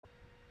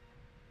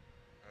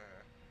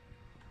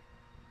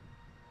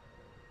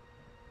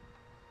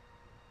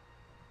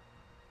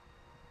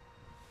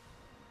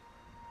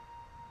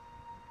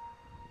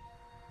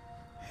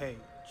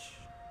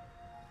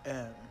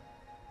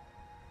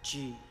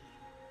G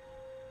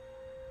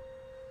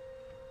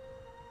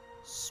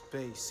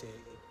Space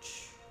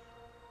Age.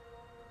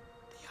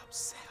 The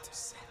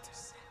Upsetters.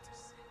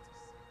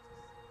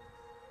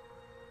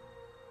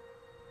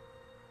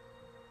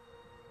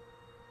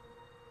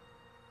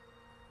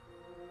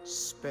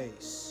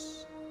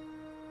 Space,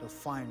 the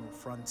final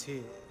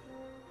frontier.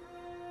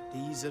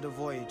 These are the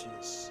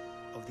voyages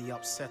of the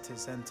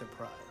Upsetters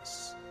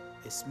Enterprise.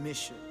 Its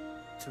mission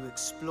to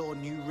explore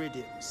new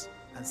rhythms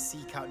and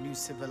seek out new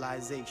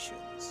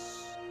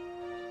civilizations.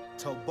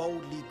 To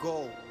boldly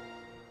go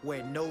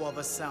where no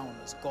other sound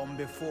has gone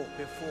before.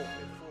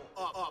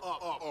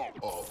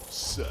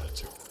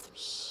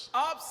 Upsetters.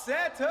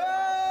 Upsetters!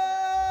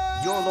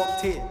 You're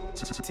locked in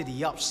to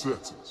the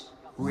Upsetters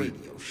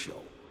radio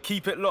show.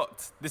 Keep it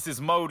locked. This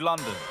is Mode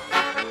London.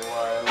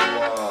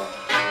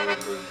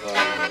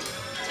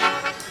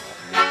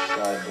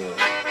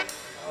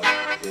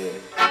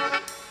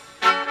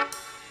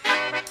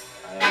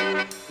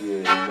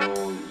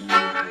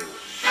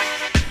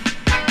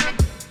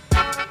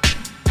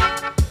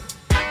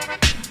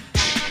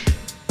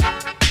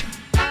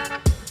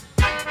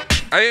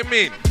 I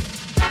mean,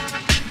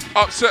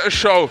 Upsetter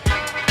show,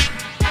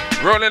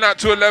 rolling out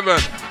to 11.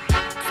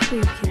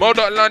 Mode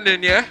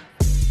London, yeah?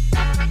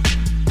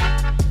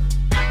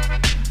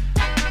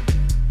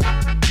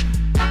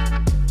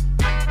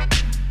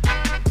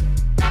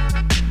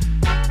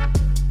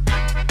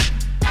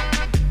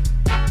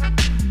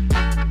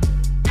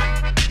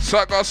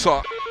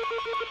 Sack.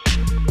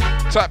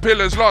 Tap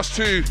Pillars, last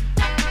two.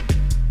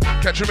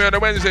 Catching me on the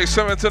Wednesday,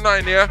 7 to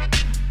 9, yeah?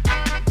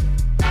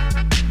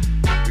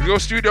 Is your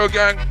studio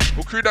gang,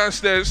 or crew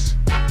downstairs?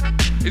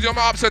 Is your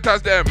my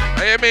Upsetters them?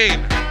 I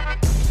mean.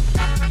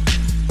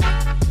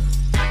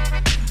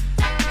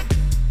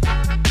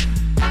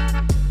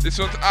 This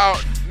one's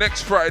out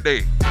next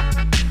Friday.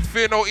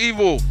 Fear No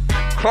Evil.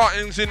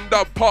 Clarton's in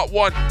Dub Part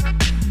 1.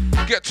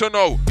 Get to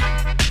know.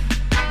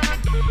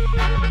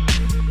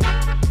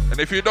 And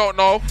if you don't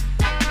know,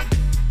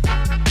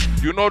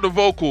 you know the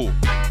vocal.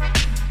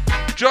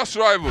 Just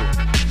Rival.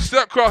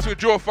 Step Cross with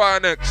Joe Fire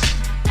next.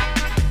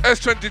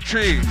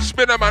 S23.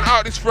 Spinnerman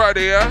out this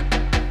Friday, yeah?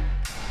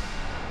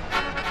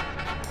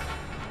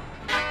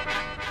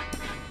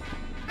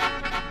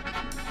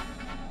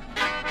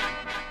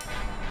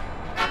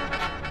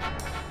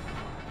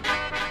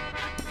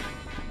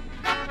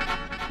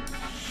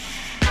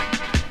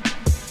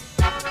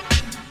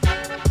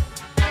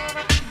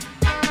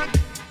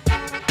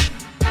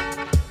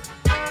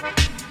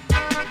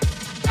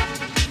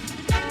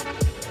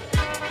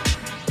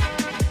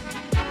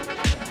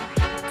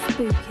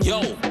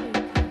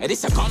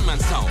 It's a gunman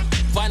sound.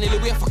 Finally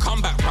we have a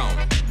comeback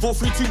round. 4,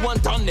 3, 2, 1,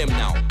 done them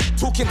now.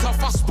 Talking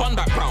tough, I spun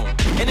back round.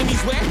 Enemies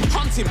where?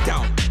 Hunt him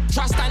down.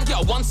 Try stand,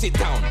 get one sit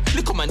down.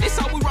 Look on man, this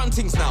how we run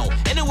things now.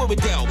 Anywhere we're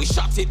there, we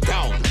shut it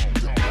down.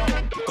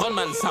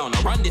 Gunman sound,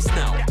 I run this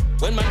now.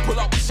 When man pull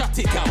up, we shut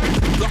it down.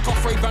 Block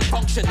off rave and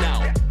function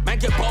now. Man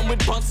get bombed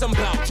with buns and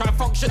blow. Try and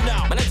function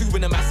now. Man I do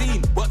in a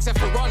magazine. Works have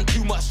to run,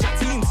 too much shot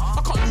teams.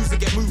 I can't lose and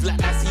get moved like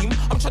Nazim.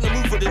 I'm trying to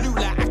move with the loot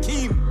like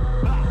Hakeem.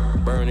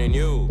 Burning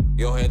you,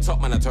 your head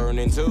top man I turn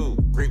into.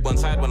 Creep one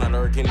side when I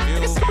lurk in view.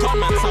 It's a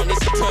gunman sound,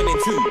 it's a turning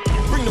to.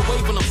 Bring the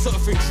wave when I'm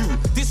surfing through.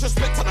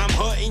 Disrespect and I'm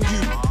hurting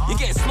you. You're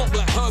getting smoked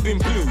like herb in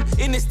blue.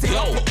 In this thing,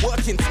 I'm not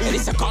working too. And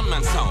it's a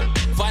gunman sound.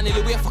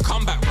 Finally we have a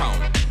comeback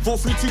round. 4,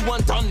 3, 2,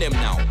 1, done them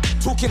now.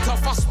 Talking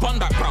tough, I spun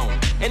back round.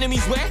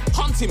 Enemies where?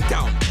 Hunt him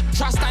down.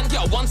 Try stand,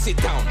 get one sit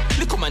down.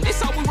 Look on man,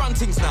 this how we run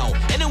things now.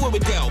 Anywhere we're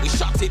there, we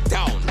shut it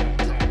down.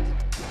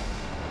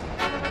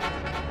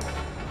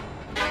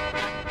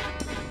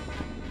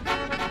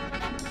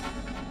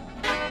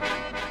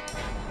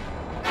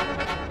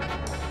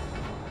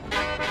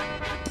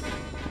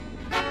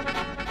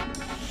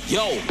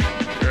 Yo,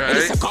 and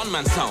it's a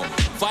gunman sound.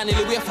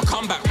 Finally we have a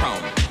comeback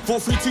round. 4,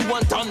 3, 2,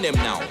 1, done them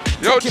now.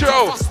 Yo,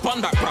 Joe,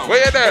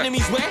 where you there?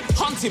 Enemies where?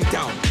 Hunt him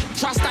down.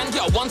 Try stand,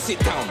 get one sit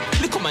down.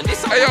 Look on man,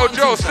 this how hey, yo,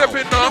 Joe, step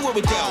in now. Anywhere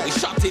we there, we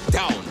shut it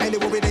down.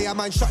 Anywhere we there,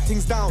 man, shut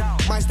things down.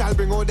 My style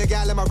bring all the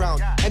gal them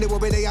around. Anywhere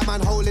we there, man,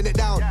 holding it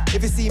down.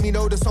 If you see me,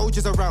 know the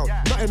soldiers around.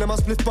 Nothing in my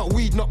split, but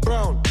weed, not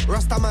brown.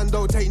 Rasta man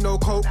don't take no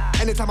coke.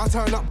 Anytime I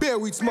turn up, beer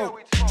weed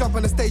smoke. Jump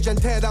on the stage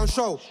and tear down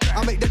show.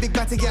 I make the big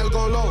batty girl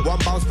go low. One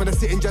bounce for the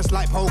sitting just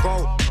like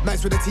Pogo.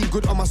 Nice with the team,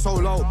 good on my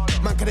solo.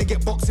 Man, can I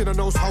get boxing or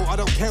nose hole? I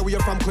don't care where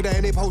you're from, could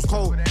any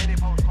postcode.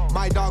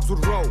 My dogs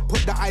would roll.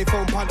 Put the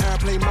iPhone on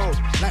airplane mode.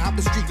 Light up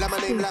the street like my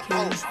name like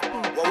Post.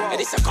 And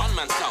it's a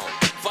gunman sound.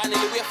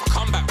 Finally we have a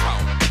comeback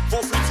round.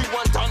 4, 3, 2,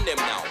 1, done them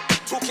now.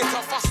 Talking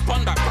tough, I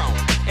spun back round.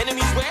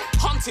 Enemies where?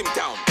 Hunt him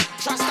down.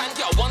 Try stand,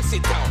 get one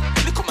sit down.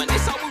 Look on man,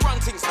 this how we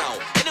run things now.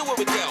 Anywhere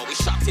we there, we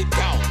shut it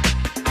down.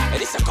 And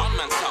it's a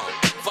gunman sound.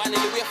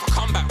 Finally we have a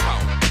comeback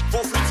round.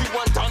 4, 3, 2,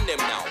 1, done them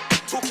now.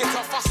 Talking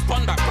tough, I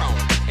spun back round.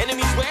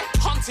 Enemies where?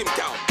 Hunt him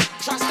down.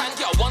 Try stand,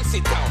 get one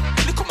sit down.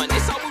 Look on man,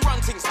 this how we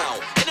run things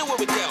now. Anywhere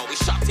we there, we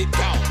shut it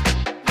down.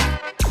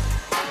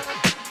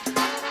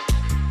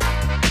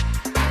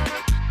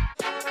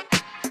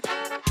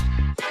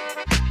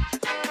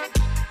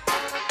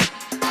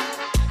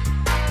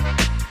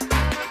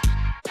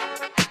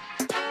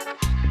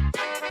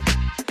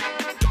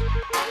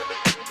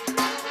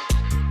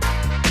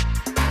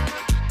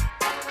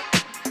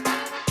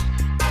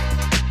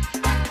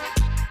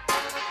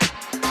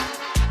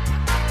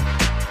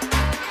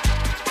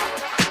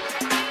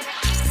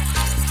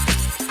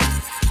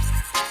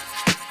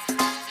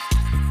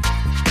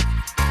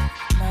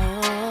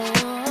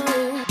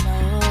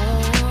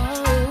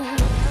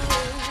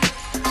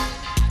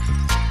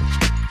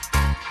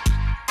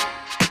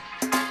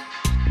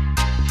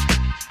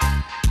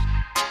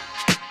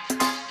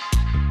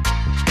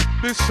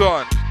 This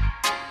one.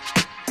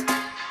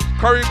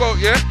 Curry Goat,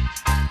 yeah?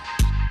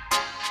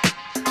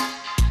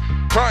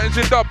 Crichton's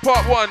in Dub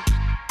Part 1.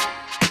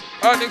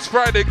 Next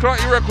Friday,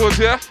 Clarty Records,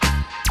 yeah?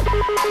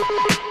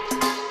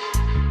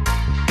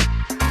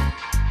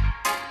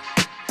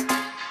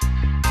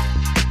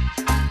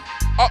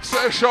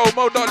 Upset show,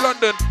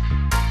 Mo.London.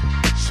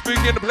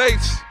 Spooky in the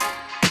place.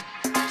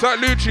 Tag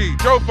Lucci,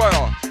 Joe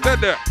Fire,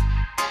 dead there.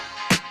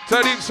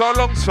 Tag Deep Sound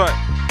alongside.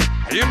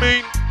 How you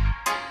mean?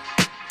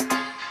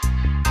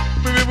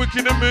 Maybe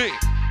wicked and me.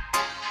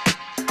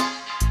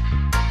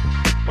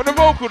 On the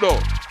vocal though.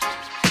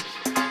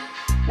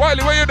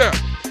 Wiley, where you there?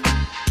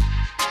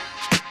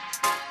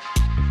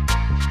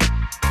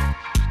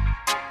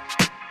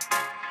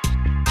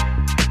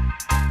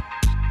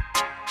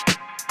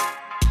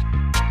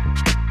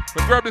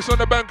 We'll grab this on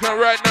the Bandcamp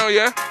right now,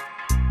 yeah?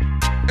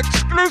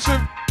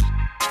 Exclusive.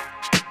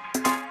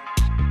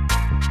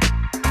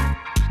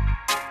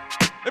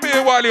 Let me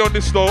hear Wiley on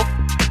this though.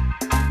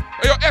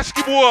 Hey, yo,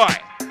 Esky boy.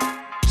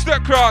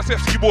 Step cross,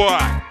 Esky boy.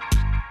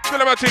 Tell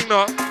him a thing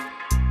now.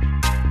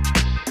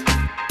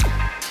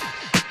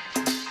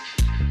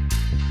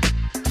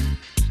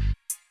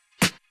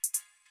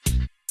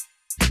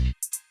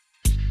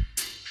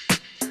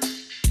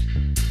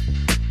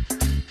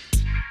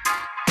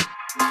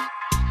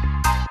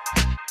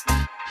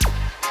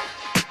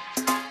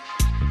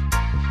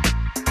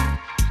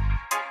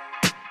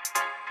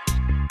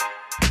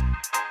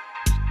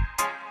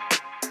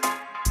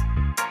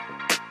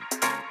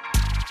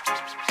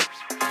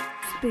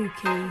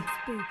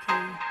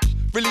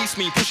 Release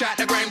me, push out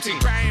the grime ting.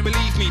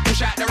 Believe me,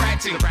 push out the right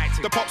ting.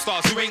 The pop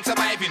stars who ain't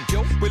surviving.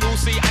 We'll all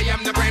see I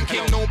am the brand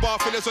king. No bar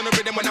fillers on the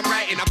rhythm when I'm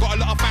writing. I got a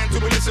lot of fans who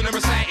will listen and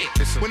recite it.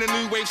 When a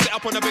new wave set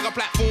up on a bigger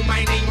platform,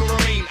 my name will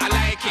remain. I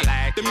like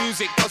it. The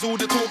music does all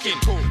the talking.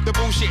 The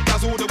bullshit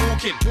does all the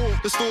walking.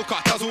 The stalker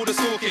does all the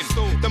stalking.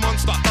 The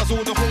monster does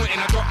all the haunting.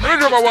 I drop my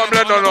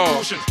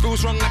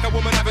feels wrong like a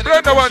woman having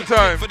a one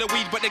time for the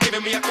weed, but they're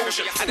giving me a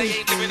caution. They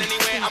ain't living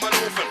anywhere, I'm an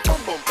orphan.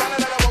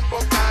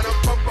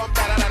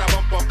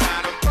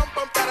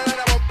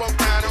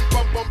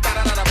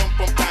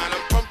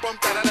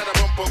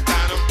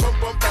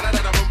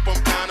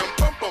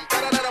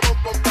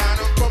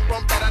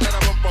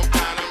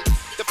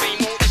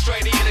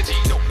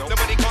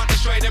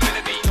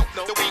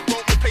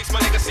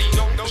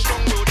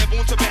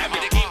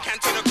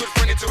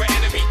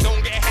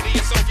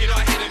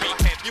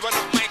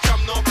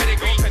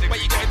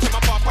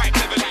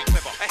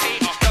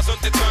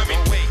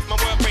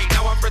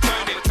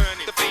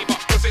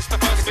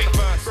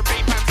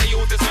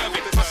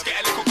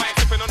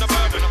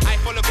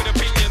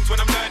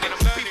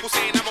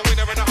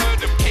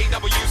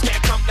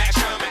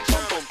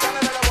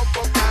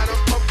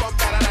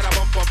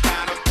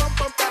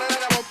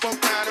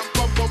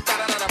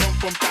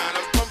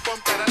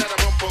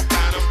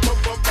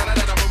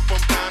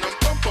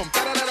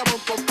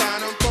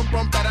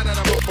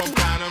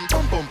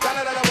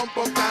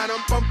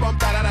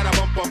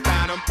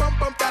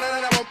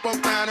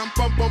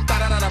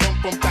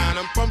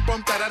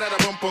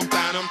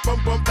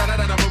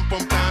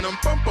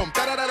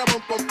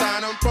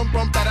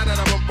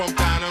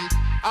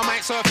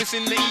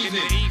 In the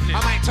evening,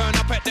 I might turn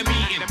up at the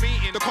meeting.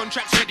 The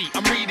contract's ready,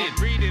 I'm reading.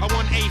 I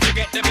want A to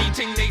get the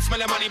meeting. They smell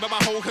the money, but my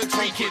whole hood's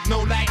tweaking.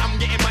 No light, I'm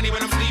getting money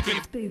when I'm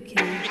sleeping.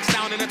 Mix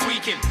down and a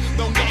tweaking.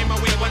 Don't get in my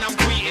way when I'm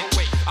tweeting.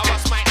 I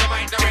must mic the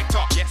mic director.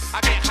 I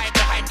get hype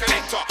the hype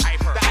collector.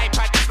 The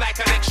iPad is like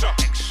an extra.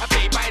 I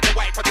pay by the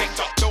white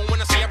protector. Don't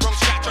wanna see a wrong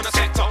scratch on a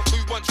sector.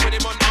 Who wants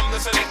rhythm on? I'm the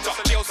selector.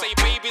 Girls say,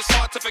 baby, it's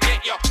hard to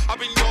forget ya. I've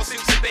been yours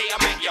since the day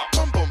I met ya.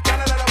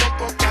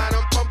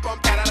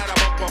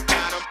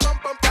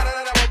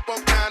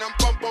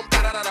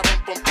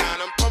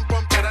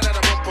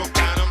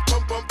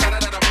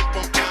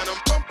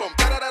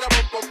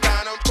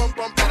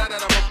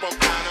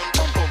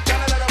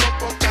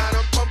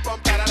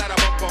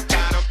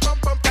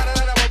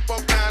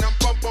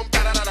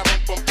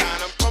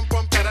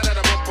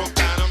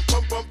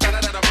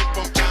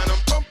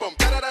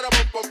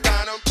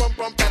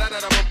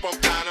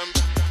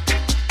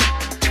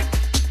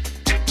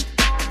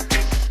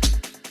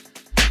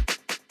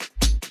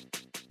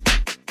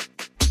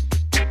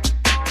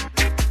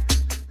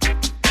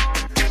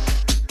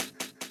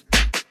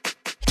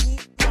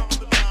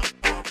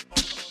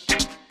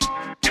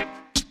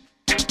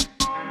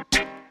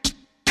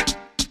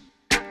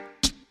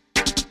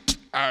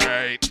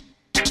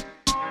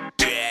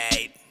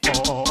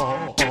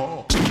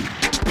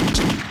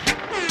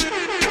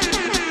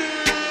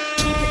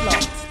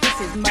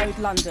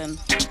 London.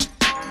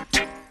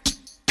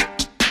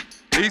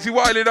 Easy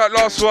Wiley, that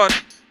last one.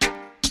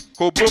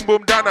 Called Boom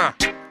Boom Dana.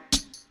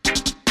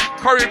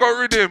 Curry got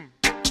rhythm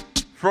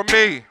from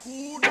me.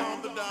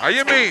 How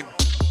you mean?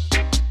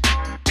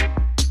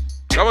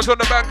 That was on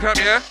the Bandcamp,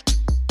 yeah?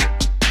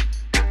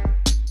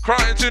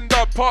 Crichton's in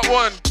Dub, Part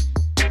 1.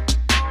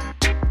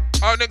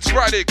 Out next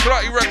Friday,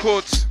 Clarty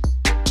Records.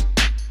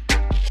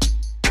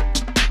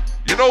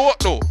 You know what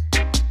though?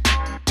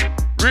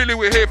 Really,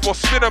 we're here for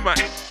Spinner Man.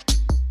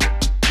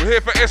 We're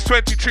here for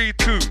S23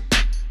 too.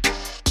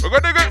 We're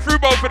gonna get through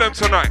both of them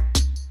tonight.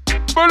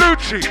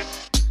 Belucci,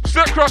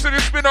 step cross in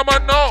the spinner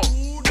man now.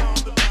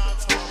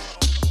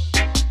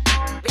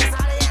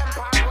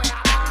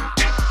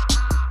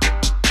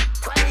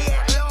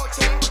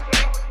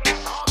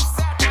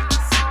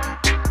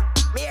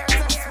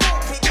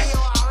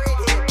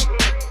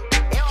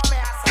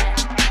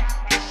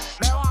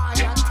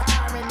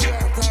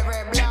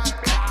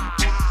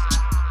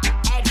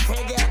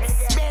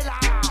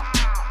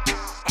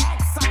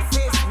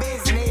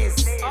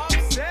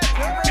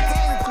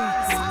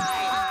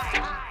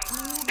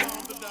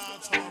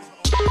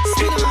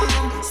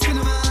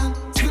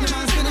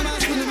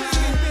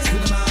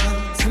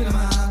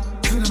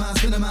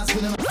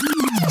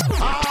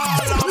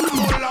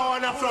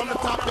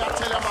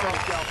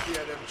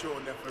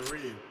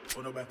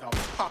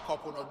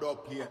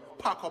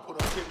 Pack up on a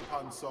tin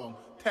pan song,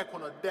 take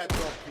on a dead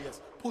dog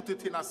place, put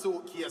it in a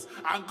suitcase,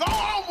 and go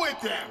on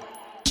with them.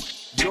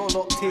 You're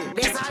locked in to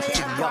the Upset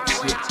Radio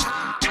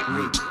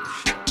Show.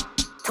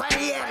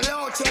 28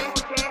 Loche,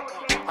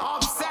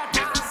 upset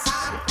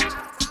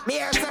us. Me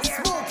here to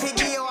spooky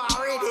give you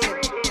already.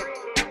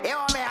 You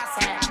want me to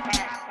say?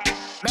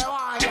 Me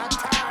want you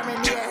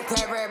terminate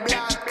every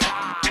blood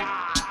clot.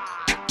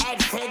 Head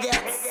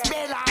figure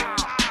spill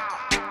out.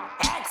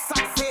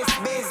 Exorcist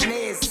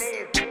business.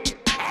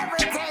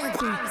 Everything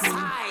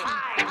inside.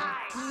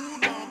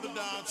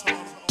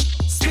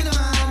 Spin a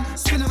man,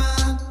 spin a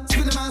man,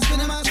 spin a man, spin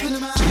a man, spin a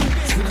man.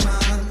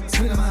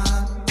 Spin a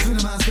man, spin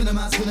a man, spin a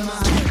man, spin a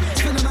man, spin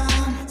a man.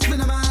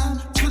 Spin a man,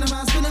 spin a man,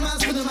 spin a man,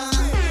 spin a man,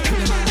 spin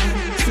a man.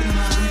 Spin a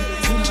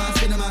man,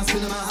 spin a man, spin a man, spin a man,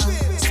 spin a man.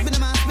 Spin a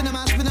man, spin a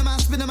man, spin a man,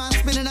 spin a man,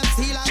 spinning them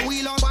tea like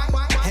wheel on.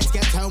 Heads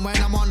get turned when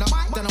I'm on the.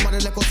 Don't know what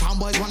the little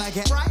tomboys wanna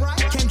get.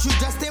 Came through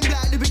dressed in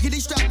black, the bikini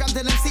strap, grabbed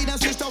them see them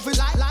switched off his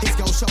light. His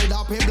girl showed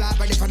up in black,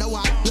 ready for the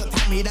walk. Looked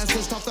at me, then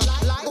switched off the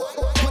light.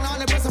 Put on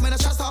the breast, I'm in a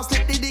shot off,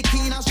 slip the dick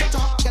in and stretch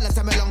off. Girl, let's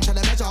tell me long to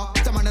the measure.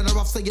 Someone in the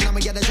rough, so you know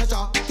me get a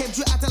treasure. Came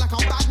through acting like a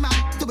bad man,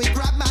 to be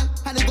grab man,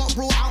 and it got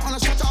brought out on a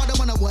stretcher. They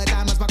wanna word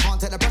diamonds, but can't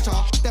take the pressure.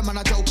 Them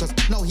on a jokers,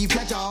 no Heath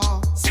Ledger.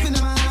 Spin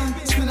a man,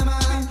 spin a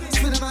man,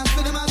 spin a man,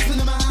 spin a man, spin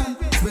a man.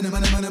 Spin a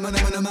man, man, man, man,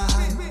 man,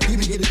 man. Give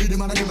me get it,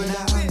 man, I give it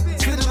down.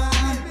 Spin a man,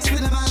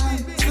 spin a man,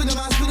 spin a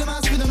man, spin a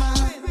man, spin a man.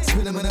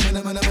 Spin a man, man,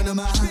 man, man, man,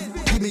 man.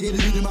 Give me get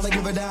it, man, I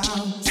give it down.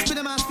 Spin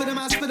a man, spin a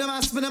man, spin a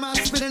man, spin a man,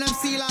 spinning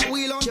MC like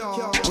wheel on.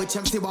 Which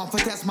MC one for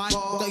test man?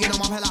 Though you know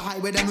I'm hella high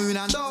with the moon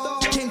and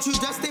came through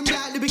dressed in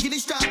black, the bikini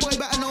strap, boy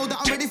better know that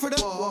I'm ready for the.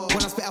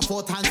 When I spit a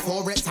 4 times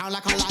 4, it sound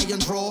like a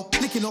lion's roar.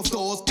 Licking off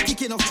doors,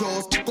 kicking off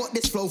chores. Got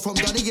this flow from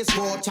Johnny is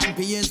raw.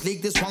 Champions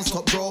League, this one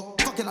stop draw.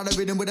 Fucking out the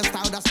rhythm with a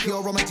style that's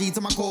pure. I'm a G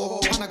to my core.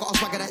 And I got a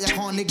swagger that you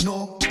can't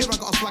ignore. Here I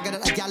got a swagger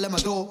that a gal in my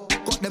door.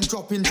 Got them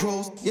dropping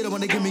draws. You don't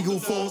wanna give me all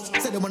fours.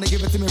 Said they wanna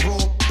give it to me raw.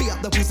 Beat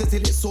up the pussy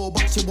till it's sore,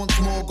 but she wants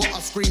more. Got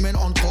her screaming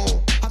on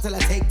call. I tell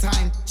her take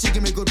time. She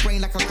give me good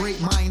brain like a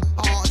great mind.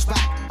 I arch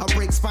back, I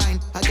break spine.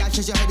 A gal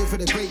says you're headed for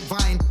the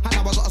grapevine. And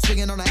now I got her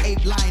swinging on an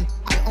 8 line.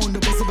 I own the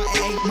pussy, but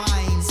it ain't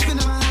mine. Spin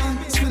a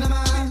man, spin a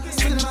man,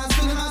 spin a man,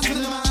 spin a man, spin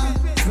a man.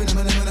 Spin a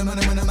man, man, man,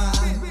 man, man,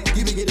 man.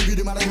 Give me get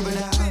it, man, I give it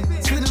down.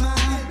 Spin a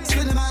man,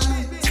 spin a man,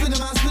 spin a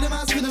man, spin a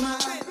man, spin a man.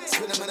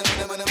 Spin a man,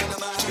 man, man, man, man,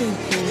 man.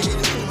 Give me get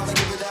it, man, I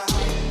give it down.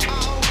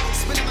 Oh,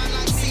 spin a man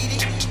like CD,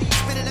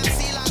 spinning them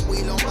C like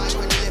wheel on bike.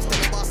 When you lift in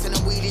the bus in a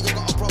wheelie, you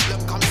got a problem,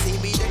 come see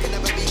me. They can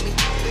never beat me.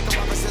 Big up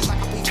officers like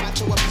a P5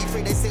 to a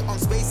P3. They sit on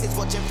spaces,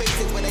 watching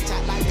faces when they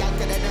chat like that,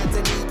 can they learn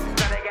to me?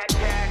 Gonna get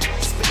checked.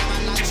 Spin a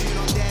man like tune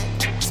on deck.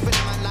 Spin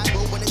a man like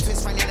rope when it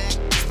twists from your neck.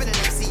 Spinning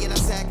MC in a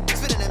sec.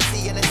 Spinning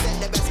MC in a set.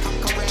 The best come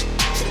correct.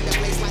 Shake the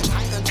place like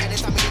Titan.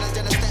 Anytime we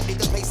get a step, leave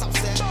the place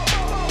upset. So I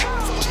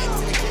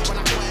empty the clip when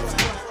I quit.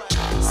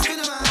 Spin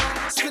a man,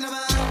 spin a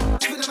man,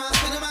 spin a man,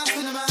 spin a man,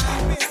 spin a man.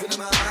 Spin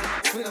a man,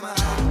 spin a man,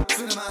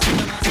 spin a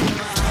man, spin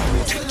a man,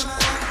 spin a man.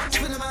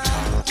 Spin a man, spin a man,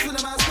 spin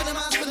a man, spin a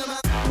man, spin a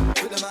man.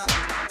 Spin a man,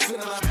 spin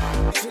a man,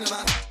 spin a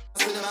man,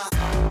 spin a man.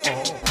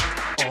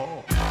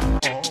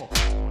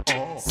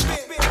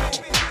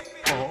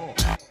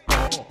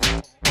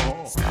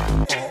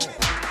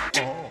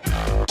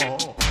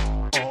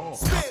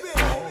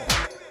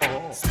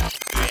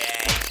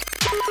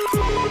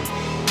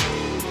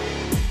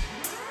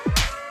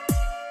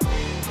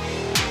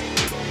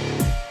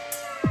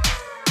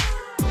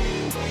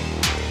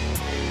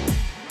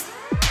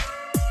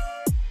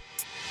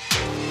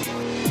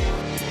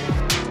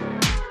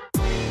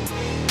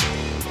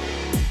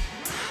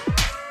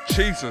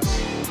 Jesus.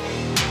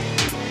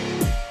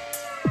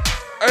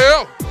 Hey,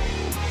 yo.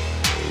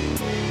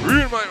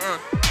 Real mic man.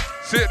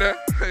 Sit there.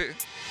 Hey.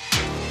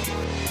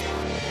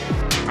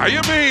 How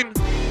you mean?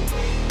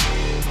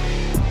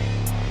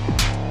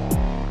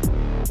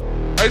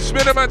 Hey,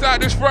 Spiderman's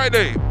out this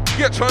Friday.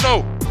 Get to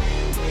know.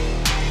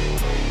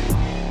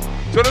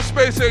 To the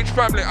Space Age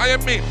family. I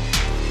am mean.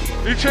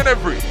 Each and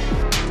every.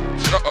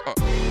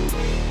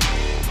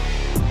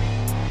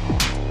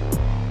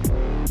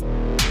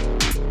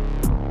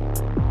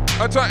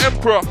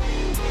 Anti-Emperor.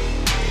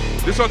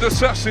 This one's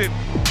Assassin.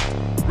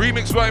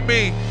 Remix by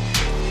me.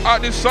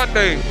 Out this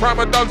Sunday,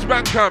 Primer Dubs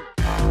Bandcamp.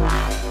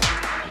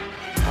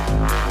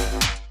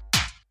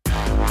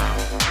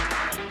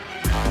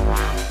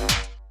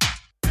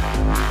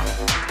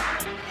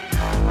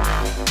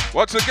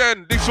 Once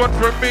again, this one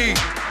from me.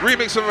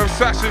 Remix of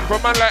Assassin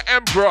from man like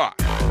Emperor.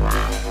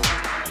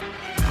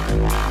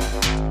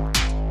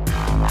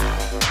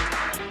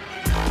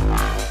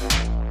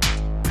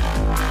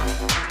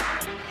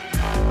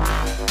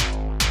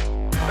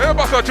 Hey,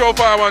 bust a Joe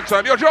Fire one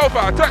time. Yo, Joe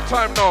Fire, take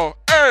time now.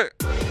 Hey!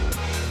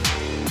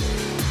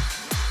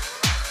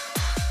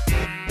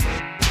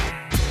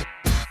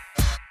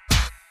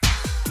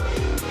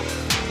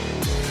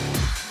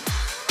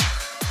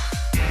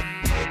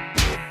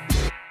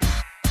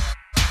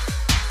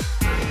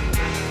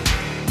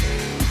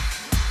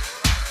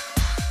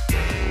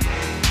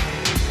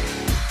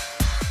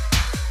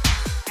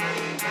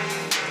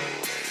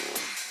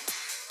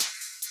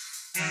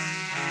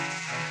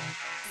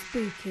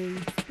 Spooky.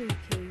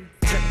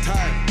 Tech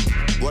time,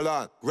 well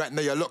on. Right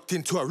now you're locked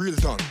into a real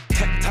don.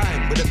 Tech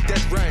time with them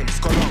dead rhymes,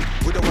 go on.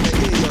 We don't wanna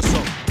hear your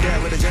song.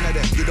 There with the gen of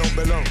them, you don't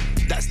belong.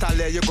 That style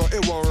there you got,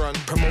 it won't run.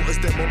 Promoters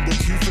them won't book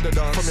you for the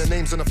dance. From your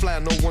names on the flyer,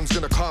 no one's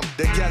gonna come.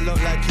 They get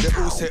look like you,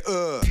 they all say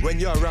when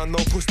you're around,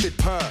 no pusted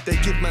purr. They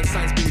give man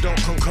signs but you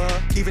don't concur.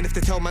 Even if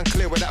they tell man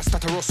clear without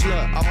stutter or slur.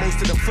 And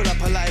most of them full up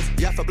alive.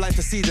 You have to blind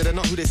to see that they're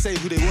not who they say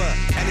who they were.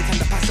 Anytime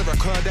the passer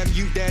occur, them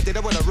you there, they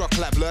don't wanna rock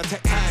like Blur.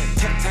 Tech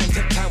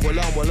time,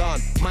 well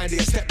on. Mind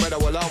your step brother,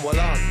 well on.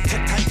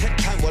 Tech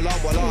time, well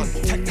on.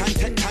 Tech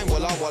time,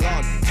 well on.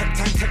 Tech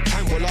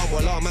time,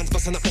 well on. Man's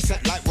busting up the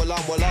set like well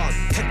on.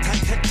 Tech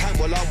time,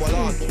 well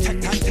on. Tech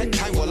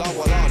time, well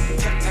on.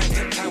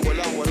 Tech time,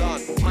 well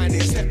on. Mind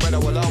your step brother,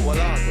 well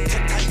on.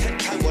 Tech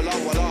time, well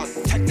on.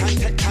 Tech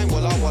time,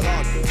 well on.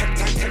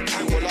 Tech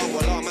time,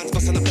 well on. Man's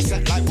busting up the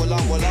set like well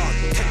on.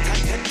 Tech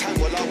time,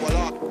 well on.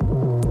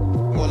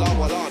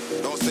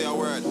 Don't say a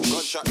word.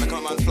 Gunshot make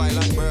a man fly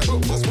like bird.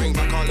 Just bring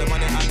back all the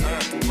money and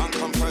earth. Man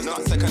come first,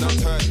 not second or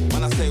third.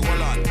 Man I say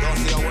well on. Don't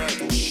say a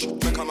word. Shh.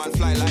 Make a man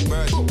fly like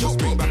bird. Just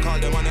bring back all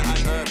the money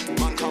and earth.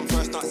 Man come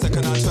first, not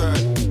second or third.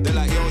 They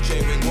like yo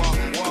J-Wing, walk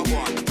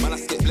one. Man I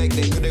skip leg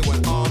day 'cause they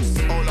want arms.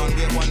 Hold on,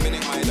 wait 1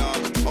 minute, my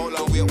dog. Hold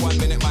on, wait 1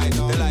 minute, my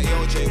dog. They like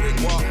yo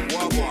J-Wing, walk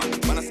one.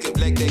 Man I skip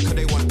leg day 'cause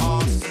they want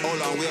arms.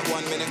 Hold on, wait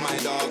 1 minute, my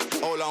dog.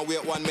 Hold on,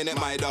 wait 1 minute,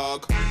 my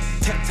dog.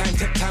 Tech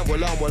time,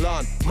 well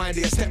on. Mind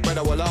your step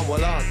brother, well on.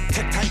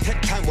 Tech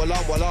time, well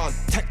on.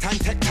 Tech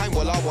time,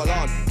 well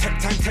on.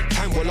 Tech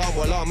time,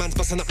 well on. Man's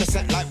busting up the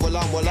set like well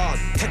on.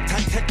 Tech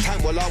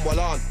time, well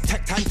on.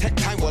 Tech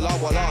time, well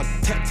on.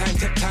 Tech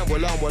time,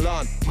 well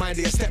on. Mind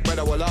your step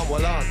brother, well on.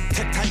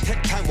 Tech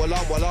time, well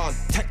on.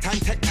 Tech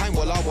time,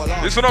 well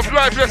on. Listen up,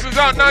 live lessons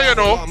out now, you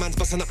know. Man's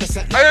busting up the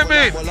set Hey,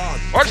 me.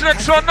 Watch the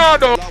next one now,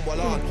 though.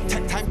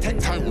 Tech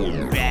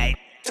time. Right.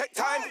 Tech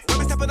time. When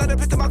we step on the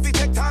pit of my feet,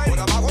 tech time. When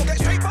I'm out, get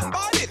straight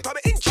bombarded. Come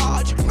in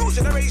charge. New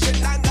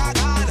generation, land that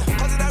on.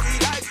 Cause in a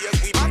real life,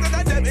 yes, we banger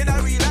than them in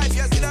a real life.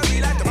 Yes, in a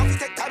real life. The Muffy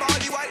tech time, all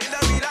the white in a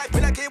real life.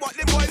 When I care what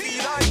them boy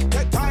be like.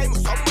 Tech time.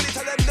 Somebody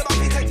tell them the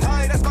Muffy tech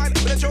time. That's fine.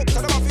 With a joke to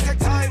the Muffy tech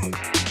time.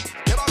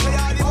 Them a play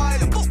all the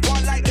while. Book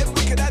one like them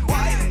wicked and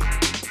wild.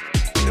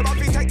 The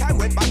Muffy tech time.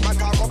 When Batman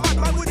talk on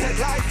Batman would take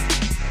life.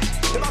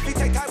 The Muffy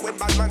tech time. When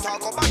Batman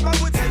talk on Batman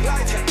would take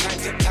life.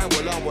 Tech time,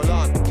 well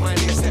on.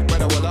 Mind your step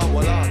brother, well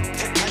on.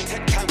 Tech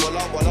time, well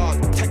on.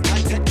 Tech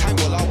time,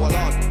 well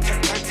on.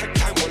 Tech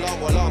time,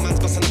 well on. Man's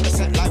busting up the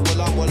set like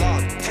well on.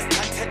 Tech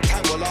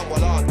time, well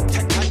on.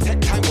 Tech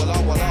time, well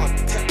on.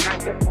 Tech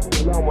time,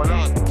 well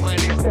on.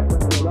 Mind your step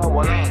brother,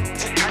 well on.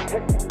 Tech time,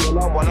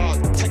 well on.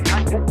 Tech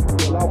time,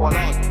 well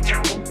on.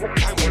 Tech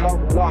time,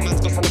 well on.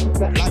 Man's busting up the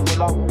set like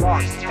well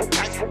on. Tech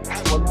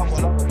time,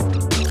 well on.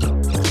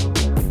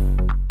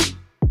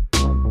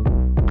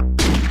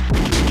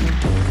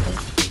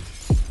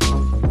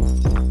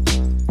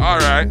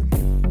 Alright.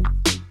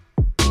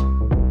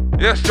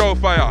 Yes, Joe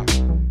Fire.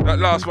 That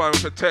last one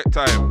was for Tech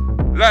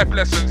Time. Life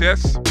lessons,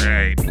 yes?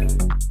 Right.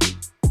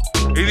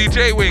 Easy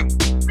J-Wing.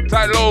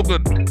 Ty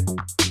Logan.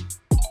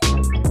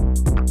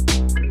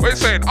 What you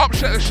saying?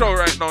 Upset the show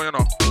right now, you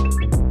know.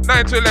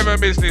 9 to 11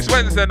 business,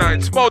 Wednesday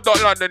night.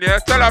 Smoke.London, yeah?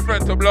 Tell a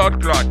friend to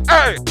blood clot.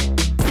 Hey!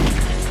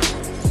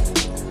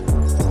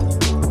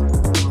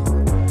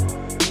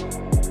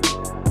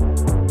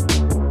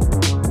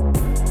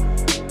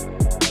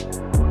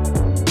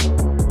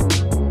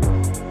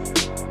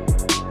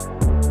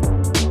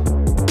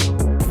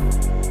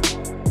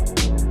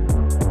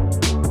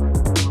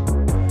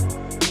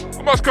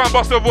 Can't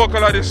bust a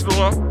vocal like this,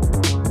 no?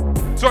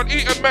 So on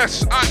Eat and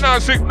Mess at now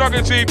 6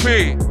 Nuggets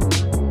EP.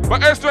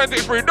 But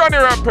S23, Donny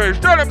Rampage,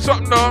 tell them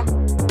something now.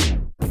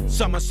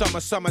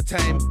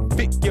 Summertime.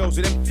 Thick girls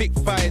with them thick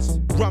thighs.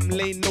 Rum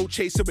lane, no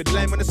chaser with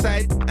lime on the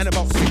side. And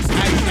about 6 eyes.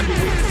 I've been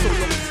waiting so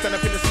long to stand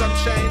up in the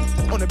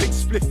sunshine. On a big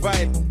spliff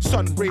vibe.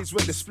 Sun rays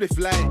when the spliff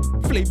light.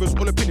 Flavors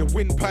all up in your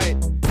windpipe.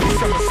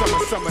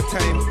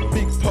 Summertime.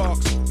 Big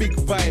parks, big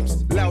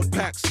vibes. Loud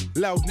packs,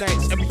 loud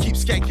nights. And we keep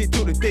skanking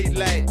till the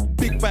daylight.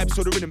 Big vibes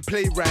so the rhythm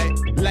play right.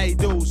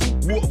 Lidos,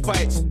 water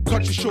fights.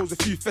 Country shows, a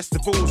few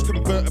festivals.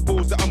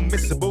 Convertibles that are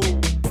unmissable.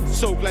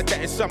 So glad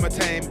that it's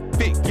summertime.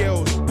 Big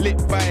girls, lit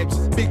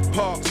vibes, big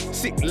parks,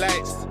 sick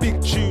lights,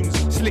 big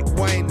tunes, slick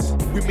wines.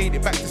 We made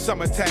it back to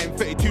summertime.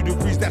 32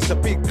 degrees, that's a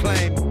big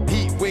climb.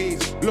 Heat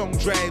waves, long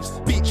drives,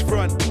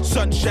 beachfront,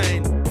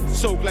 sunshine.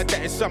 So glad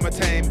that it's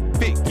summertime.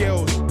 Big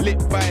girls, lit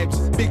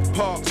vibes, big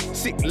parks,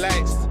 sick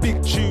lights,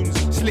 big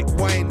tunes, slick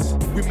wines.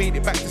 We made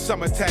it back to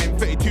summertime.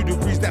 32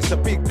 degrees, that's a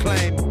big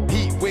climb.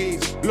 Heat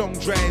waves, long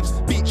drives,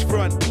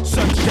 beachfront,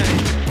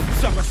 sunshine.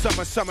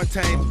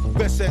 Summertime.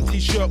 Vest and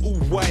t-shirt all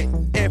white.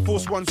 Air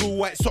Force Ones all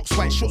white. Socks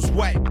white, shorts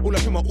white. All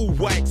of them are all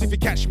whites. If you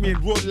catch me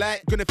in raw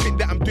light, gonna think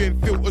that I'm doing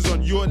filters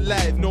on your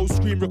live. No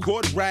screen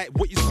record, right?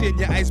 What you see in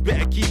your eyes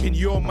better keep in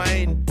your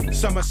mind.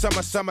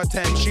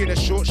 Summertime. She in her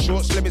short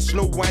shorts, let me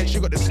slow wine. She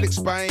got the slick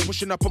spine,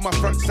 pushing up on my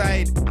front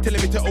side.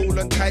 Telling me to hold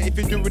on tight. If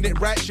you're doing it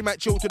right, she might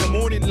chill to the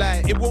morning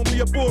light. It won't be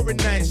a boring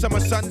night. Summer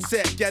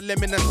sunset, get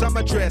them in a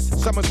summer dress.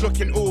 Summer's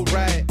looking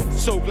alright.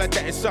 So glad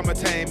that it's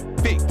summertime.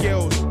 Big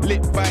girls,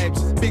 lit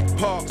vibes, big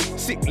parks,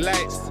 sick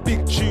lights,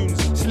 big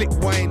tunes, slick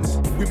wines.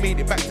 We made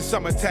it back to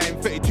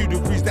summertime. 32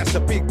 degrees, that's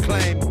a big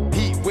climb.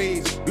 Heat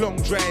waves, long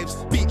drives,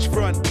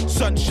 beachfront,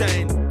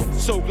 sunshine.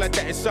 So glad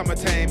that it's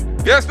summertime.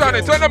 Yes,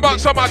 Danny, tell them about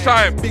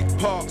summertime. Big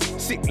parks,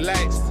 sick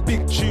lights,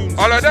 big tunes.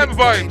 All of them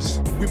vibes.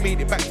 We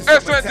made it back to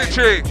summertime.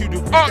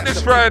 S23, out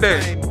this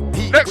Friday.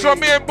 Next one,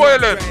 me and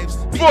Boylan.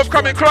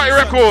 Forthcoming Clarity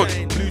Records.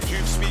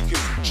 Bluetooth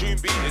speakers, tune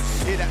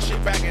beaters. Hear that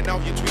shit banging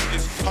out your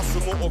tweeters.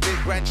 Hustle more of it,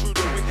 grind through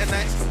the winter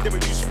nights. Then we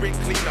do spring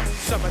cleanup.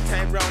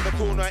 Summertime round the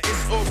corner,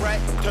 it's alright.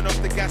 Turn off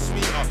the gas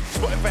meter.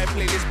 Spotify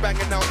playlist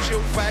banging out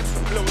chill vibes.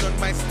 Blowing on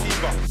my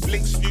speaker.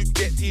 Link Snoop,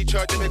 get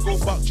T-Charge, then we go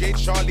Buck, Jade,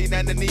 Charlene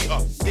and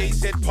Anita. They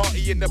said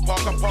party in the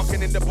park, I'm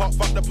parking in the park,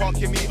 fuck the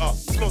parking meter.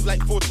 Smells like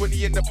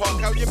 420 in the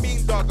park, how you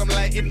mean dog? I'm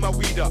lighting my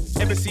weeder.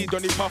 Ever see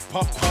Donny puff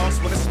pass?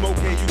 When I smoke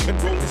here, you can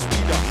roll this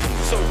weeder.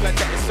 So glad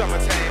that it's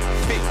summertime.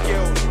 Big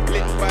girls,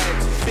 lit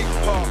vibes, big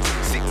parks,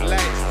 sick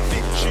lights,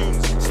 big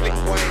tunes, slick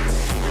wines.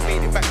 We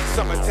made it back to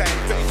summertime.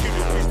 32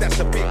 degrees, that's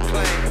a big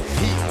climb.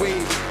 Heat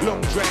waves,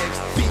 long drives,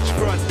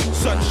 beachfront,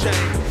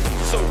 sunshine.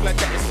 So glad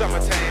that it's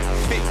summertime.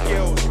 Big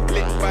girls,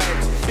 lit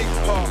vibes, big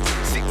parks,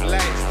 sick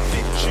lights,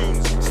 big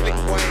tunes, slick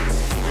wines.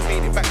 We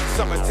made it back to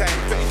summertime.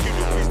 32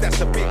 degrees, that's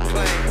a big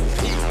climb.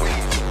 Heat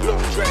waves,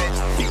 long drives,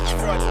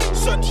 beachfront,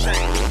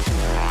 sunshine.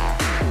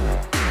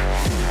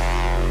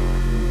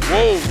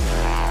 Whoa.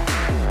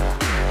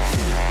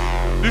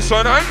 This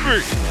one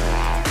angry.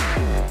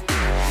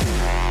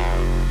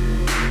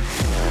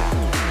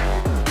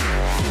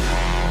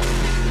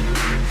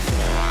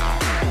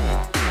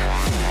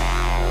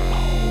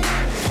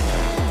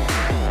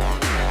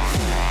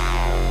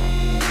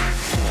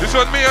 This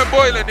one me and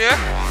Boylan, yeah?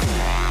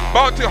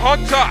 Bounty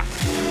Hunter.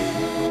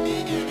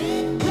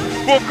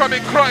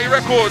 Forthcoming Clarity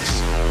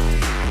Records.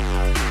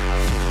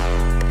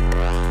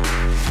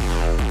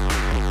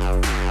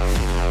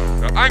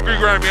 Angry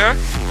Gram, yeah?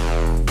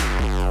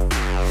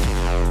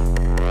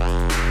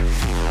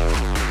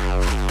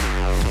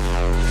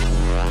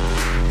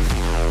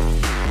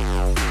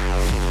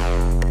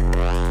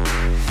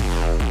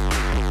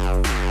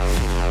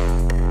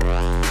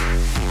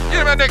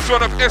 Yeah, my next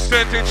one of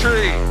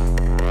S23.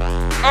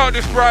 Out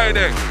this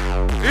Friday.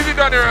 Is it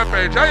on the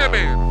Rampage? How you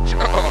mean?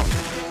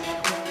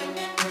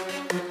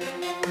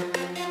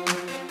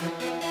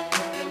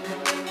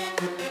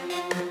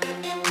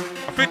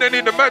 I think they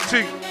need the mad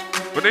thing,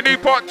 but they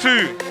need part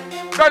 2.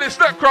 That is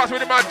Step Cross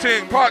with the mad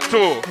thing, part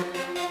 2.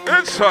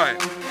 Inside.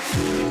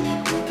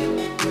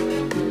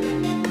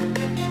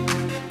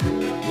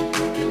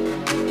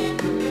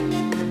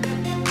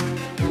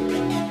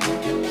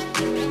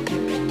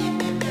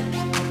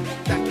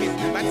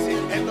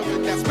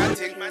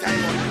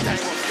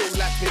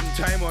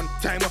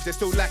 Time off, they're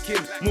still lacking.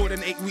 More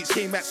than 8 weeks,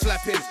 came back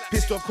slapping.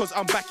 Pissed off cause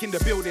I'm back in the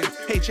building.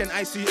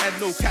 HNIC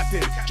and no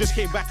capping. Just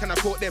came back and I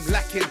caught them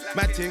lacking.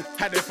 Mad thing,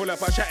 had them full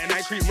up a chatting.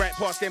 I creep right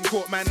past them,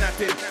 caught man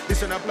napping.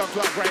 This one I block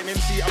like Grime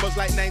MC. I was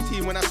like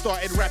 19 when I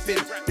started rapping.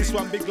 This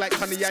one big like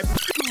honey, I...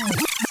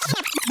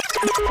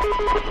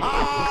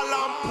 All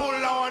I'm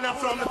pull on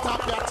from the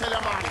top, I tell you,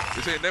 man.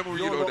 This ain't never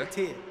you know that.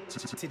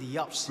 To the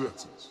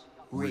Upsetters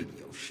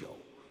radio show.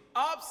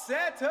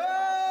 Upsetters!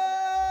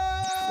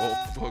 Oh,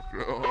 fuck,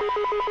 no.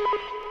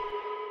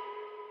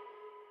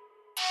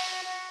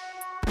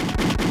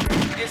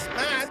 It's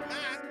mad.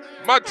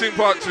 Mad thing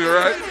part 2,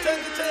 right?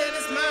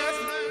 It's mad.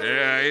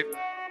 Yeah.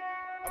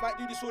 I might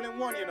do this all in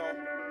one, you know.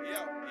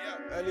 Yeah.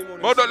 Early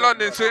morning. Modern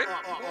London, see?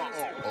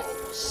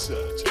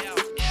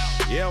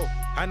 Yo,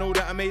 I know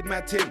that I made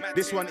mad ting.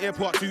 This one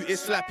airport 2 is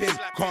slapping.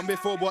 Calm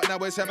before, but now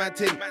it's a mad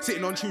ting.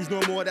 Sitting on shoes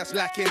no more, that's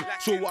lacking.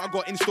 So what I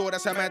got in store,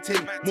 that's a mad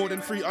ting. More than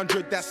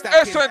 300, that's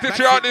stacking.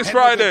 S23 out this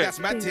Friday.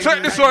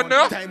 Check this one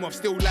now. Time off,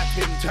 still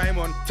lacking. Time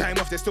on, time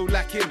off, they're still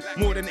lacking.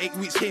 More than 8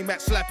 weeks, came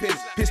back slapping.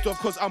 Pissed off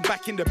cause I'm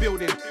back in the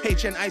building.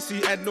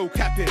 HNIC and no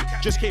capping.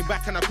 Just came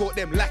back and I caught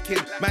them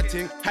lacking. Mad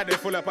ting, had them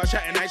full up a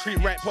chatting. I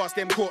creep right past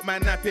them, caught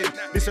man napping.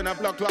 This one I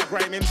blocked like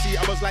Grime MC.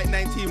 I was like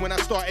 19 when I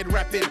started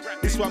rapping.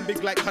 This one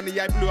big like honey,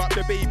 I blew up the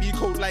the baby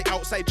cold like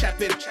outside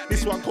chapping.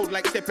 This one cold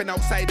like stepping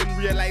outside and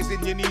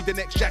realizing you need the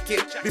next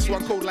jacket. This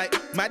one cold like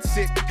mad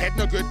sick, head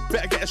no good,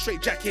 better get a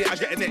straight jacket. I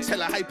get a next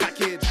hella high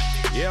package.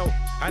 Yo,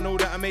 I know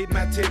that I made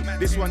mad ting.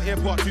 This one here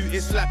part 2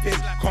 is slapping.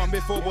 Calm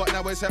before but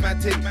now it's a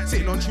mad ting.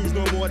 Sitting on shoes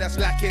no more, that's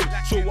lacking.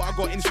 So what I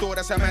got in store,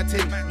 that's a mad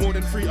ting. More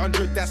than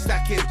 300, that's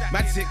stacking.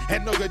 Mad sick,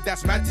 head no good,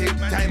 that's mad ting.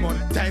 Time on,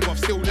 time off,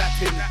 still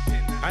lapping.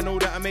 I know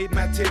that I made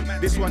mad ting.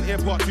 This one here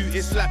part 2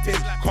 is slapping.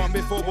 Calm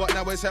before but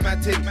now it's a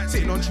mad ting.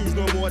 Sitting on shoes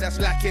no more, that's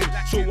lacking.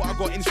 So what I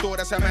got in store,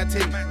 that's a mad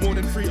ting. More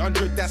than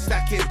 300, that's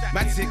stacking.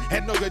 Mad sick,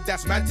 head no good,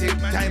 that's mad ting.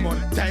 Time on,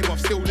 time off,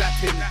 still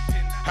lapping.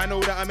 I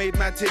know that I made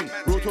mad ting.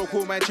 Roto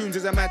call my tunes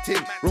is a mad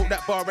ting. Wrote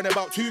that bar in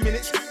about 2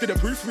 minutes. Did a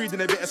proofread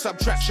and a bit of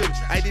subtraction.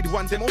 I did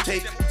one demo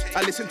take.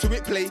 I listened to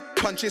it play.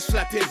 Punches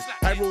slapping.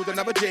 I rolled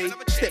another J.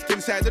 Stepped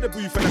inside of the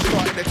booth and I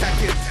started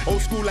attacking.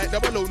 Old school like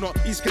 00, not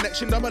East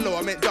Connection 00.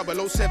 I meant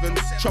 007.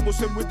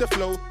 Troublesome with the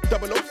flow.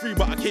 003,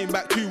 but I came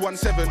back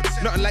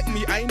 217. Nothing like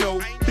me, I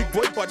know. Big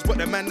boy buds, but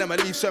the man never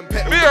leave some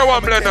pedal. Me a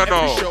one blender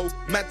now.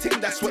 Mad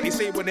ting, that's what they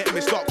say when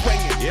they start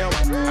twanging. Yo,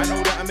 I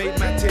know that I made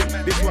mad ting.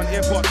 This one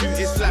here part 2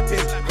 is slapping.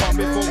 Calm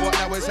before what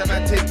now it's a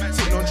mad ting.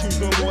 Sitting on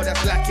shoes no more, that's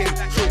lacking.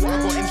 So what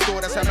I got in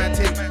store, that's a mad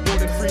ting. More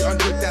than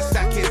 300, that's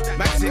stacking.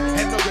 Mad ting,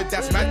 head no good,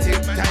 that's mad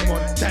ting. Time on,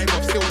 time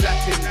off, still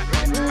lapping.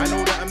 I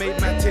know that I made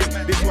mad ting.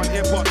 This one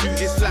here part 2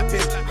 is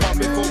slapping. Calm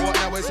before what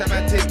now it's a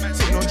mad ting.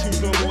 Sitting on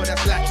shoes no more,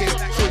 that's lacking.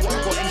 So what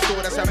I got in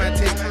store, that's a mad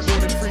ting. More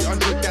than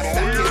 300, that's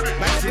stacking.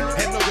 Mad ting,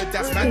 head no good,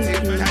 that's mad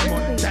ting. Time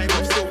on, time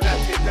off, still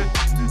lapping.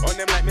 On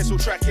them like missile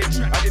tracking.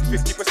 I did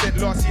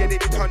 50% last year, they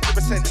did 100%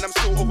 and I'm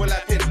still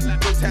overlapping.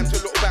 No time to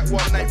look back,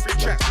 193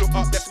 tracks, look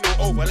up, that's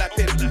more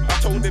overlapping. I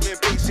told them in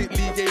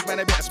basically, gave man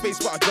a bit of space,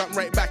 but I jumped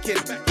right back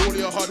in. All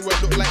your hard work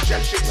look like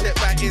jack shit, step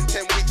back in,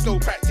 10 weeks, no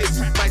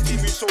practice. My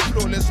team moves so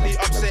flawlessly,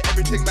 upset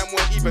everything, man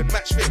weren't even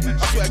match fit.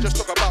 I swear I just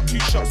took about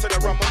 2 shots and I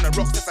rum on the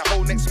rocks, that's a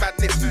whole next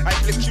madness. I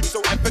flip you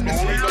so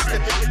effortlessly, not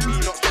stepping with me,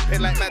 not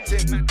stepping like mad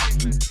ting.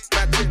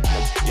 Mad ting,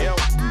 yo,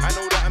 I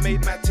know that I made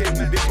mad ting.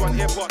 This one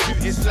here part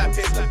 2 is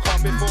slapping.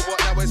 Calm before what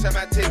now it's a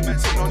mad ting.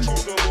 Sitting on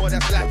shoes no more,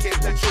 that's lacking.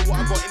 So what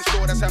I got in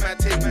store, that's a mad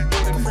ting.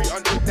 More than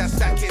 300, that's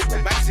stacking.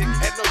 Mad ting,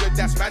 head no good,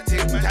 that's mad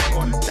ting. Time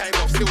on, time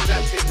off, still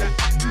lapping.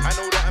 I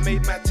know that I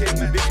made mad ting.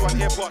 This one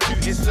here part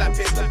 2 is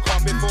slapping.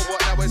 Calm before what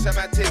now it's a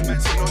mad ting.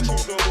 Sitting on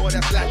shoes no more,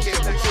 that's lacking.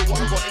 So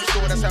what I got in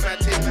store, that's a mad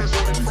ting. More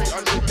than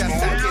 300, that's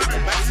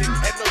stacking. Mad ting,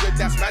 head no good,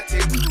 that's mad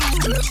ting.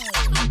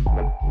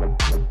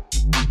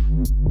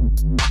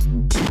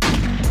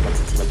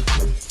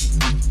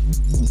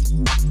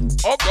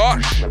 Oh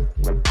gosh,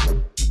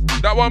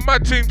 that one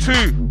mad ting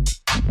too.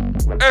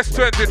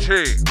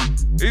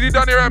 S23. Is he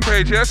done the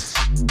rampage, yes?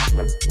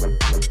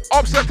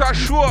 Upset at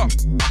sure.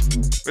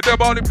 With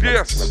them on the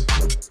place.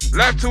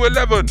 Live to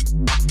 11.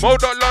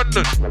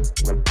 Mode.London.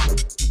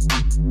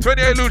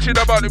 28 Lucci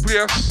about the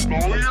place.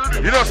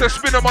 You know, say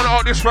spin them on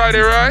out this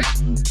Friday, right?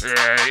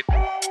 Right.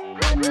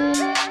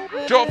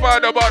 Joe Fire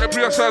about the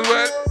place as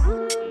well.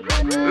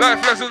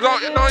 Life lessons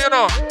out, you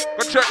know.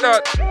 Go check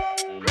that.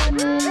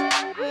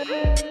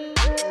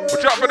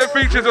 Watch out for the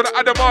features of the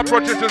Adamar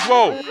project as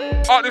well.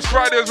 Out this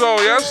Friday as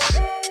well, yes?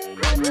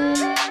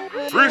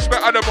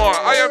 Respect Adamar,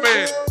 I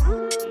mean.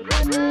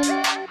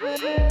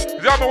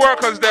 The other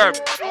workers them.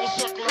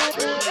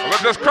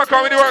 Let's just crack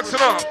on with the works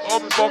now.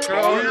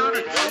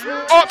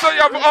 Upset,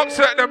 you have to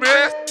upset them,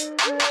 yeah?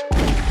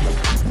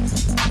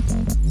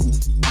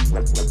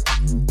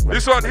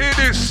 This one, hear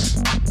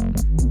this.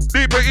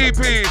 Deeper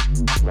EP.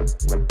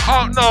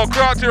 Out now,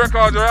 Crafty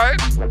Records, right?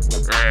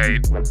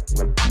 Right.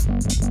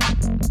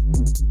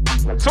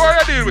 So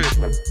what do you deal with?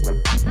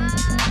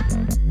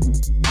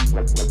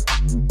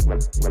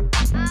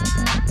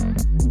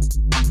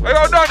 Hey,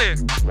 yo, Danny,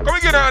 come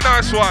and get a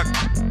nice one.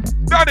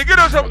 Danny, give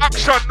us some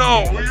action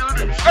now.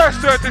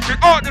 S23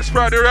 out this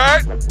Friday,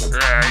 right?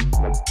 Right.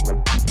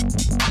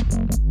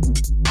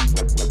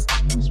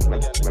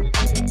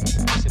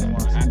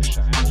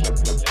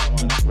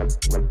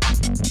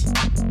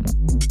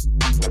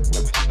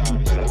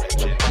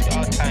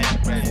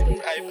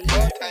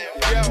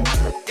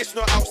 It's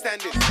not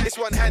outstanding, it's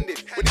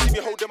one-handed. When you see me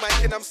hold the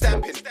mic and I'm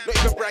stamping, not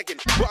even bragging,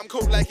 but I'm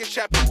cold like it's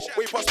chapping.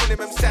 Way past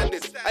minimum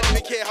standards, I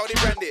didn't care how they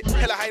brand it.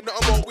 Hella high,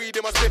 nothing more weed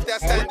in my spliff,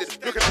 that's standard.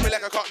 Looking at me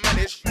like I can't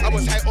manage. I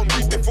was high on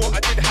weed before I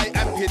did high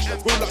ampage.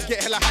 Roll up,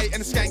 get hella high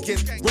and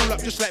skanking. Roll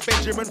up just like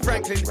Benjamin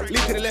Franklin.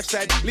 Lean to the left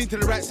side, lean to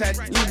the right side.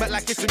 Lean back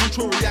like it's a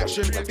neutral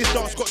reaction. This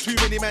dance got too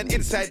many man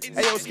inside.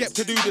 Ayo, skep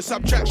to do the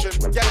subtraction.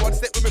 Gal one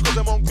step with me cause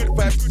I'm on good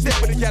vibes.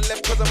 Step with the gal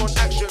left cause I'm on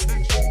action.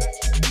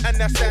 And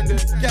that's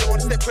standard. Gal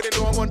one step with it,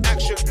 know I'm on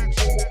action.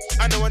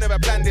 I know I never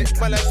planned it.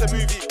 My life's a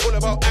movie, all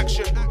about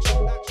action.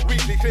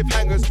 Weekly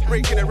cliffhangers,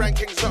 breaking the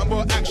rankings, nothing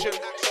but action.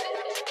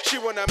 She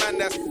want a man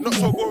that's not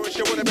so boring,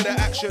 she want a bit of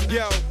action.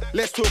 Yo,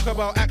 let's talk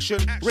about action.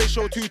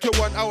 Ratio 2 to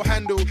 1, I'll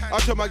handle. I'll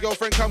tell my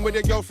girlfriend, come with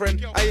your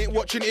girlfriend. I ain't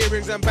watching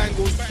earrings and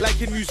bangles.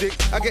 Like in music,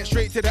 I get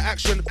straight to the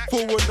action.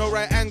 Forward, no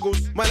right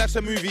angles. My life's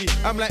a movie,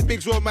 I'm like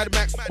Biggs or Mad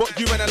Max. But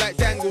you and I like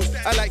dangles.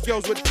 I like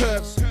girls with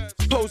curves.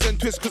 Pose and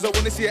twist cause I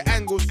wanna see your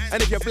angles.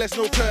 And if you're blessed,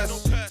 no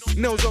curse.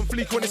 Nails on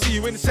fleek when they see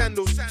you in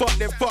sandals. Fuck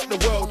them, fuck the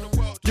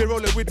world. You're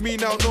rolling with me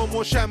now, no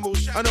more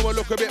shambles. I know I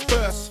look a bit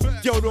first.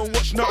 Yo, don't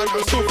watch nothing,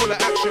 but so full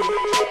of action.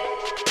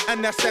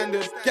 And that's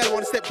standard. Gal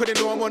one step, couldn't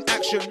know I'm on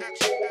action.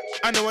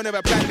 I know I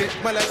never planned it.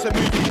 My life's a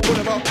movie, all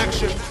about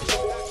action.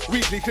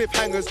 Weekly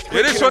cliffhangers.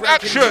 Yeah, this one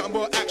action.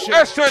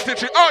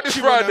 S23 out this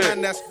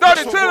Friday.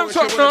 Daddy, tell them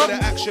something now.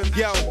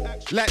 Yo,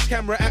 lights,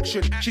 camera,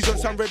 action. She's on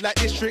some red light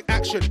district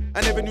action.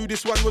 I never knew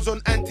this one was on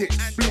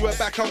antics. Blew her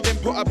back out, then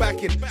put her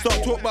back in.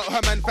 Start talk about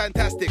her man,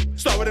 fantastic.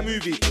 Start with a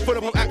movie, full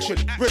of action.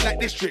 Red light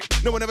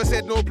district. No one ever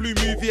said no blue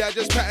movie. I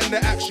just patterned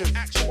the action.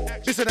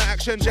 Listen to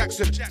Action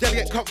Jackson. Y'all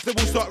get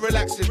comfortable, start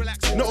relaxing.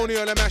 Not only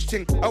on a mash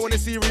thing, I wanna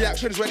see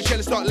reactions when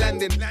shells start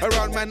landing.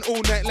 Around man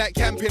all night like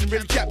camping.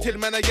 Real captain,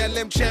 man, I yell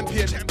them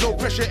champion. No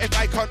pressure if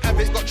I can't have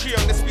it. Got 3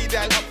 on the speed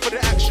dial up for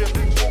the action.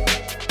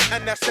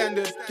 And that's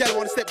standard. Gal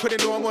one step,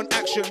 couldn't know I'm on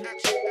action.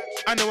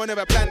 I know I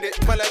never planned it.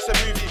 My life's a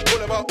movie,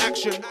 all about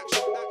action.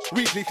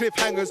 Weekly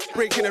cliffhangers,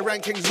 breaking the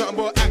rankings, nothing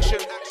but action.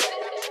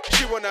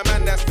 She want a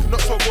man that's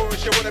not so boring,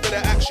 she want a bit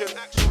of action.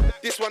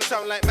 This one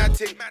sound like mad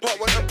thing. Part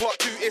 1 and part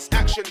 2 is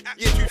action.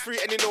 Year 2, 3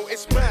 and you know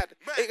it's mad.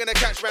 Ain't gonna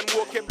catch man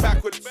walking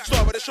backwards.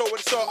 Start of the show and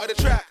start of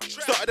the track.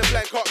 Start of the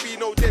plan, can't be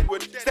no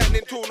deadwood.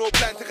 Standing tall, no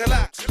plan to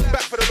collapse.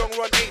 Back for the long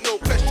run, ain't no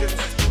questions.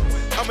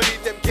 I'ma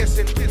leave them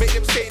guessing, make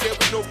them stay there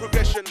with no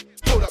progression.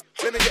 Hold up,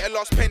 let me get a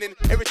last penning.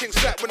 Everything's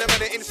flat when I'm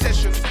in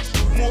session.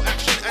 More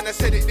action and I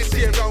said it this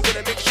year round,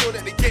 gonna make sure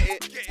that they get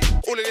it.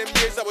 All of them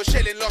years I was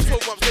shelling, last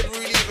 12 months never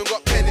really even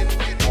got penning.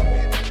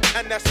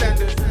 And that's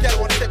standard. Gal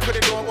one step,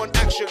 couldn't know I'm on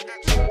action.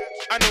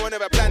 I know I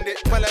never planned it.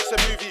 My life's a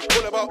movie,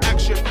 all about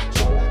action.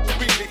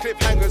 Weekly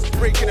cliffhangers,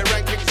 breaking the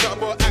rankings, nothing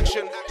but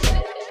action.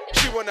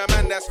 She want a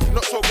man that's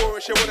not so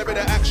boring, she want a bit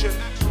of action.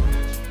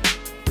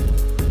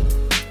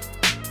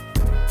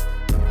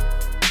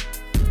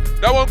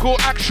 That one called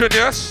Action,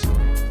 yes?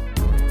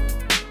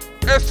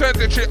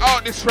 S23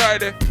 out this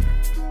Friday.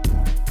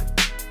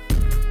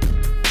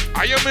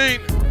 How you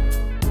mean?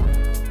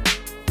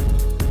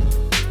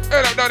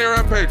 Hey, I'm down here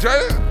Rampage,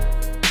 right?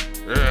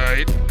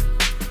 Right.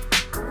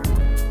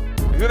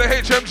 You're the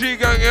HMG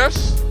gang,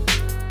 yes?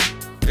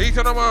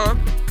 Ethan, I'm on.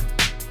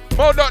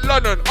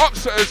 Mo.London,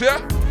 upsetters, yeah?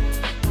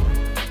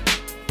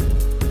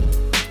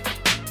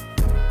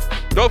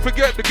 Don't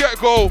forget the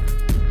get-go.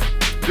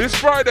 This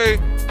Friday,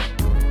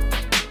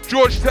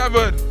 George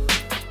Tavern,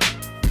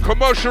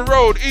 Commercial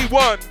Road,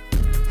 E1.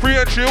 Free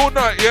entry all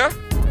night, yeah?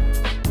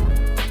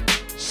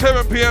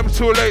 7 p.m.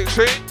 too late,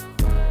 see?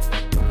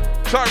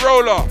 Tight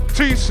Roller,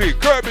 TC,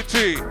 Kirby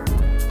T.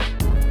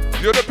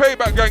 You're the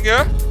payback gang,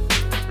 yeah?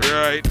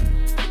 Right.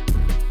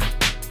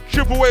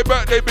 Triple way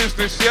birthday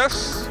business,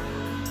 yes?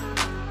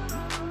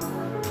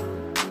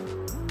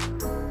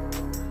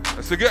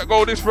 That's the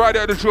get-go this Friday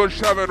at the George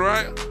Tavern,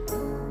 right?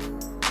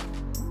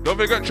 Don't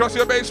forget, Trust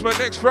Your Basement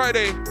next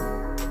Friday.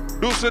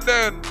 Deuce and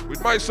Den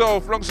with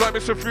myself, alongside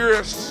Mr.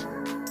 Furious.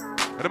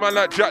 And a man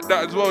like Jack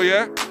that as well,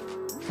 yeah?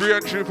 Free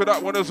entry for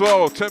that one as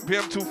well. 10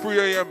 p.m. to 3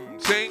 a.m.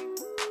 See?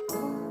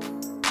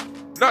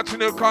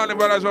 Nottingham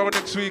Carnival as well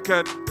next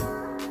weekend.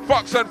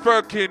 Fox and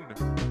Firkin,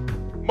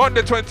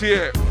 Monday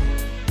 28th.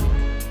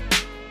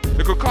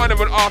 Little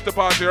Carnival after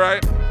party,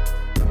 right?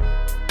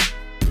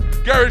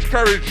 Garage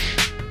Carriage,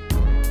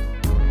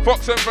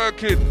 Fox and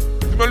Firkin,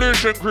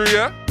 Demolition Crew,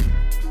 yeah?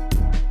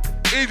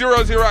 Easy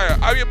Rosie Riot,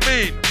 how you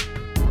mean?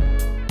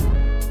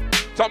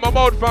 Top my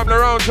mouth family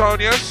around town,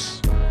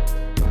 yes?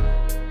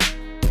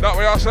 That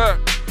way I say.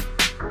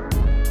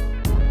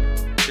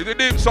 Is the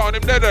deep sound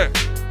him dead there?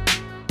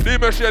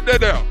 Demon shit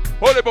dead there.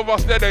 Hold up of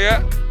us dead there,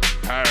 yeah?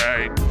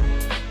 Alright.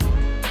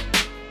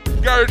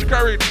 Garage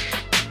Carriage.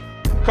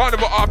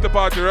 Carnival after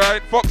party,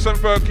 right? Fox and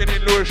Firkin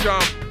in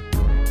Lewisham.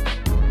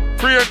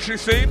 Free entry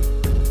scene.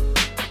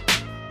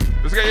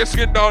 Let's get your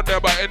skin down there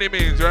by any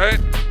means, right?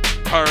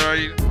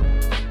 Alright.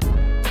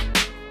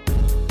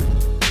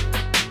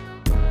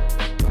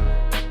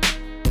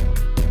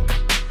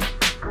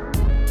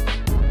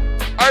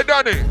 Hi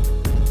Danny.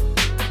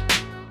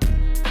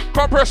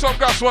 Compress some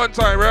gas one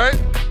time, right?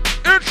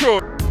 Intro.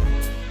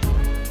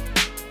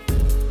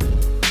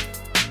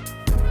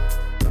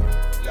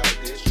 Like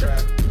this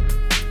track.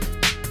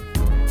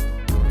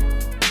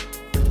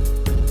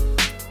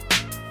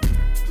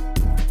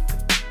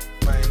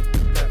 Mine,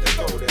 got the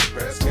golden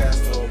press gas,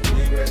 no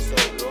regrets, no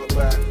look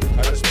back.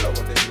 I just blow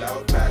on this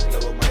loud pack,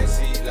 lower my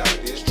seat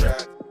like this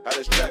track. I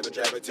just drive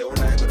it till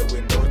night with the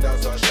windows down,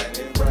 start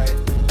shining bright.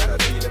 And I'm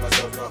feeling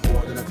myself not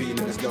more than I'm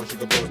feeling this girl, she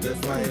could both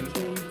define.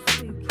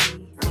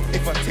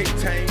 If I take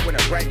time when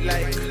I write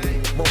like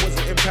more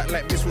wasn't impact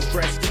like this was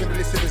dressed, giving the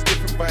listeners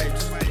different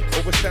vibes.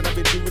 Overstand, I've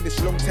been doing this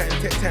long time,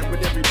 take time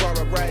with every bar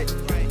I write.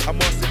 I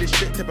master this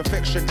shit to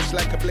perfection, it's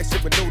like a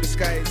blessing with no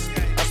disguise.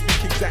 I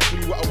speak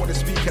exactly what I want to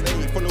speak and I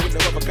ain't following the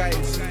other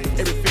guys.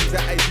 Everything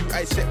that I do,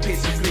 I set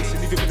pace and place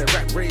and even in a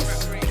rap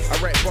race. I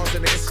write bars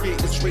and I escape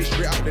this race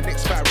straight out the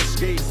next fire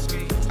escape.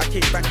 I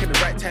Came back in the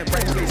right time,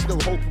 right place, no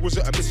hope it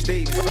wasn't a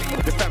mistake.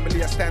 The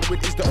family I stand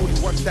with is the only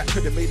ones that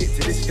could have made it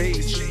to this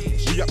stage.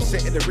 We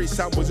upset in the race,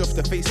 sound was off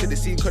the face of the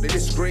scene cause of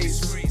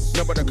disgrace.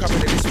 Nobody coming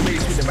in this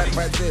place with the bad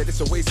vibes there, it's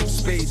a waste of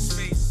space.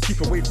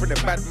 Keep away from the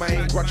bad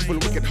mind, grudgeful,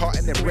 wicked heart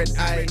and them red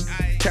eye.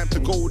 Time to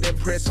go, then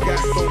press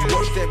gas, don't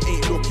watch them,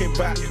 ain't looking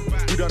back.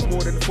 We done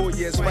more than 4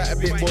 years, fight a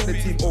bit, but the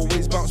team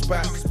always bounce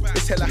back.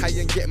 It's hella high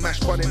and get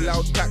mashed, running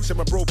loud packs and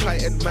my bro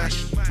plight and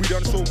mash. We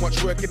done so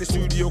much work in the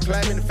studio,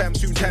 climbing fam,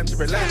 soon time to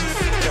relax.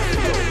 Time to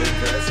go, then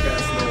press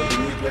gas, no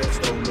regrets,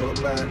 don't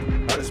look back.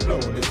 I just blow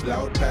this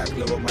loud pack,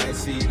 lower my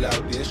seat,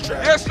 loud this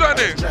track. Yes,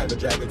 Danny.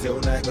 Drive it till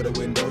night, got the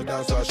windows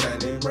down, start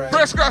shining bright.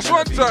 Press gas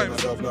one time.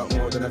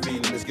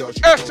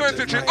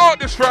 S23 out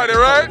this Friday,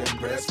 right?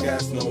 Press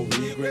gas, no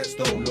regrets,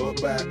 don't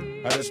look back.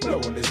 I just blow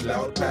on this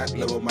loud pack,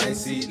 lower my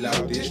seat,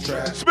 loud this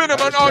track. Spin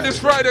them on all this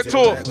Friday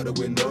too.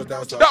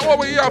 That what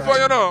we here for,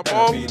 you know.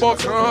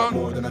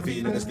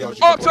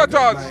 Up to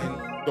us.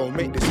 Don't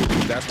make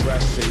decisions, that's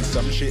rash. Say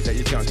some shit that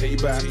you can't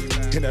take back.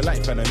 In a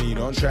life and I mean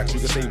on track, you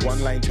can say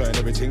one line, turn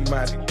everything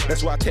mad.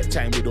 That's why I take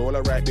time with all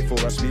I write. Before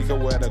I speak a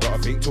word, I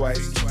gotta think twice.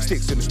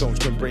 Sticks and stones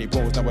can break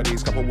bones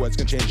nowadays. Couple words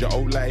can change your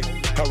whole life.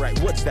 Alright,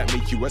 words that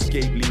make you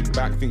escape, lean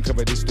back, think of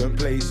a distant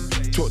place.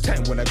 Took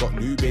time when I got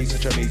new bass,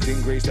 such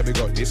amazing grace that we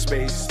got this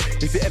space.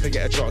 If you ever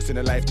get a chance in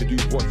a life to do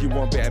what you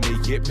want, better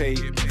make it pay.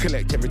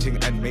 Collect everything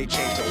and make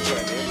change, don't turn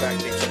it back,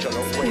 take such a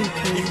long way.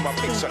 Even my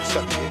picks such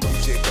suddenly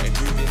music, got it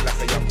moving like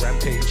a young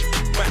rampage.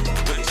 Man,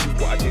 really see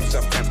what I did,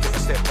 sometimes take a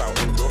step out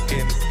and look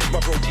in.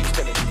 My bro keeps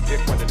telling me, pick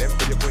one of them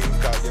for your queen,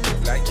 cause you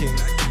look like king.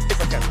 If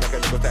I can, I got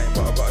a little time,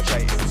 but I gotta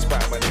try to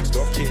inspire my next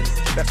of kin.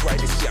 That's why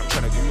this year I'm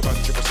trying to do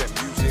 100%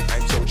 music,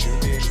 I'm so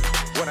tuned in.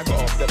 When I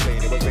got off the plane,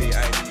 it was late,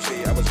 I knew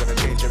say I was gonna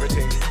change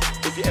everything.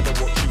 If you ever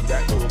walk through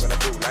that door, gonna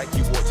feel like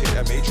you walked in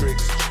a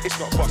matrix. It's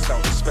not bust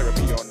down, it's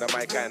therapy on the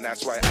mic, and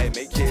that's why I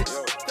make it.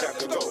 Time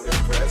to go, then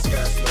press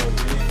gas, no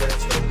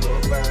regrets, don't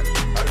look back.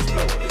 I just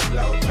blow this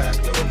loud pack,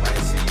 lower my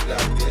seat,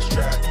 loud this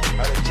track.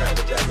 I just try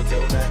to drive it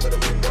till night, but the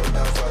windows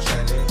down, start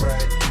shining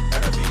bright.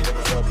 And I'm feeling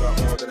myself a lot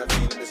more than I'm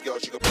feeling this girl,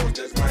 she could post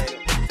this mine.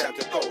 Time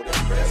to go,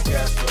 then press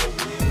gas, no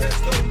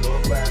regrets, don't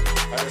look back.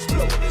 I just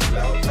blow this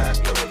loud pack,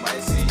 lower my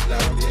seat,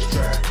 loud this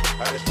track.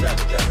 I just try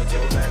to drive it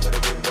till night, but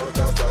the windows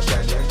down, start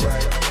shining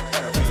bright.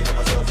 And I'm feeling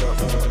myself a lot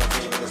more than I'm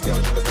feeling this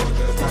girl, she could post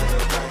this mine.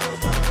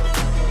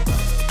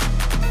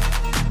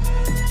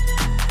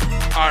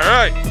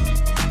 Alright.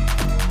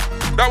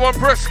 That one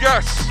press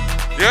gas.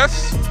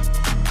 Yes?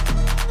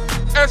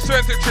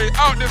 S23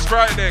 out this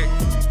Friday.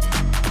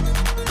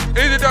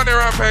 Easy down the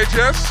rampage,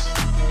 yes?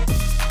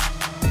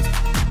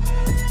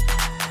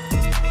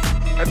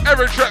 And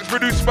every track's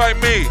produced by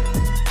me.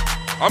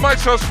 I might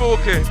so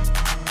spooky.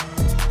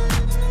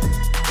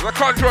 I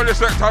control the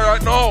sector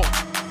right now.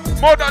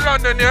 More than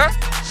London, yeah?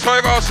 So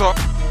you go, so.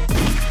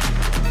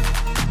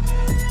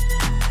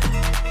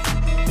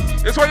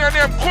 It's when your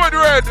name Code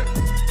Red.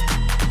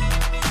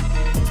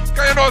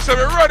 Can you know so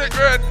we run it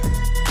red?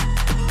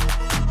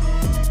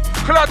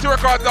 Clarity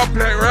Records don't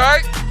play,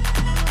 right?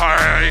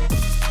 Alright.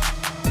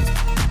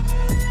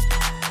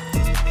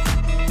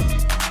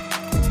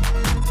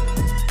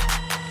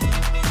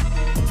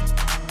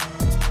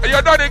 Hey,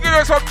 you daddy, give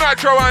us some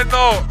natural wine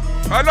now.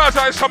 And that's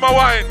how summer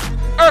wine.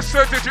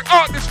 S23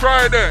 out this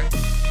Friday.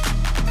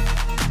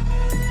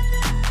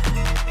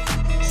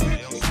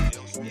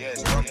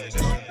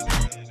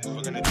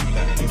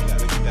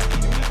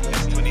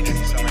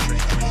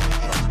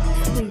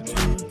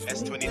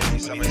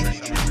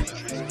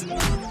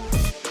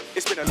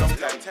 It's been a long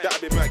time that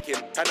I've been working.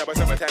 I know by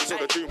summertime, so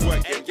the dream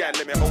working. Yeah,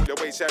 let me hold the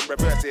waist and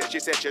reverse it. She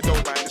said she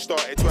don't mind and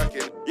started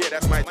twerking. Yeah,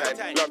 that's my type.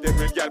 Love them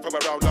with y'all from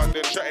around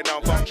London, shutting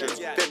down functions.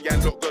 Them y'all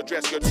look good,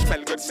 dress good,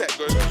 smell good, set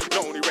good.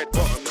 No only red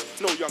bottoms,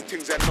 no young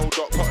things and no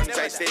dot buttons.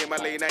 I stay in my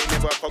lane, I ain't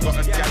never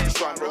forgotten. Yeah, this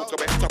one broke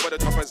away. Top of the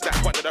toppers, that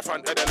one to the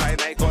front of the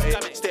line, I got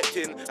it. Stepped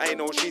in, I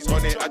know she's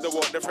on it. I don't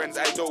want the friends,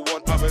 I don't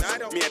want others.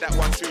 Me and that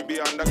one soon be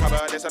undercover.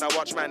 This and I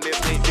watch, man,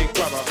 this ain't Big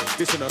Brother.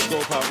 This in a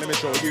scope out, let me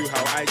show you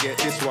how I get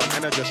this one.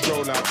 And I just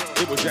stroll out.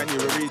 It was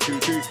January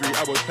 223,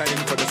 I was planning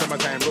for the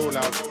summertime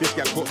rollout. This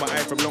gal caught my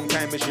eye from long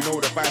time, and she know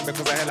the vibe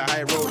because I had a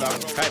high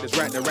rollout. I just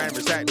write the rhyme,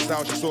 recite this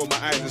out. She saw my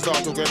eyes and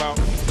started talking about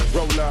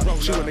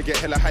roller. She wanna get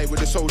hella high with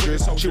the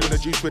soldiers. She wanna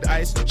juice with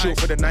ice, chill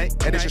for the night,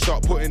 and then she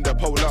start putting the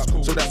pole up.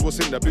 So that's what's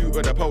in the boot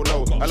of the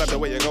polo. I love the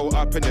way you go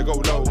up and you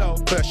go low.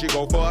 First you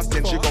go fast,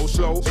 then she go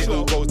slow. It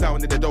all goes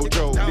down in the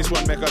dojo. This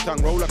one make her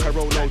tongue roll like a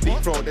Rolo. Deep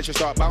throat, then she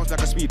start bounce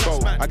like a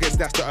speedboat. I guess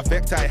that's the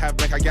effect I have.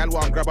 Make a gal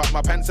want grab up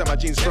my pants and my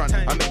jeans front.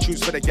 I make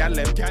tunes for the gal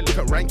them.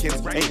 Different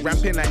rankings, ain't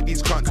ramping like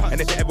these cunts.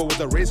 And if it ever was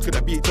a race, could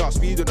have beat our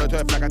speed on the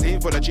turf like a team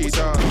full of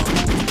cheaters.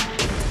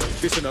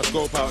 This in a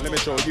scope out, let me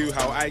show you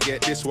how I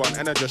get this one,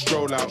 and I just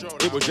stroll out.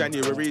 It was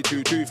January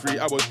 223,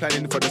 I was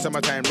planning for the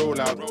summertime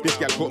rollout. This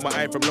gal caught my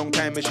eye from long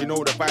time, and she know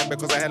the vibe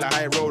because I hella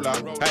high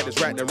rollout. I just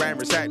write the rhyme,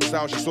 recite the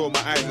style, she saw my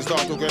eyes and start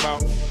talking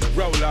about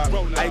roll out.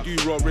 I do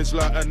raw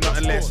Rizzler and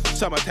nothing less.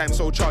 Summertime,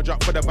 so charge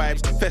up for the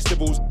vibes.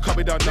 Festivals, can't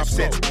be done enough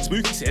sets.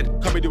 Spooky said,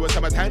 can we do a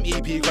summertime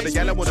EP? Cause the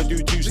gal I wanna do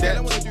 2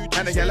 steps.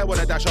 And the gal I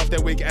wanna dash off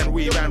their wig and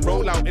weave and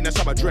roll out in a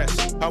summer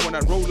dress. I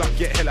wanna roll up,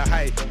 get hella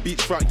high.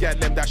 Beachfront, gal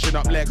them dashing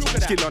up legs.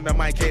 Skill on the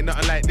mic, ain't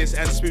nothing like this.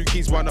 And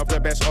Spooky's one of the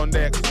best on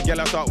deck.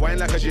 Gal I start wine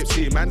like a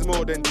gypsy. Man's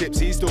more than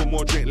tipsy, still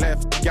more drink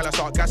left. Gal I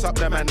start gas up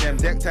the man them.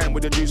 Deck time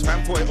with the juice,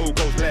 fan for it all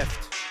goes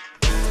left.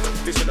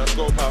 This in a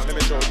scope out, let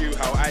me show you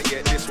how I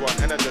get this one,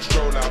 and I just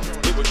stroll out.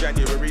 It was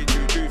January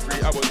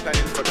 223, I was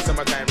planning for the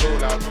summertime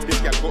rollout. This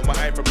gal caught my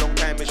eye from long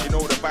time, and she know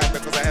the vibe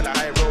because I hella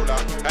high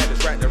rollout. I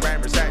just write the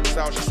rhyme, recite the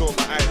style, she saw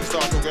my eyes and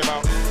start talking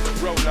about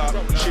roll out.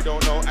 She don't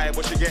know I,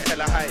 but she get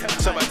hella high.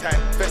 Summertime,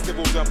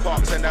 festivals and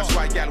parks, and that's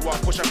why gal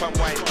want push up and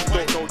wine.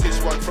 Don't know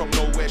this one from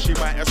nowhere, she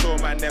might have saw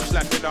man them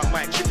slapping up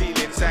mic. She feel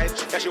inside,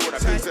 yeah she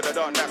want a piece of the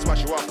dawn, that's why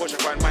she want push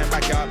up and wine.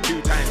 Back it up 2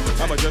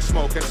 times, I'ma just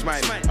smoke and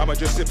smile. I'ma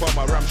just sip on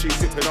my rum, she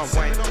sipping on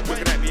wine.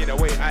 Looking at me in a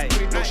way I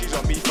know she's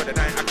on me for the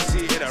night. I can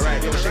see it in her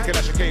eye. Yo, shaking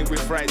like she came with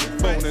fries.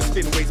 Bone and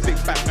spin waist, big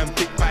back and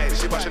big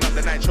pies. She busting up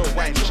the nitro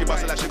wine. She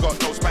busting like she got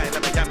no spine.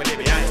 Let me gamble it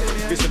behind.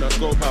 This in a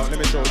scope out. Let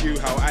me show you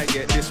how I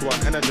get this one,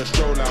 and I just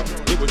stroll out.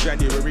 It was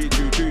January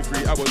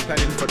 223. I was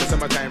planning for the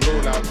summertime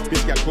rollout.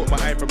 This gal caught my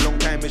eye from long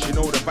time, and she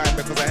know the vibe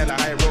because I hella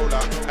high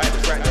rollout. I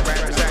just write the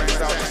rhyme, recite the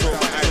style. She saw my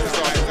eyes and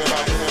started talking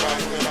about.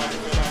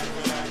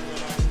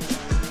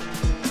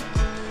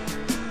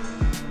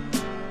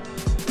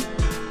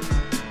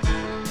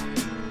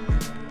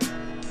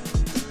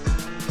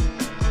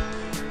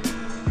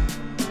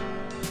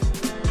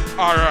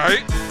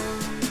 Alright.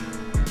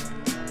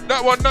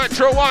 That one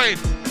Nitro Wine.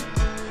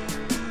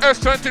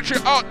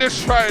 S23 out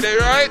this Friday,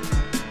 right?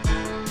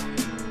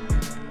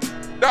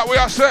 That we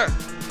are set.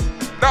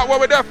 That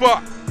what we're there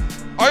for.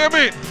 How you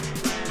mean?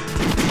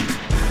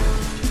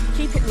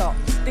 Keep it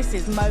locked. This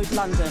is Mode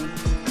London.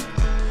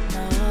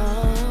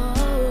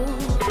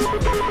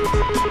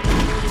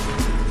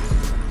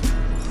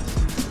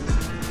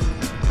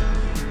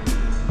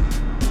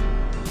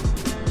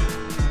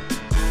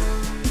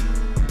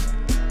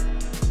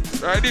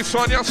 Right, this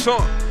one your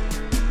song.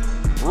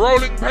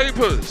 Rolling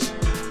Papers.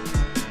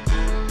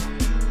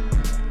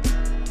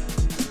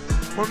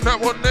 From that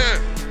one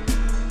there.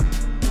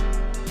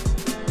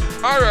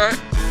 Alright.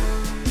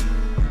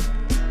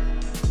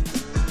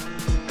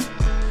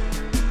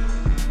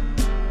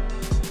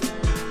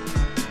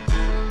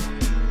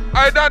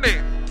 Hi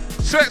Danny.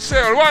 Set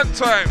sail one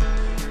time.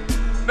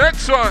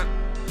 Next one.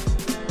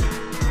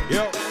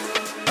 Yo.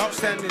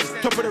 Outstanding,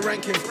 top of the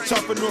ranking,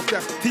 South and North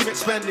Gas, team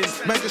expanding,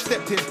 man just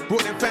stepped in,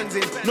 brought them fans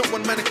in, not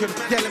one mannequin,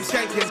 gal them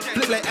skanking,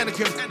 flip like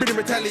Anakin, bring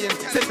battalion,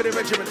 sent for the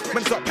regiment,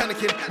 man start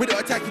panicking,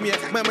 without attacking me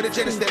yet, man with a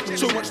Jenna step,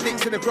 so much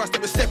things in the grass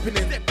that we're stepping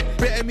in,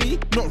 better me,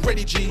 not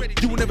ready G,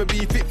 you will never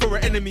be fit for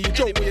an enemy,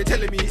 Joe what you're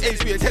telling me, Ace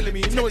what you're telling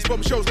me, no it's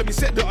bombshells, let me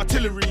set the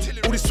artillery,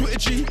 all this Twitter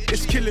G,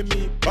 it's killing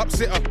me,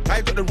 upset up,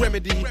 I got the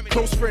remedy,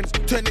 close friends,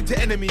 turned into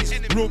enemies,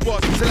 real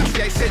boss,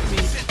 Selassie I sent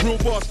me, real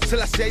boss,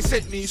 Selassie I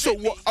sent me, so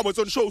what, I was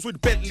on shows with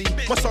Bentley,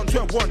 my son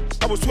turned 1,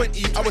 I was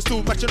 20, I was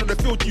still matching on the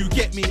field, you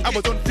get me, I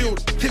was on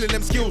field, killing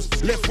them skills,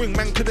 left wing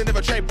man could've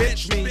never tried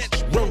bench me,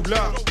 roll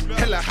up,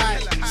 hella high,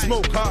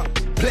 smoke up,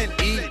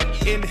 plenty,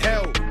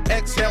 inhale,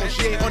 exhale,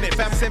 she ain't on it,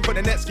 fam, send for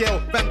the next scale,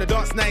 fam, the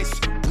dance nice,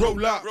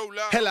 roll up,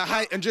 hella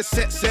high and just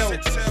set sail,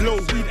 blow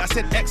weed, I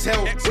said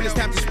exhale, when it's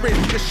time to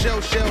sprint, just shell,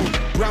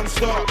 round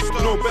start,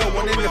 no bell,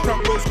 one in the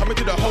front rows, coming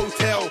to the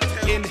hotel,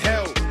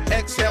 inhale,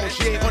 exhale,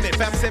 she ain't on it,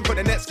 fam, send for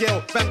the next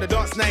scale, fam, the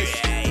dance nice,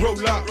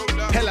 roll up,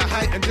 hella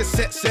high and just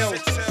set sail,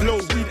 blow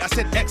weed, I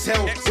said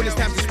exhale, when it's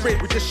time to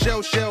sprint, we just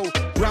shell,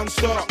 round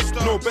start,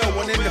 no bell,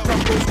 one in the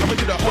front rows, coming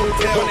to the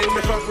hotel, one in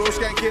the front rows,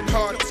 skanking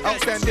hard,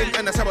 outstanding,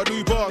 and that's how I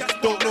do bars,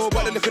 don't know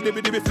about the look of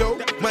the flow,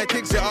 my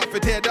things it up for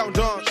tear down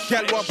dance,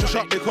 gal want push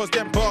up because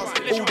them bars,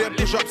 all them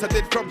push ups I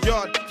did from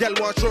yard, gal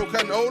want stroke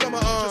and all of my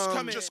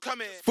arms, just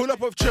coming, full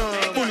up of charm,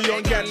 fully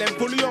on gal and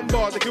fully on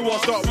bars, if you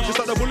want start, we just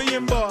start the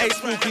bullying bar, hey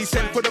Spooky,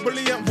 send for the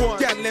brilliant one,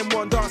 gal them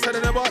one dance, I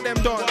don't know about them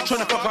dance,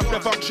 tryna fuck up the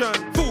function,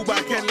 full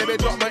back end, let me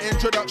drop my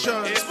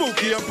introduction,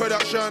 Spooky on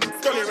production,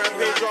 Dolly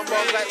rampage on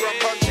bars like rum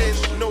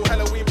punching, no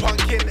Halloween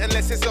pumpkin,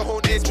 unless it's a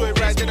whole day's joy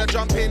riding or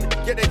jumping,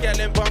 get the gal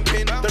and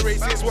bumping, the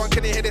racist one,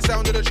 can you hear the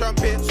sound of the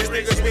trumpet, this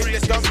nigga's win,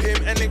 let's dump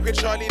him, and link with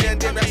Charlie then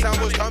dim, that sound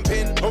was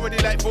thumping, already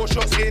like 4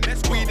 shots in,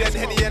 weed and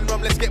Henny and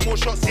rum, let's get more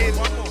shots in,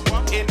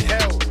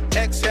 inhale,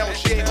 exhale,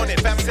 she ain't on it,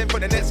 fam, send for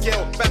the next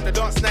scale, fam, the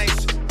dance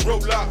nice,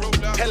 roll up,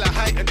 hella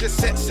high and just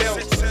set sail,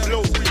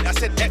 blow weed, I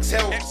said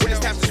exhale, when it's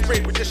time to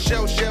spray, we just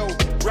shell,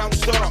 round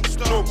start,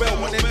 no bell,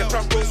 one in the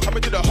front rows,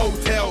 coming to the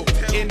hotel,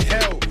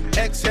 inhale,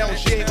 exhale.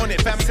 She ain't on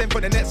it, fam, send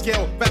for the next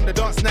girl. Fam, the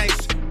dance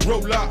nice.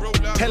 Roll up,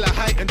 hella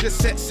height and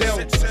just set sail.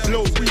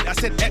 Blow weed, I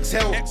said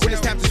exhale. When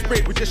it's time to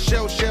spray, we just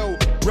shell.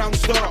 Round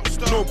start,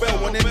 no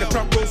bell, one in the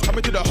front rows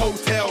coming to the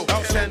hotel.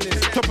 Outstanding,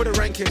 top of the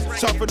rankings.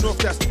 South and North,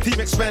 that's team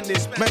expanding.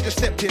 Man just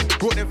stepped in,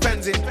 brought them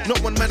fans in. Not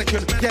one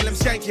mannequin, yeah, I'm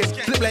skanking.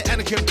 Flip like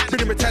Anakin,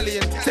 bring a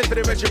battalion. Send for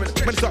the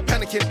regiment, man start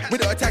panicking.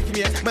 Without attacking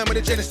yet, man with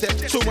a Jenna step.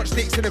 So much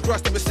sticks in the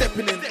grass that we're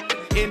stepping in.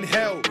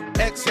 Inhale,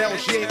 exhale,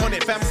 she ain't on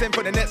it, fam, send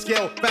for the next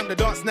girl. Fam, the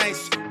dance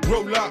nice.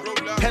 Roll up,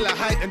 hella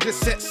height and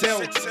just set sail.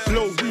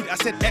 Blow weed, I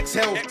said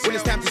exhale. When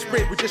it's time to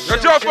spray, we just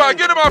shell.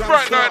 Get him out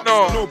front night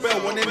now. No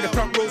bell, one in the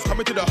front rows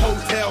coming to the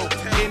hotel.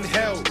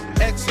 Inhale,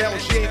 exhale,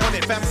 she ain't on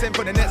it, fam, send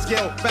for the next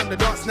girl. Fam, the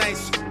dance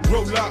nice.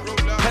 Roll up,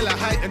 hella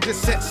height and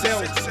just set sail.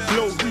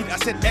 Blow weed, I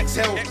said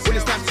exhale. When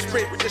it's time to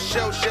spray, we just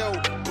shell.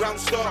 Round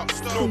start,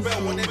 no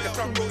bell, one in the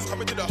front rows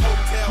coming to the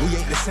hotel. We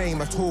ain't the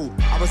same at all.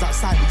 I was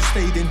outside, we just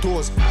stayed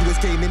indoors. You was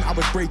gaming, I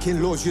was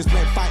breaking laws. You was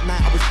playing fight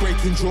night, I was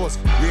breaking draws.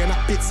 Rearing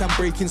up bits and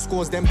breaking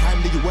scores. Them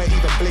time that you weren't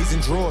even blazing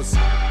draws.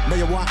 Now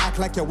you want to act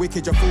like you're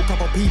wicked. You fool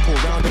couple people,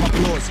 round of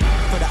applause.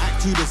 For the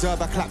act you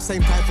deserve a clap.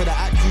 Same time for the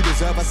act you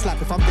deserve a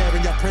slap. If I'm there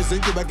in your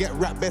present, you will get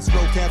rap. Best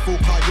roll careful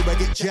car, you will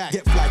get jacked.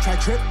 Get fly, try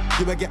trip,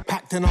 you will get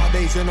packed. In our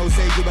days, you know,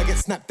 say you will get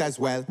snapped as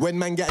well. When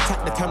man get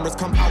attacked, the cameras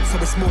come out, so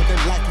it's more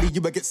than likely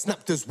you will get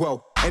snapped as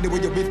well.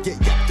 Anyone you're with, get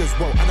yapped as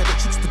well. And I got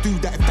chicks to do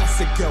that if that's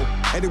a girl.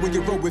 Anyone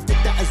you roll with,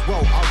 get that as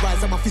well. I'll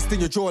rise up my fist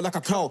in your jaw like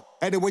a claw.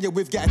 Anyone you're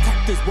with, get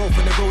attacked as well.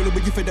 For the rolling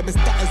with you, for them, it's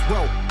that as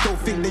well. Don't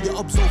think that you're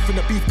absolved from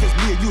the beef, cause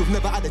me and you have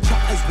never had a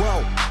chat as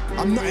well.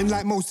 I'm nothing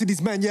like most of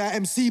these men, yeah,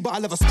 MC, but I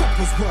love a strap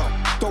as well.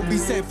 Don't be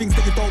saying things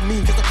that you don't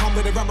mean, cause I come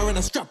with a rammer and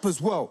a strap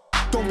as well.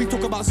 Don't be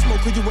talking about smoke,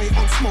 cause you ain't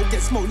on smoke,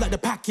 get smoked like the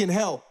pack in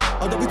hell.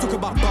 Oh, don't be talking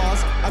about bars,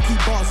 I keep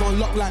bars on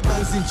lock like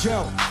man's in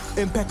jail.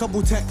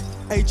 Impeccable tech,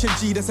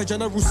 HMG, that's a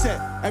general set.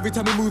 Every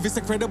time we move, it's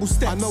incredible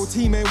steps. I know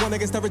team ain't won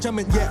against the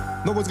regiment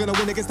yet. No one's gonna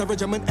win against the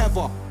regiment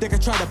ever. They can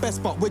try the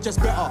best, but we're just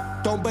better.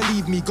 Don't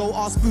believe me, go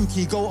ask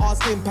Spooky, go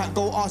ask Impact,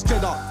 go ask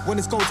Jeddah. When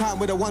it's go time,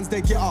 we're the ones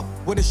that get up.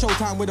 When it's show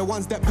time, we're the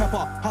ones that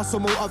pepper. Hustle,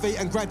 motivate,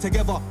 and grind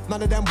together.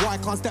 None of them boy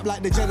can't step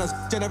like the Jenners.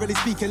 Generally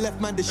speaking, left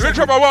man the shit. Let's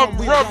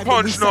one rum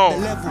punch now.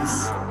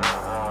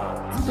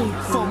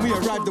 From we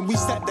arrived and we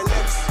set the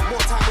levels.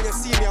 More time when you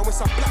see me, I'm with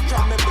some black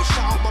drum members.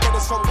 Shout out my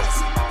brothers from West.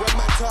 When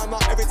man turn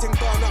up, everything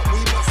burn up. We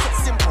must set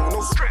simple,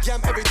 no stress.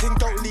 Jam everything,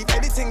 don't leave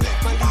anything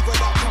left. Man, leave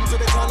without comes when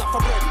they turn up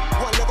for bread.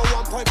 One level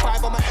 1.5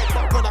 on my head,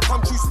 but when I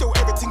come through, still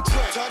everything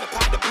dread. Turn up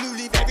out the blue,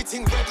 leave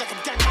everything red like I'm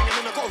gang banging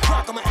and I got a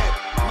rock on my head.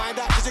 Mind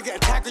out, cause you get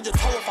a tag on your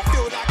toe. If I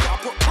feel like it, I'll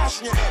put cash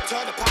in your head.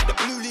 Turn up out the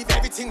blue, leave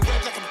everything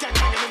red like I'm gang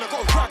banging and I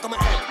got a rock on my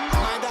head.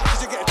 Mind out,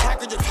 cause you get a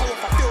tag on your toe.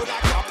 If I feel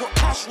like it, I'll put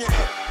cash in your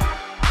head.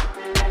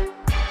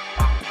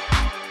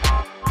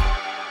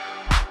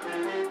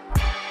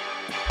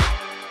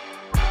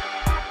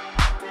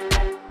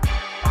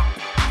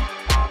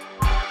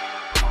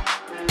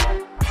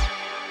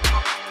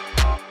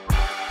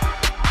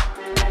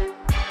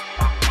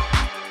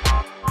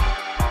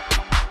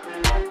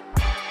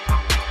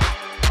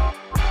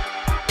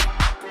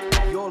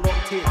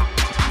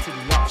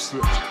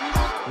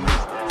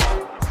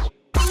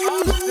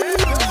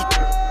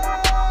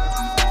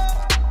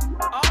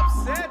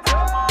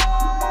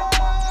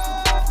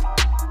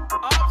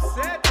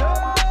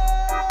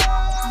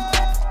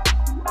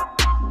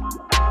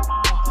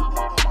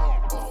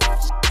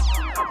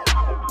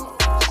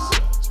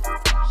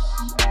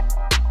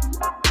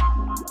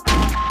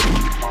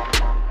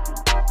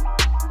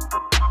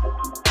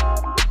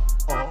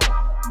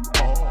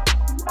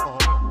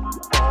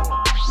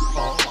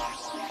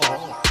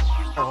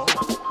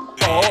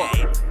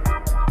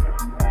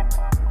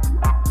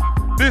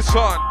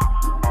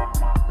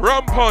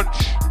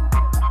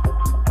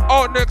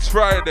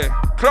 Friday,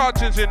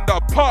 Clartin's in the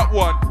part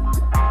 1.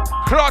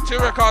 Clartin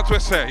Records we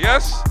say,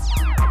 yes?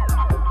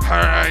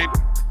 Alright.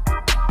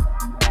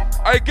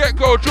 I get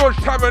go George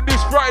Tavern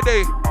this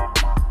Friday.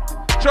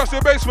 Trust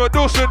the Basement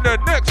Dawson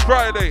then next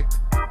Friday.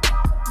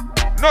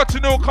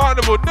 Nottingham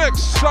Carnival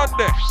next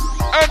Sunday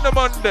and the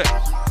Monday.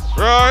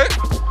 Right?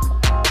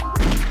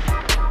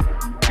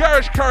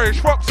 Garage Carriage,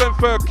 Fox and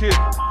Firkin.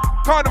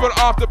 Carnival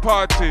After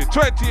Party,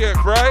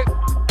 28th, right?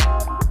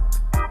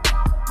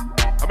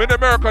 I'm in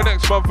America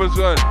next month as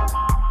well.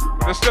 I'm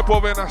gonna step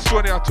over in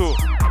Estonia too,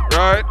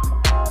 right?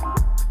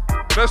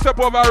 I'm gonna step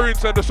over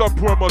Arenes and do some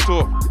promo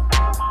too.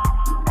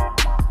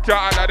 Can't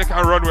act like they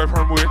can run away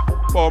from me.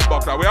 Bomb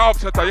buckler. We are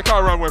upset that you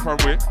can't run away from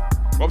me.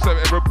 Upset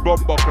every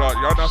bomb buckler,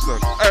 you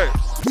understand? Hey.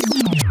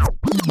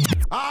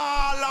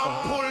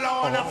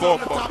 Bomb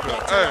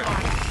buckler, hey.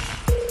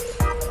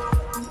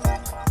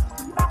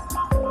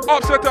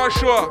 Upset our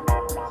show.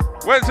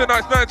 Wednesday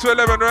nights 9 to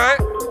 11, right?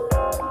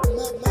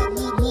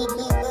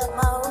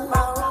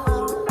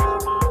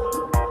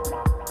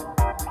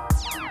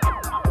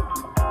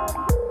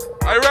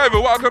 Hey,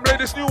 Rival, I can play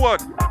this new one.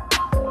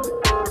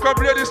 I can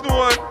play this new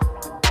one.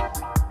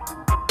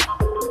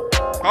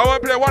 I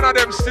want to play one of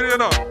them still, you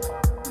know.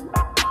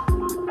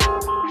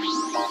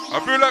 I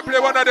feel like play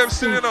one of them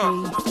still, you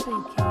know.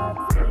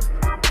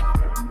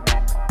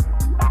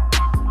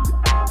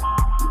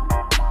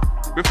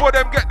 Before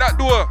them get that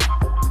door.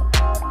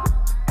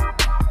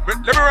 Let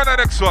me run the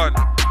next one.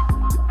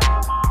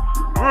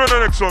 Run the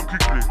next one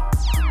quickly.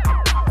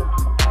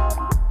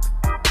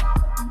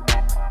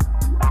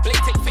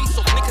 Blake take face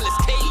off Nicolas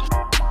Cage.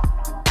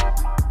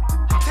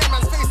 Clear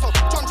man's face off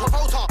John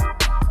Travolta.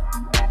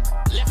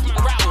 Left man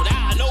rattled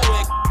out of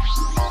nowhere.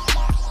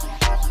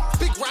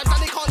 Big rhymes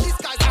and they can't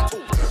disguise at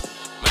all.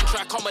 Man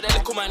try come with a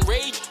little man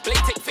rage.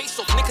 Blake take face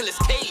off Nicolas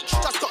Cage.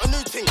 Just got a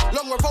new thing,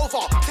 long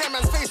revolver. Clear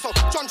man's face off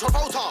John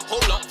Travolta.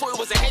 Hold up, thought it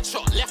was a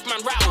headshot. Left man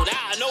rattled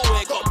out of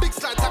nowhere. Got a big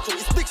slide tackle,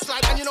 it's big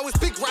slide and you know it's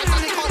big rhymes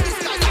and they can't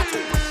disguise at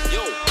all.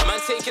 Yo, a man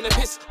taking a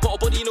piss, put a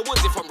body in the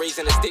woods if I'm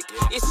raising a stick.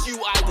 It's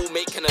you I will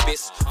make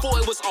cannabis.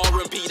 Thought it was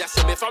R&B, that's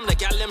a myth. I'm the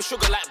gal, them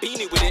sugar like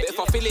Beanie with it. If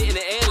I feel it in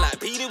the air like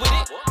Beanie with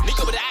it,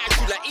 nigga with the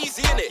attitude like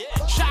easy in it.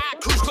 Shout out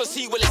Cruise cause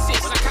he will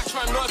assist. When I catch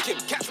man lurking,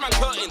 catch man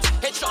curtains.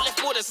 Headshot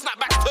left more than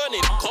snapback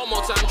turning. Call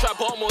more time, try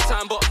bar more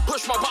time, but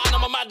push my button,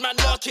 I'm a madman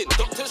lurking.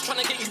 Doctors trying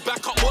to get you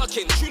back up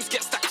working. Tunes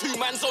get stacked, 2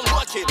 man's on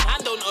working.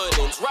 And on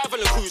earnings, rival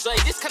and cruise,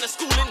 like this kind of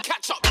schooling,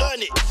 catch up,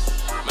 learn it.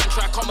 Man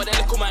try come with a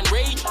little man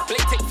rage.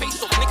 Blake take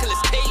face off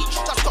Nicolas Cage.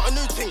 Just got a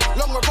new thing,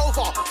 long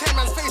revolver. Clear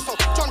man's face off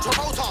John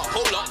Travolta.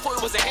 Hold up, thought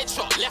it was a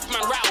headshot. Left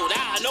man rattled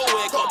out of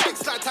nowhere. Got a big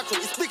slide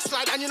tackle, it's big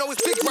slide and you know it's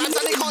big rhymes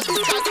and they can't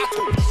disguise at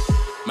all.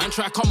 Man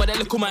try come with a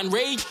little man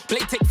rage.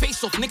 Blake take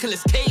face off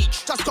Nicolas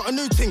Cage. Just got a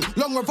new thing,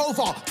 long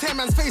revolver. Clear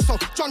man's face off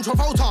John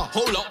Travolta.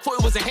 Hold up, thought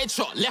it was a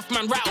headshot. Left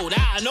man rattled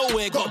out of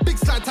nowhere. Got a big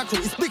slide tackle,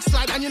 it's big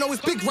slide and you know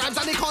it's big rhymes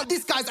and they can't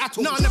disguise at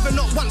all. Nah, never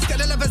not once, get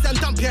the levers and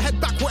dump your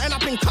head back. We'll end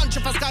up in country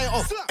if I sky it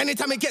off.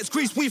 Anytime it gets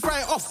greased, we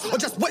fry it off. Or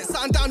just wet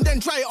something down, then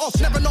dry it off.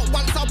 Never not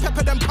once, I'll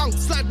pepper them punks.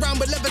 Slide round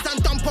with levers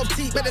and dump off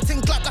seat. Better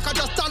think clap like I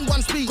just done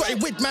one speed. Got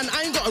it with man,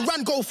 I ain't got a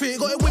run go for it.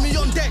 Got it with me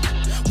on deck.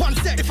 One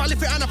sec, if I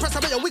lift it and I press, I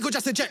bet your wiggle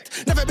just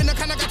eject. Never been the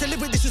kind of guy to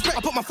live with disrespect.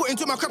 I put my foot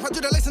into my crap, I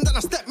do the lessons and I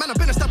step. Man, I've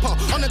been a stepper.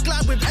 On the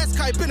glide with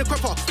S-Kai, been a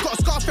crepper. Got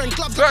a scarf and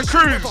gloves like a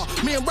chili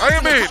pepper. Me and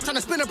Ryan trying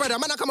to spin a brother.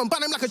 Man, I come and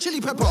bun him like a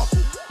chili pepper.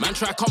 Man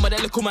try come with a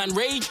little man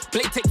rage.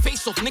 Blake take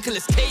face off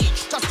Nicolas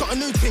Cage. Just got a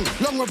new thing,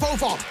 long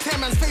revolver. Clear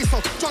man's face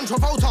off John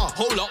Travolta.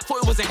 Hold up,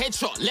 thought it was a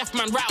headshot. Left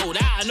man rattled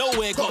out of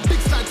nowhere. Got a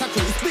big slide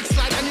tackle, it's big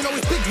slide and you know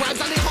it's big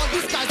rhymes and they can't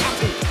disguise at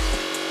all.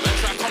 Man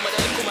try come with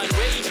a little man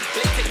rage.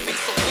 Blake take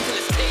face off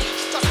Nicolas Cage.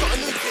 Just got a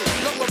new thing,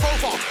 long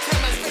revolver. Clear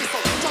man's face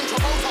off John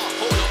Travolta.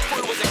 Hold up,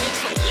 thought it was a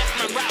headshot. Left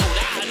man rattled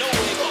out of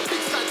nowhere. Got a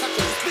big slide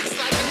tackle, it's big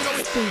slide and you know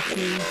it's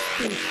spooky.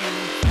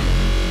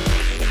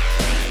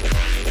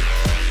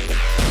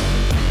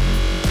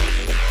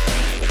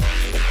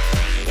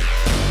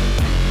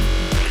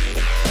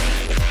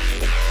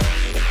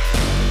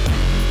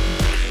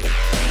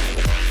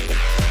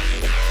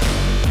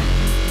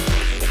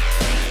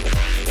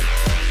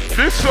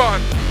 This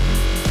one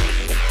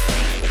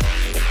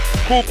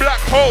called Black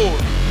Hole.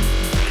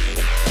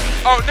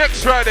 Out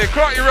next Friday,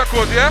 Clarty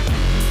Records, yeah?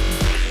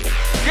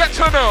 Get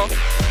to know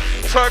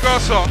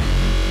Sargasso.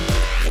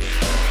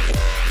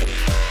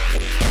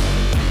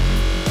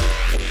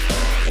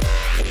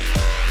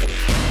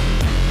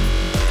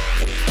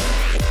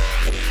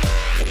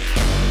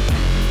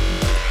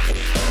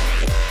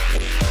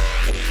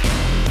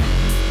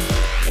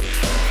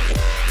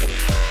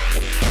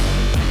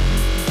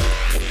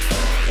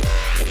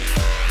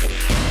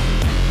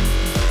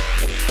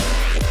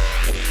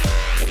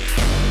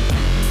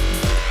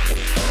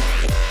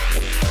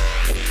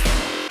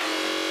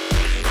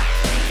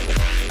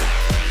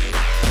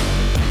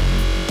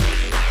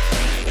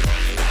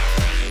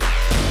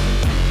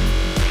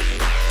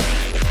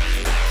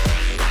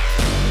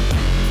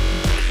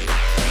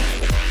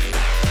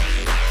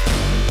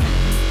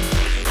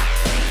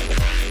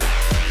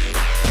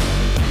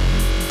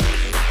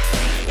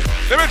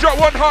 Drop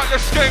one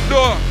heartless gang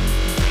door.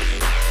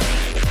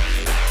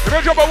 Let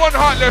me drop a one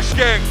heartless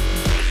gang.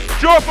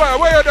 Joe Fire,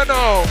 where you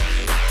know?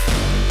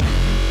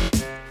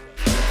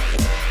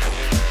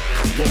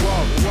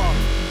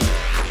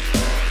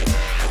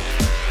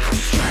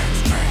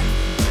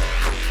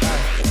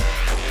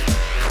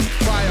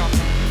 Fire,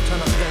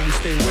 turn up again, we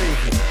stay wavy.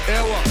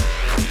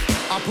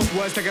 I put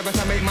words together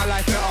to make my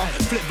life better.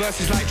 Flip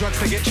verses like drugs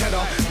to get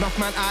cheddar. Enough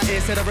man out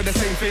here said I read the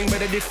same thing, but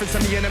the difference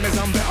in the enemies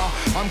I'm better.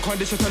 I'm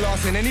conditioned to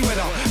last in any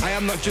weather. I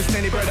am not just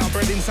any bread, I'm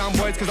bred in some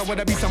words cause I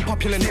wanna be some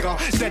popular nigga.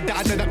 Said that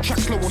I did that track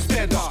slow or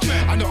sped up.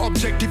 And the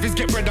objective is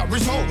get bread up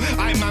result.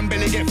 I man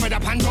belly get fed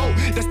up and go.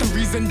 That's the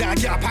reason that I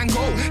get up and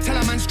go. Tell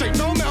a man straight,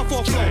 no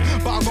metaphor flow.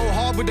 But I go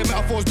hard with the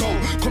metaphors though.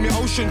 Call me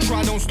ocean,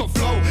 try don't stop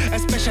flow.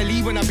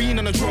 Especially when I been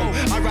on a drone.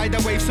 I ride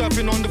the wave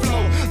surfing on the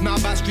flow.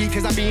 Not about street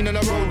cause I been on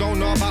the road. Don't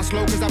know about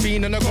slow cause I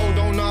been in the go.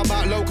 Don't know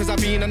about low cause I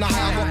been in the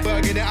high. I got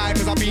burger in the eye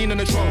cause I been in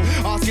the troll.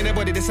 Asking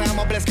everybody to say I'm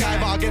a blessed guy,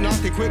 but I get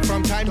nasty quick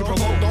from time to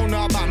provoke. Don't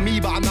know about me,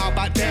 but I know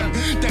about them.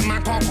 Them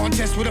man can't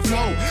contest with the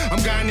flow.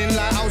 I'm going in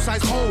like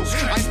outside cold.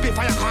 I spit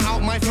fire, can't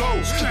out my flow.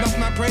 Enough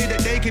man pray that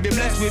they can be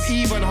blessed with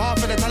even half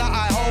of the talent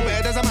I hold. But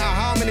it doesn't matter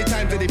how many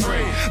times did they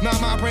pray. Now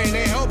my praying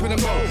ain't helping them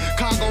go.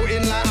 Can't go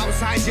in like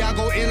outside, yeah, I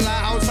go in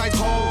like outside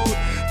cold.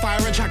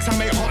 Firing tracks, I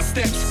make hot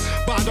steps.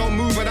 But I don't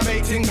move when I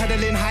make ting.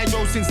 Pedaling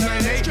hydro since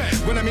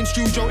 9-8. When I'm in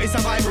studio, it's a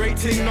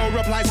vibrating. No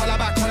replies while I'm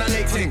back on a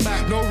late ting.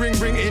 No ring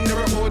in the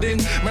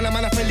recording. Man,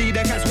 I feel lead,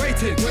 the cat's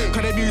waiting.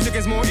 Cause the music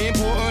is more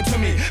important to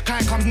me.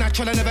 Kind comes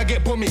natural, I never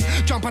get bummy.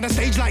 Jump on the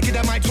stage like it,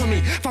 I might to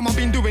me. Fam, I've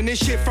been doing this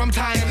shit from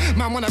time.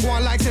 Man, when I go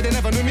on like said they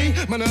never knew me.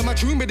 Man, my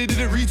true, but they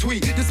did a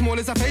retweet. The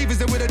smallest of favors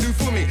they would do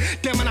for me.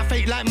 Them man, I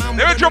fake like man.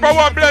 Let me drop a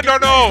one blend,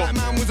 don't know. Like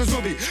man was a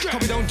zombie.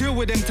 Cause we don't deal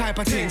with them type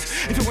of things.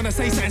 If you wanna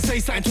say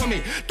something to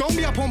me. Don't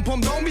be a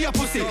pom-pom, don't be a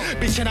pussy.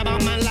 Bitching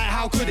about man like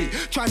how could he?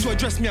 Try to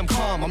address me, I'm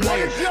calm, I'm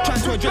lying. Try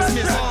to address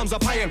me, his arms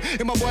up, I am.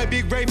 In my boy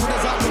Big Ray, put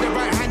us up with the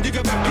right hand. You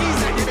got my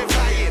peas like you've been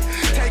flying.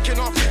 Taking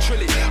off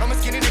literally. I'm a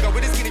skinny nigga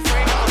with a skinny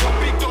frame. I'm a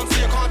big don, so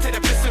you can't take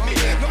the piss of me.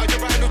 Not a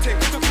right, no take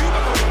the few.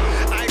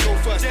 I go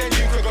first, then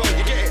you could go,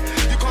 you get it.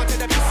 You can't take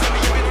the piss of me.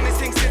 You've been on this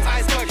thing since I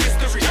started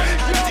history.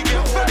 How did you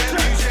get all them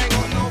views? You ain't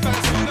got no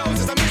fans, who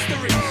knows? It's a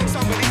mystery.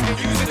 Somebody's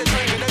been using the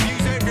train and the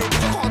views ain't real.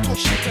 But you can't talk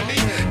shit to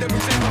me. The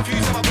moves ain't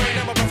confused in my brain.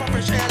 I'm a breath of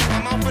fresh air like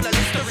my mouth full of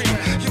Listerine.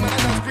 You man, I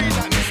just breathe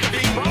like Mr.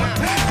 Bean.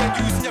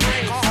 You're using your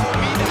brain, can't hold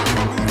me down.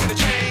 I'm moving the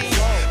chain.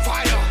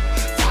 Fire,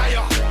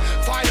 fire,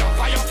 fire,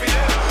 fire for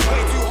them. Way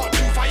too hot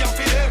to fire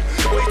for them.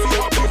 Way too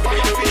hot to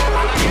fire for them.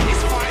 And I get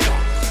this fire,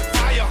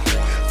 fire,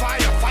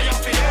 fire, fire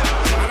for them.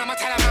 And I'm a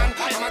teller man,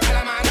 I'm a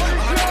teller man, I'm a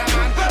teller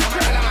man, I'm a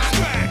teller man.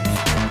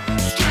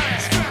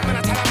 Stress, man,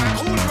 I tell a man,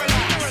 cool and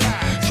relax.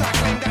 Try to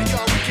claim that you're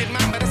a wicked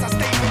man, but that's a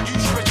statement you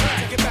should retract.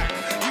 Take it back,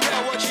 you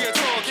better watch who you're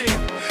talking.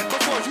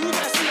 Before you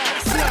get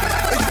slapped.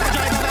 If you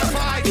drive on that for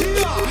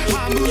idea,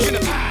 I'm moving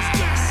the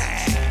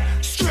past.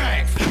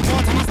 Strength,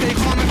 more time I stay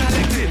calm and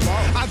collected.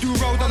 I do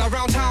road all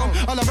around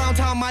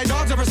town, my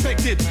dogs are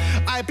respected.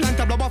 I plan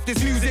to blow off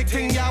this music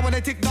thing, yeah, when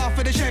they ticked off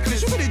for the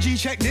checklist. You better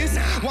G-check this.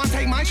 One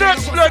take my shit,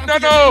 I've got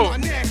a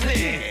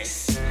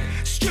necklace.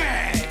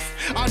 Strength,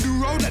 I do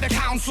road at the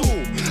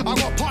council. I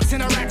got pots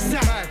in a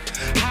rucksack.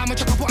 How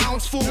much a couple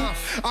ounce full?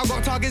 I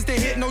got targets to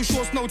hit, no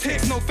shorts, no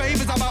ticks, no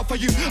favors. I'm out for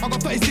you. I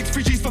got 36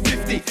 free G's for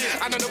 50.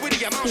 And on the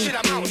witty amount, shit,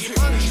 I'm out.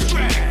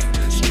 Strength.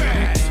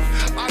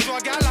 I draw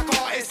a gal like an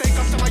artist. They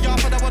come to my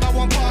yard for the what I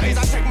want parties.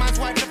 I take man's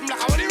wife, lift him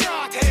like I want it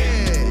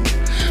rotted.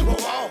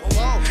 Whoa,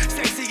 whoa,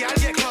 sexy gal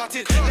get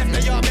clotted. Left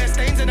the yard bare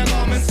stains in the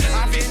garments.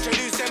 I've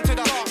introduced them to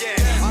the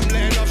yeah. I'm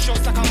letting off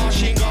shots like a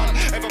machine gun.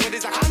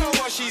 Everybody's like, I know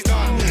what she's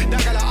done.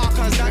 That gal at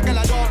Arcas, that gal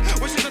at Dawn.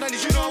 When she's on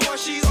you know what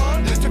she's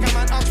on. Took a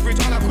man Uxbridge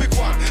on a quick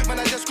one. Man,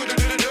 I just couldn't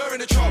do the in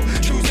the troll.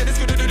 True said it's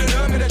good to do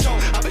the in the troll.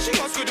 I bet she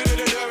got good to do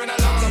the in the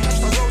lungs. I'm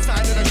touched the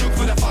roadside and I look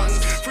for the funds.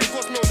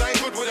 3-course meals, I ain't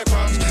good with the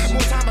crumbs.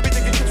 More time I be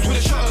taking trips with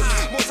the shutters.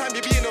 More time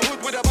you be in the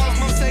hood with the bums.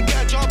 Mum said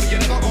get a job, but you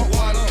never got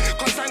one.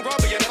 Constant grub,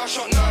 but you never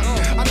shot none.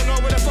 I don't know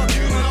where the fuck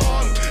you man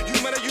are on.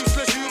 You man are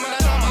useless, you man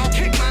are dumb. I'll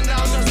kick man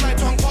down just like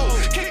Tong Po.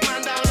 Kick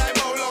man down like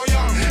Molo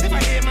Young. If I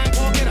hear man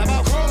talking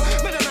about chrome,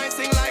 but the nice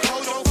thing like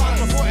Hojo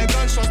fun. Reported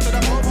gunshots to the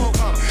Popo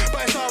come.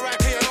 But it's alright,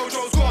 clear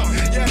Nojo's gone.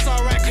 Yeah, it's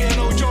alright, clear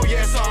Nojo.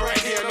 Yeah, it's alright,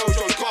 clear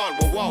Nojo's gone.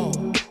 Whoa.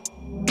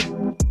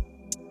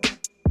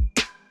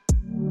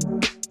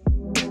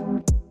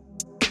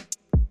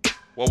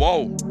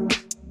 Whoa.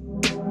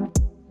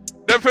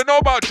 Never know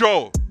about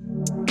Joe.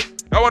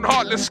 That one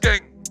Heartless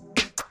Skank.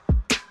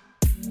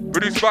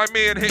 Produced by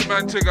me and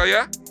Hitman Tigger,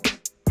 yeah?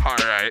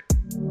 Alright.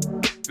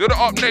 You're the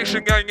Up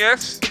Nation gang,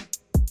 yes?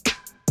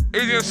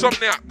 Easy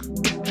Insomniac.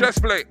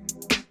 Chestplate.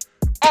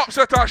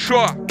 Upset our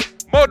shore.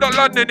 Mode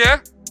London, yeah?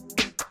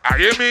 How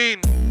you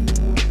mean?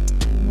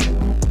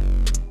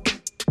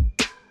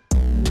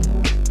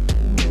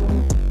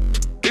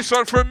 This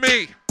one from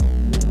me.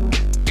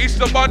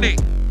 Easter Bunny.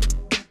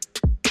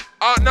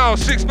 Out now,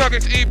 6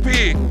 Nuggets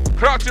EP.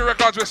 Clarity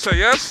Records will say,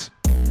 yes?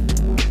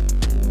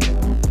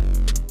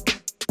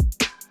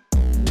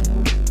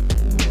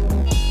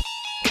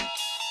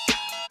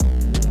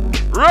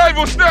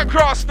 Rival Snap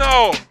Cross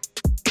now.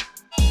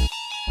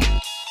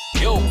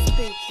 Yo.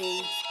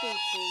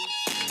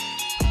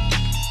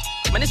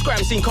 Man, this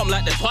crime scene come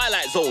like the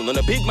Twilight Zone. On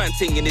a big man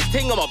thing, in this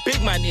thing I'm a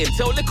big man in.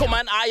 Tell little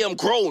man I am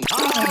grown.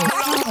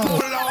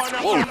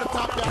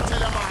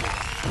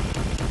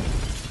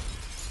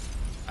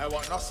 I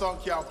want no song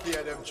can't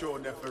play them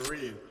tune there for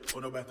real.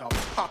 You no better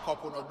pack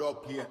up on a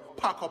dog plate,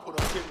 pack up on a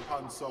tin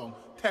pan song,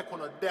 take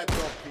on a dead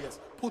dog place,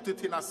 put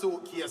it in a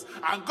suitcase,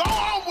 and go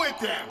on with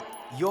them.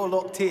 You're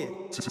locked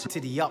in to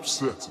the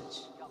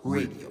Upsetters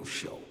radio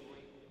show.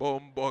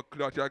 Bomba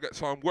clutch, I get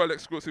some well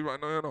exclusive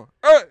right now, you know.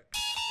 Hey!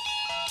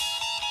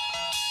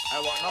 I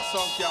want no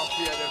song can't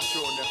play them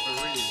tune there for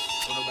real.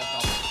 You no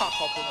better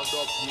pack up on a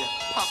dog plate,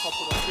 pack up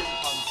on a tin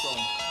pan song,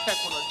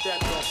 take on a dead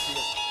dog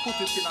place, put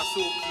it in a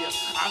suitcase,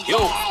 and go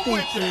on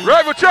with them.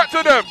 Rival, chat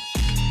to them.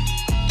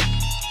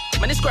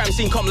 Man, this crime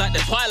scene come like the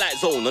Twilight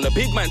Zone. On a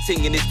big man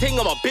thing, in this thing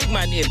I'm a big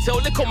man in.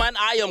 Tell little man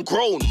I am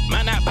grown.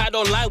 Man that bad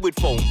online with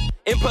phone.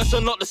 In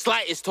person, not the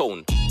slightest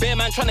tone. Bear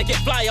man trying to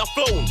get fly, I've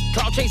flown.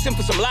 Cloud chasing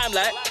for some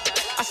limelight.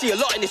 I see a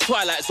lot in this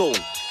Twilight Zone.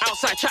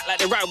 Outside chat like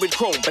they ride with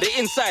chrome, but they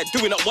inside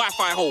doing up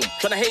Wi-Fi home.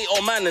 Trying to hate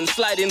on man and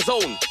slide in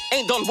zone.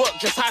 Ain't done work,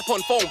 just hype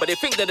on phone, but they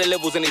think they're the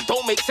levels and it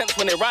don't make sense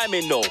when they're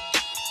rhyming, no.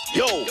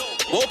 Yo,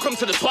 welcome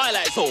to the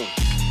Twilight Zone.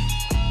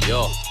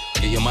 Yo,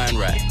 get your mind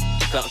right.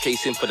 Clout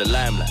chasing for the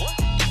limelight.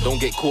 Don't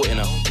get caught in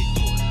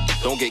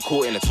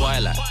the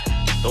twilight.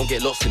 Don't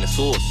get lost in the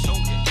source.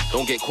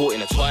 Don't get caught in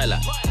the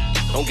twilight.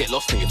 Don't get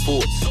lost in your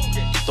thoughts.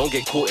 Don't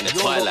get caught in the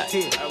twilight.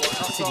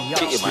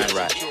 Get your mind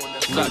right.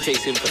 Clout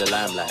chasing for the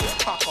limelight.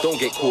 Don't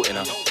get caught in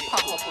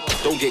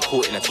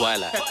the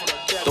twilight.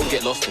 Don't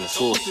get lost in the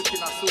source.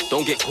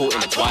 Don't get caught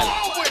in the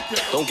twilight.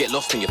 Don't get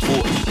lost in your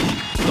thoughts.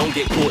 Don't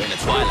get caught in the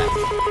twilight.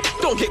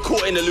 Don't get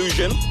caught in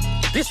illusion.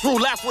 This real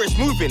life where it's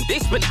moving. They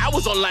spend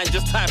hours online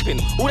just typing.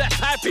 All that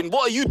typing,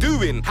 what are you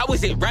doing? How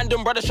is it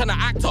random brothers trying to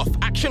act off?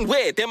 Action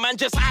where? Them man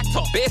just act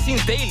off. Bare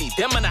scenes daily,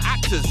 them man are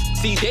actors.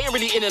 See, they ain't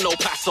really in and no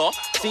passer.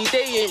 See,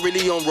 they ain't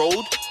really on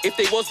road. If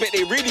they was, bet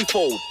they really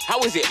fold. How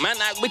is it? Man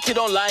act wicked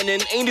online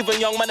and ain't even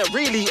young, man are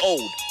really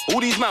old. All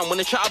these man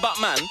wanna chat about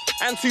man,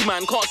 and two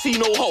man can't see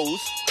no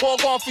hoes.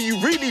 What gone for you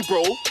really,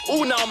 bro?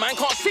 All now man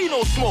can't see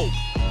no smoke.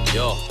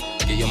 Yo,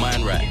 get your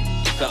mind right.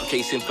 Clout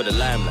chasing for the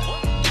limelight.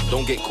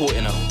 Don't get caught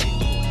in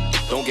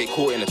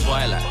the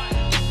twilight.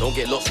 Don't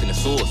get lost in the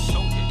source.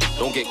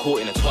 Don't get caught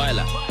in the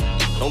twilight.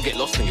 Don't get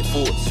lost in your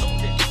thoughts.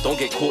 Don't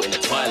get caught in the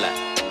twilight.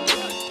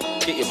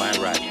 Get your mind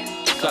right.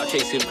 Clout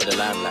chasing for the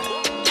limelight.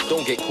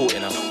 Don't get caught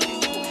in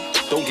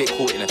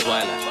the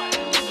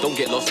twilight. Don't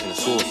get lost in the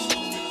source.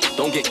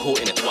 Don't get caught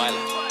in the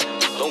twilight.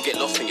 Don't get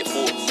lost in your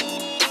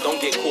thoughts. Don't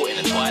get caught in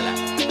the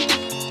twilight.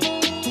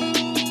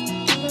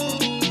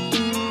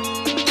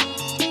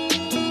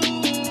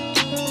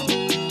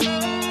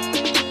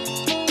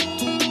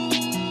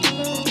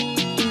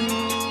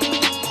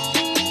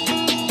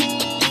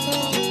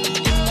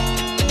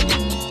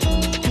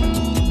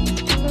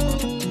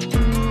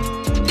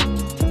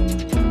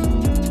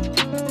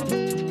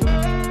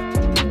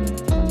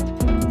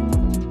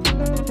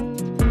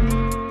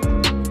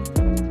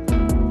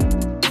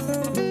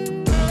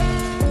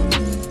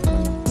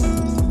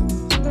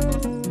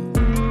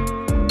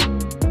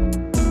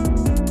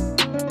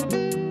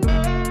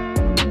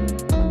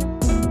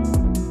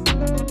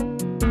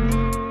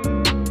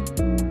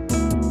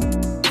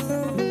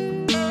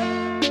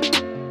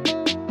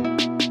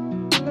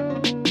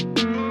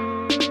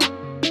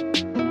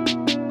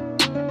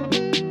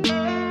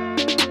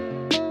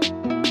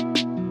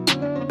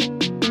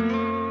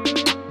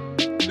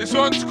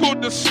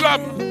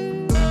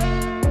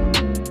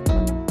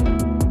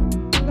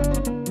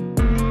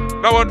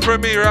 That one for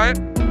me, right?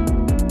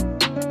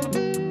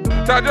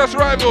 That Just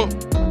Rival.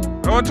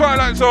 That one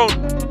Twilight Zone.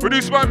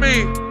 Produced by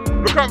me.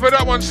 Look out for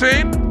that one,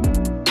 scene.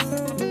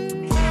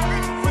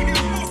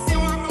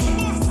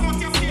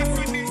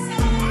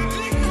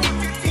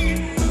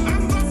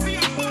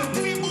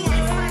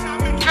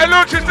 Hey,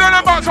 look, she's done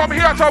about some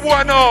here to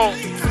boy now.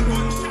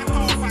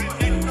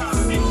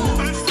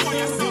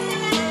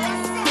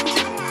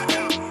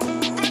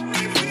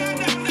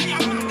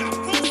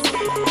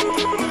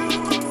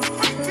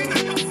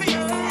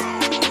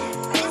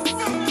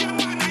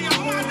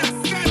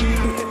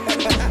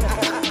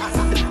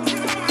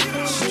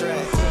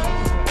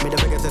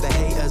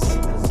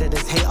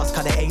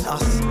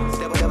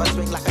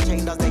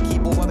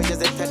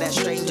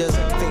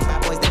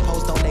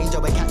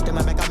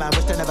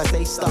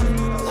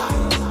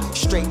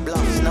 Straight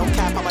bluffs, no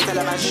cap, I'ma tell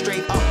a man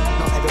straight up.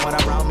 Not everyone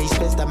around me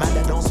spits, the man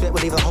that don't spit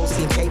will leave a whole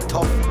scene caked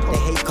off. They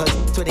hate cause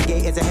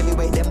 28 is a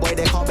heavyweight, them boy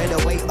they can't bear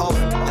the weight off.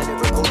 A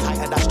lyrical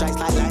titan that strikes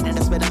like lightning,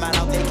 the spinner man,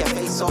 I'll take your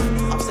face off.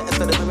 Upsetters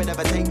for the women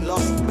never take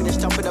loss. Finish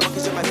jump with the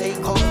buckets, you might take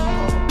off.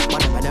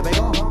 One of them never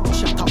go.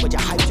 Shut up with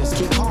your hype, just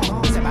keep calm.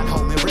 Send man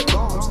home and rip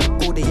bombs.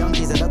 Call the young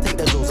G's and they'll take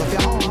the jewels off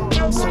your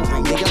arm. So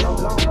bring the yellow,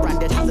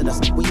 branded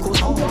hazardous, we call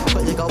home.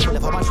 But they go full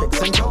of all my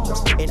tricks and jokes.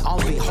 In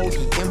RV,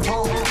 hoagie, in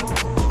palm.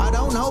 I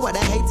don't know what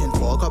they're hating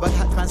for. Cause I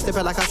catch man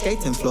slipping like a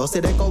skating floor. See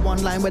they go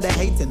one line with their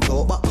hating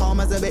talk. But calm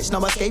as a bitch,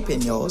 no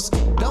escaping yours.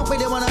 Don't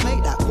really wanna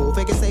make that call.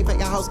 Figure safe at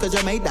your house cause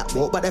you made that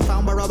walk. But they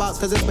found whereabouts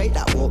cause it's made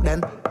that walk.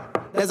 Then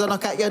there's a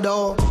knock at your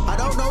door. I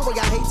don't know what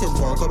you're hating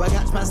for. Cause I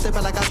catch man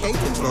slipping like a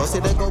skating floor. See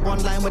they go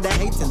one line with their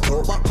hating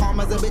talk. But calm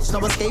as a bitch,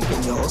 no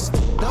escaping yours.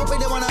 Don't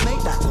really wanna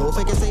make that call.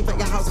 Figure safe at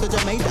your house cause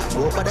you made that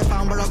walk. But they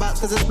found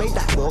whereabouts cause it's made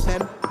that walk.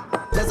 Then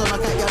there's a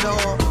knock at your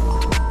door.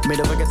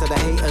 Middle fingers to the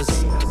haters.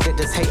 They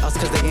just hate us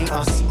cause they ain't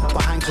us.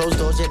 Behind closed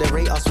doors, yeah, they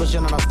rate us.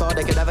 Wishing on a star,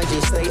 they could have a G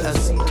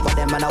status. But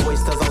them man are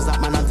wasters. I was that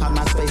man on time,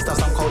 man spaced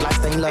us. I'm cold like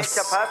stainless.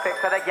 Picture perfect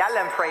for the gal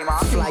and frame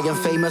up. Flying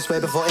famous way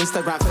before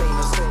Instagram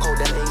famous. Cold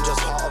and dangerous,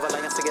 heart of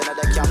alliance together,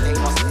 they can't pay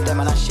us. Them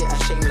man are shit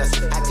and shameless.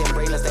 Acting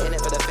brainless, they in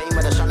it for the fame.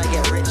 But they're trying to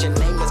get rich and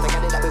nameless. They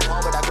got it that we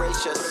want with our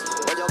gracious.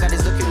 When your guy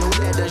is looking all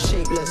dead and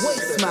shapeless.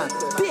 Waste man,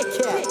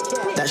 dickhead.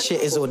 That shit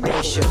is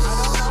audacious.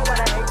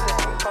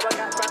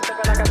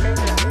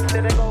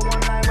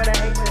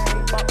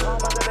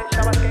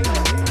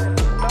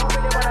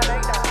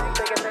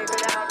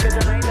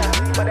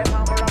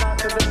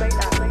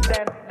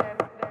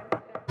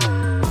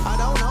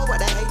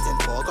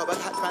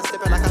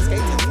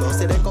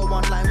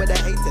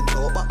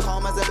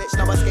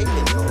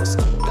 Escaping yours.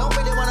 Don't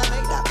really wanna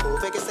make that call.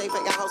 Figure safe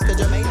at your house cause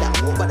you made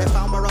that walk. But they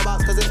found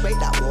whereabouts cause it's made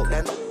that walk.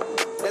 Then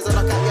there's a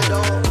knock at your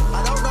door.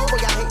 I don't know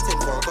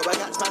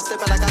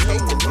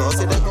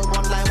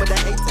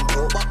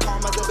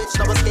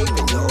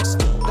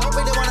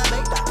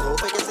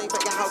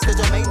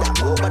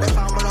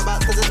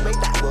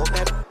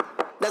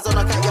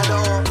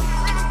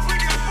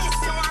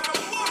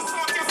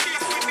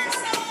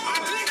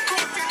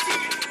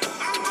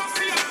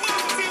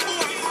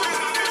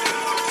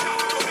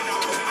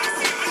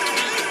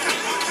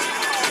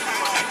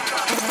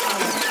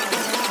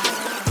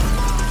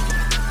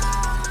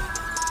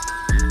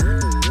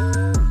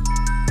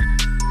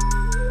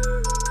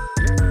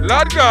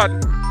Lord God.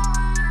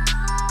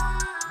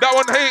 That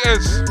one,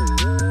 Haters.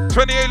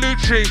 28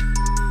 Lucci.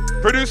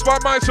 Produced by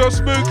myself,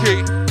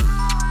 Spooky.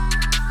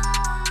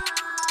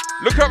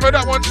 Look out for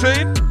that one,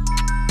 scene.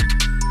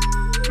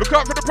 Look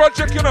out for the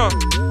project, you know.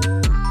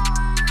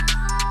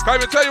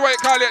 Can't even tell you what you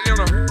call it, you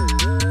know.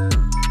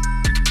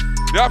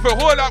 You have to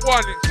hold that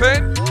one, see?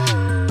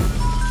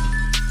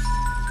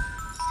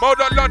 Mode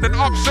London,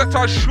 Upset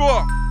are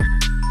sure.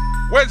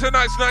 Wednesday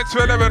nights, 9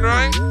 to 11,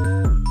 right?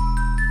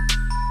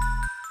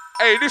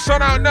 Hey, this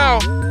one out now.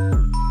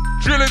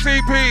 Drillers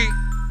EP.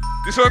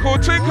 This one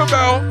called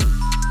Tinkerbell.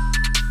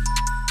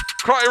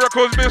 Crotty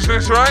Records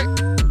business, right?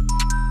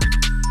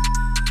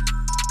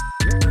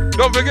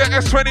 Don't forget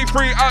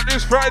S23 out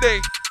this Friday.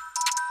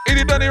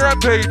 Eddie Dunny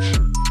Rampage.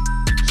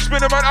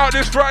 Spinnerman out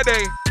this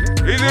Friday.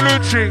 Easy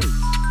Lucci.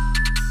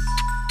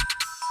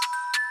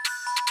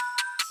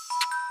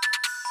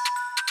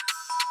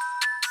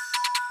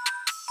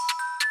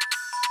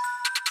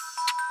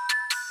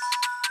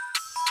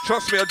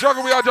 Trust me,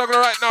 we are juggling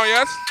right now,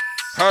 yes?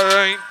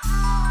 Alright.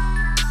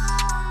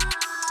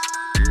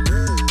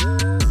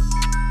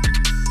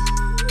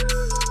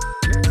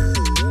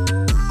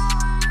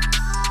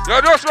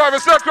 Yo, just drive a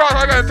step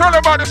cross again. Tell them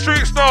about the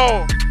streets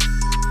now.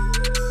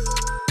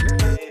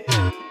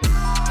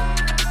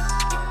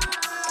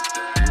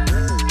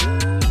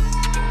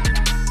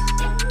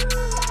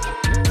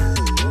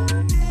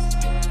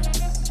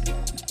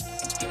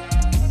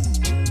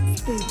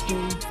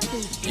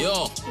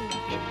 Yo.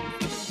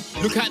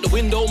 Look out the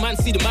window, man,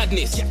 see the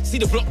madness. See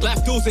the block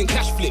life deals and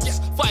cash flips.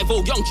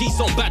 5-0 young G's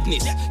on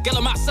badness. Get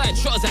them outside,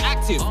 shotters are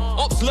active.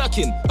 Ops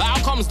lurking, but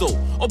outcomes though.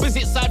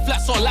 Opposite side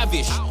flats are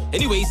lavish.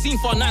 Anyway, seen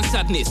fun and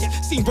sadness.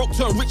 Seen broke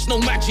turn rich, no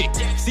magic.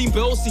 Seen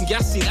bills, seen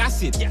gas, seen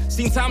acid.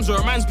 Seen times where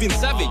a man's been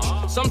savage.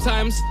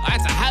 Sometimes I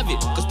had to have it,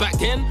 cause back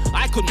then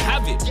I couldn't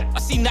have it. I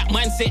seen that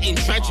mindset ain't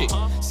tragic.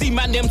 See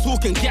man them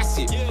talk and gas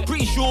it.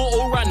 Pretty sure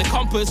all around the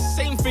compass,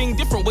 same thing,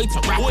 different way to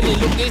rap it.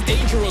 Look, there's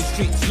danger on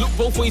streets. Look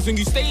both ways when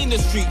you stay in the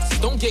streets.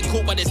 Don't get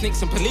caught by the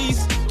snakes and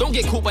police. Don't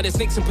get caught by the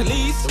snakes and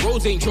police. The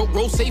roads ain't joke,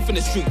 road safe in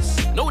the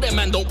streets. Know that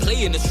man don't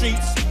play in the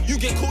streets. You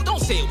get caught,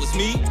 don't say it was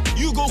me.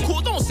 You go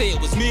caught, don't say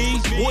it was me.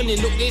 Warning,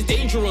 look, there's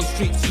danger on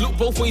streets. Look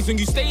both ways when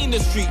you stay in the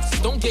streets.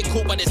 Don't get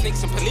caught by the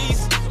snakes and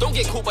police. Don't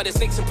get caught by the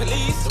snakes and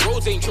police. The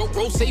roads ain't joke,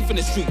 road safe in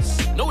the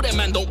streets. Know that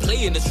man don't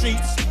play in the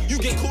streets. You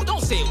get caught,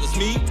 don't say it was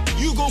me.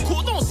 You go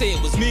caught, don't say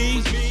it was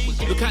me.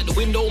 Look out the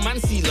window, man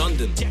see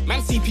London.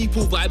 Man see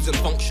people, vibes and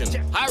function.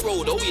 High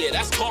road, oh yeah,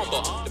 that's calm,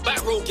 but the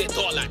back road get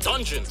dark like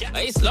dungeon.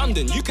 It's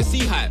London, you can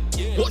see hype.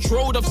 Watch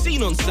road I've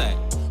seen on site.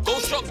 Go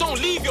shop, don't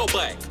leave your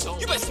bike.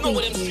 You best know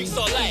what them streets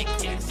are like.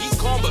 He's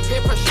calm, but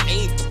peer pressure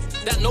ain't.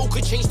 That no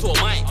could change to a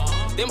mind.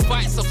 Them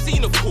fights I've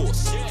seen, of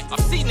course.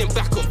 I've seen them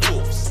back and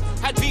forths.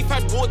 Had beef,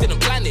 had war, didn't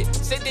plan it.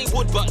 Said they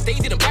would, but they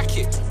didn't back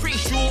it. Pretty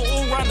sure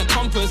all round the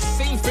compass,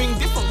 same thing,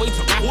 different way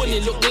to rap.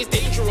 Warning, look, there's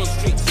danger on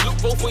streets. Look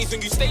both ways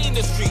when you stay in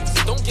the streets.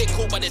 Don't get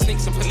caught by the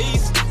snakes and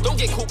police. Don't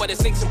get caught by the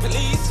snakes and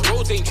police. The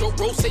roads ain't joke,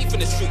 road safe in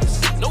the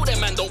streets. Know that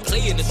man don't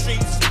play in the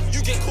streets.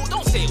 You get caught,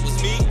 don't say it was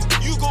me.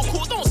 You go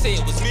caught, don't say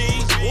it was me.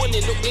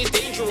 Warning, look, there's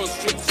danger on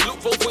streets. Look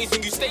both ways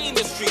when you stay in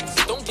the streets.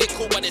 Don't get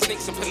caught by the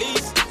snakes and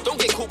police. Don't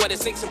get caught by the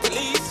snakes and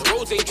police. The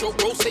roads ain't joke,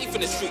 road safe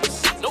in the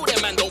streets. Know that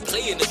man don't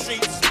play in the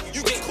streets.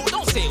 You get caught,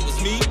 don't say it was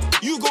me.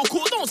 You go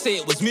caught, don't say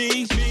it was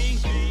me.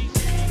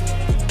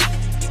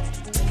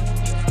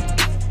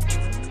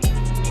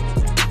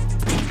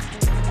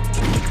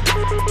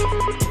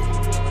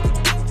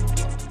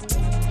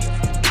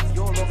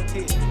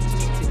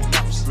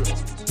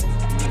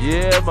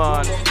 Yeah,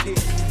 man.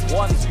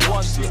 1, 2,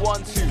 1, 2,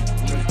 1,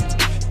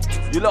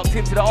 2. You locked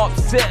into the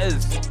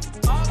Upsetters.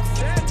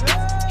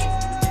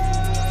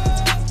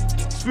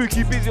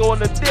 Spooky busy on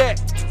the deck.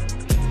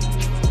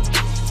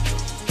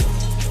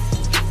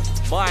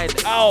 Mind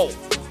out.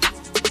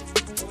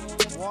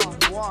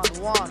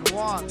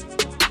 1.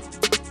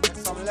 Get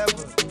some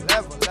level.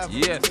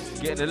 Yes,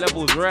 getting the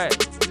levels right.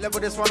 Level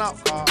this one up,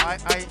 I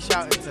ain't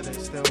shouting to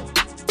this still.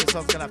 This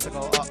one's gonna have to go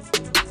up.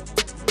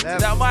 Level.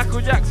 Is that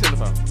Michael Jackson,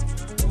 man?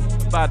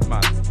 Bad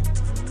man.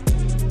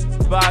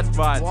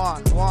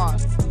 1.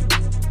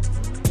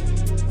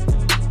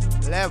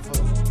 Level.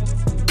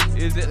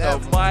 Is it the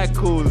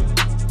Michael?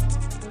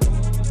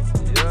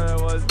 Yeah,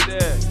 it was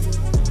there.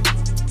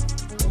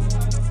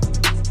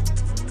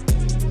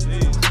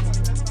 Jeez.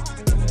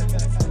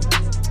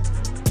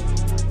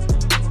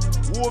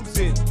 Warms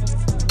in.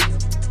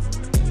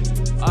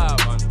 Alright,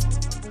 man.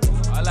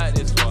 I like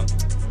this one.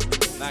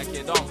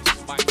 Nike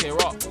Dunks, Mike tear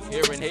up.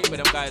 Hearing hate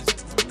with them guys.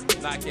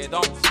 Nike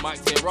Dunks,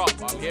 Mike tear up.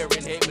 I'm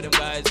hearing hate with them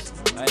guys.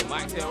 Hey,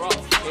 Mike tear up.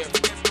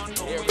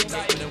 Hearing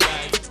hate with them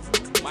guys.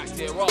 Mike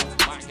tear up.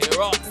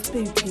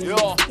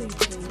 Yo.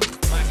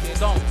 Mike tear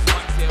Dunks,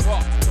 Mike tear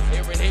up.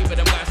 Hearing hate with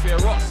them guys fear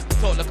us.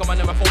 Talk like a man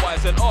never for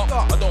wise and up.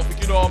 I don't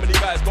think you know how many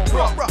guys got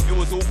rock. It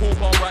was all cool,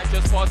 can't write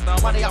just past now.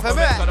 Money up a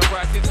bit. So the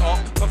price is up.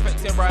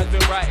 Perfecting rhymes,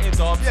 been writing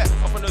dubs.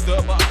 Up on the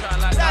dirt, but I'm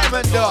trying like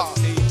Diamond Dog.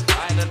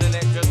 I ain't on the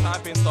neck, just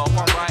typing stuff.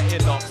 I'm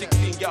writing up.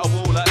 16, get a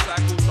wall like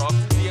cycle truck.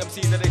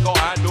 DMC that they got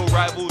handle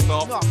rivals,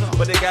 no.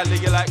 But the gal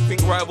you like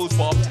think rivals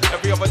pop.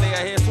 Every other day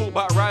I hear talk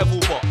about rival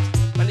pop.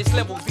 And it's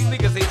levels, these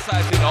niggas ain't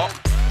sizing up.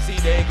 See,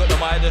 they ain't got the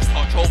Midas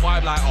touch, whole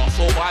vibe like us,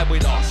 whole vibe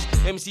with us.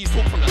 MCs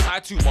talk from the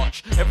side too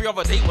much. Every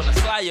other day when I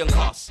sly and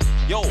cuss.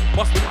 Yo,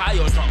 must be high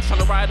on drugs, trying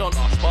to ride on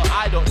us, but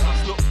I don't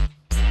trust. Look,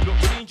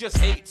 scene just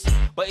hates,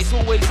 but it's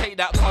always hate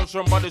that comes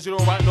from brothers who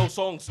don't write no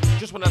songs.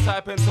 Just when I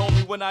type and tell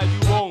me when I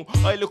do wrong.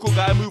 Hey, little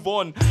guy, move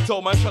on.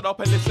 Tell man, shut up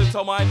and listen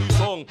to my new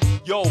song.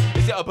 Yo,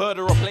 is it a bird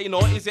or a plane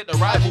or is it the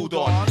rival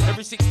Don?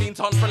 Every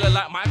 16-ton thriller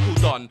like Michael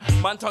Dunn.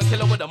 Man, tongue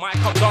killer with the mic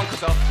up done,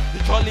 cause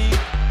the jolly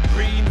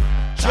green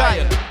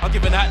giant. I'm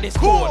giving out this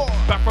corn,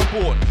 back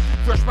from born.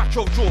 Fresh batch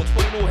of jaunts,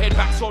 putting all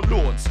headbacks on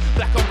lawns.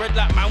 Black and red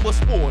like man was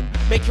spawn.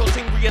 Make your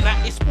ting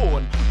reenact its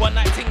spawn. One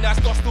night ting that's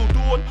got still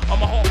dawn.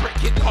 I'm a heartbreak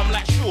kid, come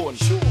like Sean.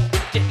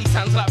 Get these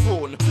hands like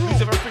Braun.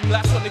 Lose everything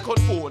like Sonic on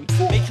phone.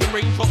 Making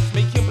raindrops,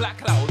 making black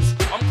clouds.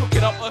 I'm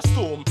cooking up a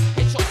storm.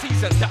 Headshot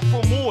season, that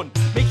from morn.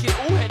 Making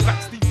all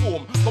headbacks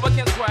deform. Go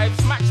against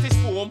rhymes, match this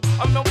form.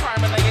 I'm no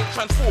prime and I ain't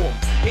transform.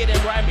 Hear them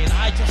rhyming,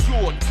 I just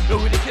yawn. Know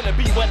who the killer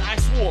be when I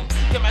swarm.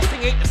 Get my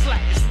thing ain't the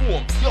slightest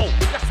warm. Yo,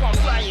 that's why I'm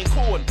flying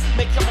corn.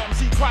 Make your mum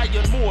see cry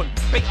and mourn.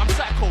 Bait, I'm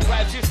psycho,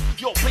 rises.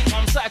 Yo, bait,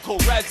 I'm psycho,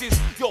 rises.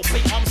 Yo,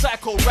 bait, I'm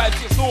psycho,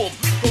 rises. Norm.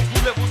 Go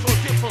through levels on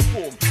different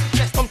form.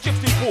 Lest I'm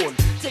gifted born.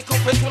 Take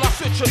offense when I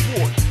switch and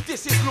warn.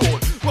 This is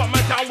Lord. Run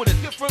man down with a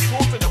different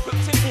cause than the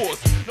built-in wars.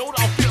 Know that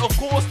I'm fit of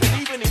course,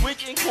 then even in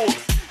wigging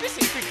course. This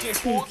ain't big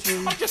sports.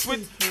 I'm just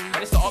with.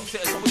 And it's the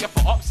upset, so we get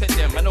for upset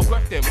them. And no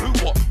grab them.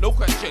 Who what? No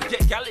question.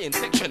 Get gal in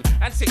section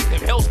and six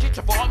them. Hell's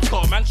Kitchen for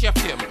upstart, man, chef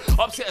them.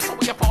 Upset, so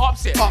we get for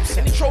upset.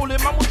 Any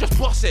trolling, man, we'll just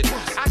bust it.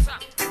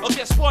 I'll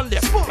get spun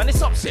them. Man,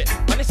 it's upset.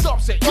 Man, it's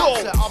upset. Yo.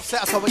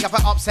 Upset, so we get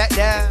for upset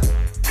them.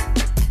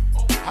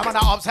 I'm on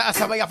the upset,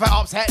 so we have to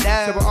upset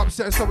them. So we're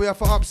upset, so we have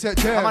to upset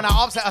them. I'm on the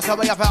upset, so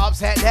we have to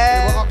upset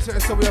them. We're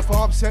upset, so we have to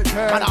upset them.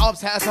 Man, the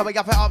upset, so we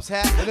have to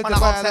upset. Man, the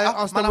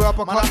upset, man,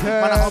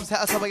 the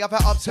upset, so we have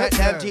to upset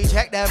them.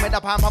 G-check them in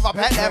the palm of a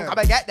pet them. Come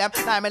and get them.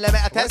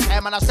 9mm test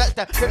them, and I stretch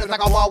them. It was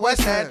like a Wild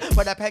West End.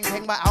 With a pen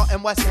king, but out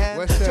in West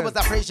End. She was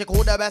a free, she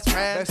called her best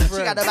friend. She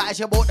got the back,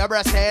 she bought the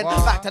breast in.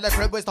 Back to the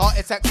crib, we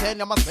started sexing.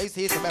 You must face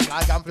here, so me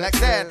flag and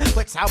flexing.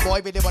 Quick sound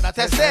boy, we didn't wanna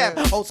test them.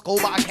 Old school,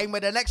 but I came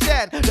with the next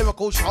gen.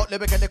 Lyrical short,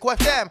 lyric and the quiff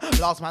them.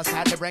 Last man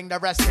stand to bring the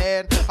rest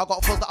in. I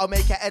got fools that'll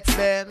make it head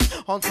spin.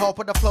 On top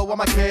of the flow, I'm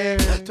a king.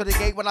 To the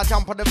gate when I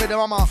jump on the rhythm,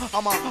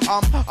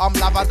 I'm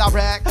lava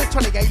direct.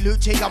 28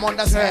 Lucci, I'm on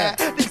the set.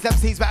 These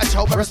MCs better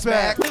show me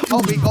respect.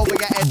 Oh, we go, we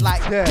get it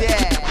like,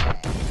 yeah.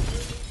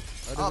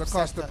 There's a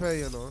cost to pay,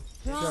 you know.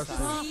 Trust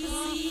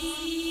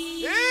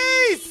me.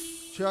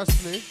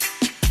 Trust me.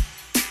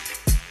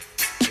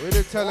 We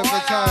did tell him the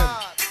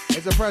time.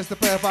 It's a price to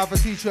pay if I have a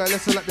teacher and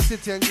listen like the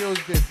city and girls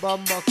did.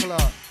 Bamba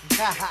Clark.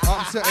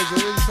 Upset is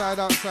inside,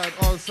 outside,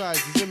 all sides.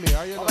 You see me?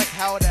 How you know?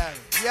 Tell them.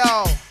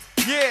 Yo,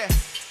 yeah.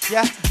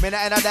 Yeah, me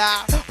na in a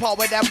da. Part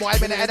with them boy,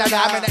 me na in a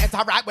da. Me na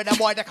interact with them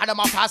boy, they kind of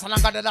my fast and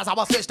I'm gonna dance. I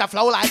will switch the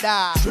flow like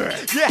that.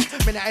 Yeah,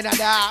 me na in a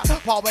da.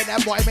 Part with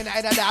them boy, me na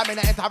in a da. Me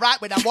na interact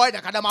with them boy, they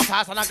kind of my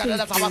fast and I'm gonna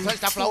dance. I will switch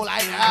the flow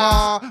like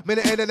that. Me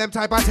na into them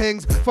type of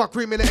things. Fuck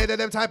free, me na into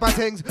them type of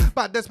things.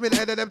 But this me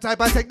na into them type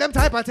of things. Them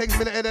type of things,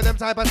 me na into them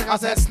type of things. I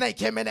said snake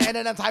him, me na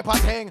into them type of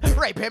thing.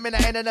 Rape him, me na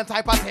into them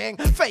type of thing.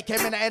 Fake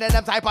him, me na into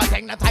them type of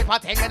thing. Them type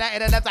of thing, me na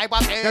into them type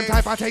of thing. Them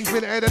type of things, me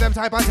na into them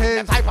type of things.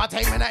 Them type of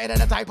thing, me na into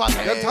them type of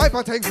thing. Them type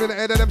of things, me na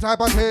into them type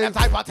of things. Them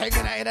type of thing,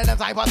 me na into them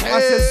type of thing. I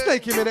said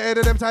snake him, me na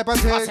into them type of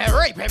things. I said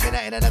rape him, me na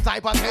into them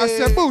type of thing. I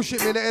said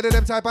bullshit, me na into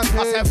them type of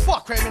things. I said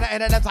fuck him, me na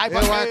into them type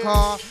of thing. Yeah,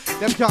 car,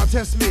 them can't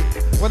test me.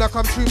 When I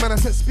come through, man, I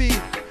set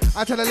speed.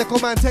 I tell a little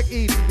man take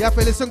heed. You have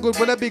to listen good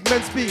when the big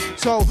men speak.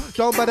 So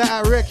don't bother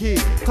at Ricky.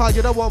 Cause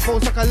you don't want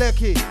votes like a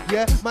lecky.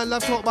 Yeah, man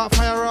love talk about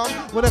firearm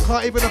when I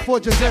can't even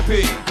afford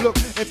Giuseppe. Look,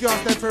 if you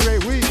ask them for a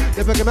weed,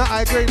 they pick my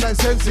high grade like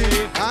Sensi.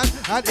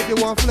 And if you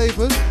want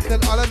flavors,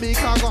 then all of me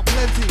can't got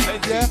plenty.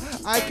 Yeah,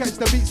 I catch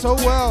the beat so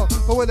well.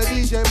 But when the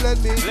DJ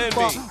blend me,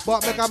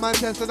 but make a man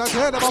test and I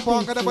turn them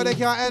apart and nobody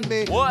can't end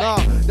me. No,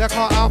 they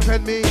can't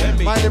outend me.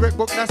 My lyric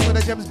book, that's where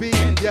the gems be.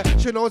 Yeah,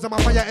 she knows I'm a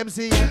fire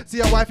MC.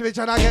 See a wife if you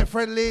tryna get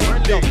friendly.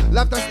 Yo,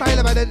 love the style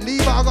of it, then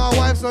leave her. I got a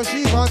wife, so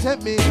she can't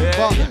tempt me.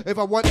 But if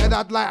I wanted,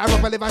 I'd like her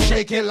up and if I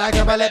shake it like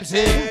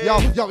epilepsy. Yo,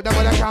 them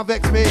when they can't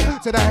vex me.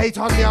 So they hate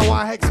on me, I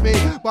want hex me.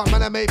 But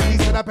man, I make peace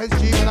with a Pence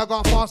G. When I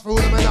got fast food,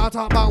 and I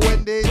talk about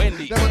Wendy's.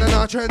 Them when they're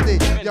not trendy.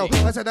 Yo,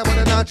 I said them when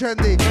they're not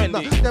trendy.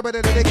 Never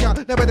did they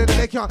can't, never did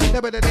they can't,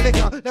 never did they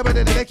can't, never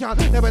did they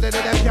can't, never did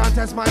they can't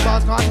test my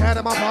bars, can't tear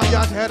them apart,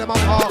 yeah, tear them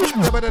apart.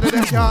 Never did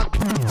they can't.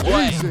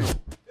 Easy.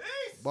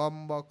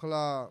 Bamba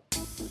Clark.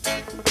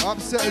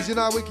 Upsetters, you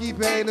know we keep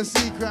it in a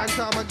secret. And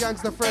tell my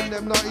gangster friend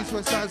them not east,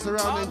 west, side,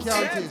 surrounding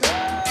counties.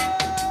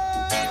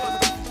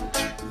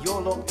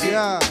 You're locked in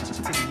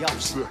to the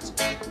upset.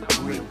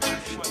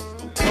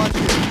 Watch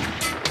it.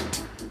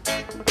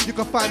 You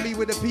can find me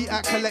with a P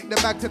at, collect the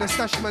bag to the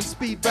stash man,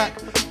 speed back.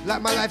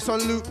 Like my life's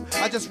on loop,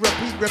 I just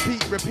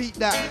repeat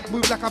that.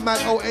 Move like a man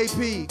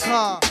OAP,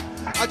 car.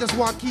 I just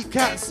want to keep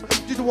cats.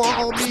 You don't want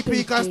on me,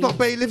 because not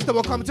bailiffs that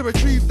will come to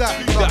retrieve that.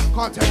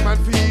 Can't take man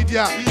feed,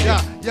 yeah.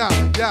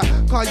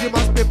 Cause you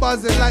must be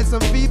buzzing like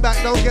some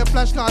feedback. Don't get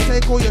flash, can't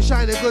take all your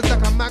shiny goods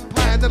like a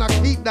magpie and then I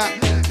keep that.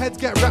 Heads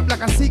get wrapped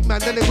like a Sikh man,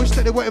 then they wish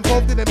that they were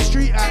involved in them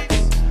street acts.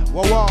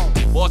 Whoa.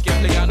 Boss get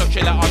fling out, no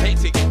chill out, I'm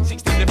hectic.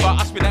 16 liver,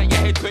 I spin out your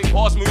head quick.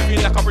 Boss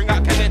moving like I bring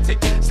out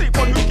kinetic. Sleep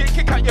on who get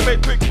kick out your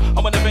bed quick. I'm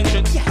on a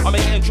vengeance, I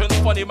make entrance.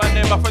 Funny man,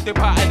 then my friend dip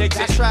out and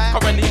exit. Right.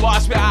 Currently, what I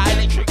spit out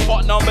electric.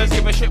 Bot numbers,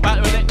 give a shit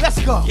back with it. Let's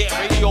go. Yeah,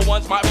 radio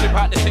ones might flip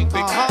out the sick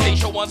pick.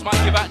 Station ones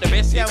might give out the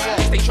best hits.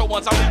 Station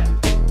ones,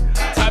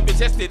 time been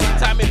tested,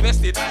 time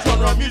invested.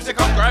 Genre music,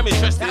 I'm grime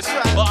interested.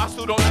 Right. But I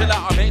still don't chill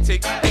out, I'm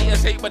hectic.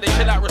 Haters hate, but they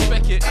chill out,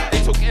 respect it.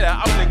 They took it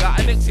out, I'm the guy,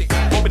 I next it.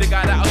 Won't be the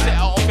guy that'll set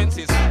out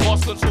offences.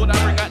 Boss control that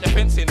bring out the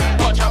fencing.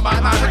 Watch out my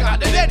man, bring out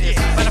the dentist.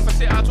 Man, if I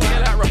sit out, talk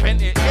it like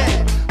repent it.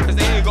 Cause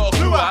they ain't got a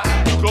clue out.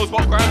 New clothes,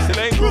 but grime still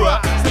ain't grew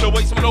out. Still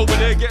await someone over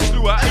there, get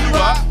slew out. And you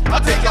out, I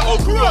take your whole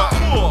crew out.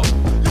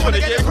 You wanna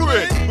get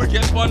ruined, we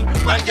get spun,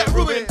 man get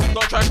ruined.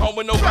 Don't try come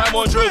with no grime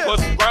on drill, cause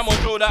grime on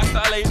drill that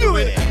style ain't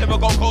doing. Never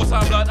got cold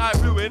time blood, I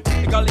flew in.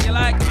 They gon' let you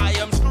like I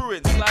am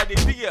screwing. Sliding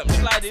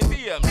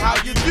DMs,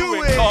 how you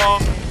doing?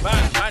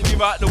 Man,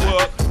 give out the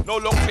work. No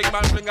long thing,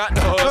 man, fling out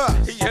the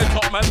hearse. He head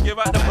top, man, give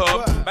out the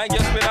perm. Man, get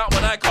spin out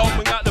when I come,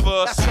 bring out the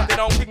verse. They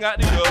don't king out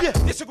the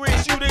dirt. Disagree,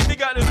 it's you, they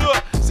dig out the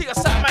dirt. See a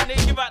sat man, they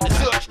give out the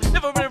search.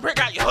 Never really break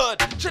out your herd.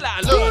 Chill out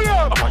and learn.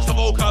 I punch the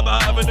vocab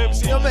out of an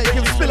MC. Make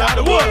him spill out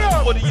the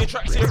word. Body your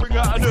tracks here, bring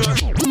out a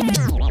nurse.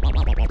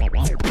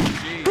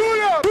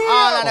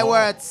 All of the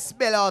words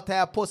spill out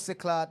there, pussy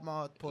clad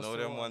mouth. Know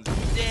them ones.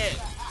 Yeah.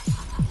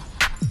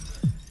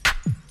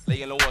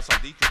 Laying low on some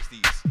decrypts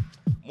these.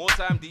 More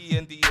time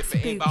D&D, if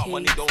it ain't about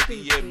money, don't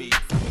DM me.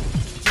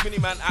 Too many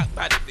man act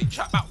bad, if they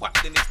chat back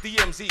whack, then it's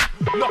DMZ.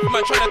 Not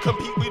man trying to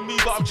compete with me,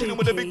 but I'm chilling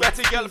with a big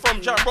batty girl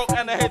from Jam Rock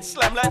and a head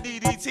slam like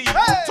DDT.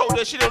 Hey. Told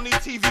her she don't need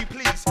TV,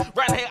 please.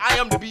 Ran here, I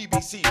am the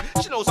BBC.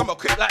 She knows I'm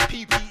equipped like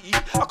PPE.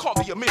 I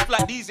can't be a myth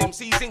like these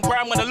MCs. In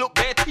grime when I look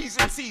bare T's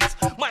and C's.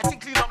 My thing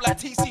clean up like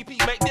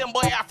TCP, make them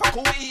boy Africa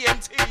call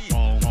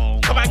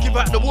EMT. Come and give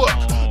out the work.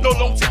 No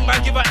long thing,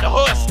 man, give out the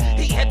hearse.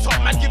 He head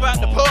top, man, give out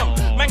the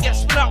perm. Man get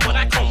spin out when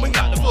I come, wing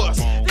out the verse.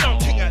 They don't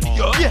king out the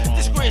yard.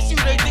 Disgrace you,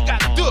 they dig out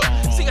the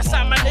dirt. See a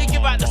sign, man, they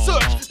give out the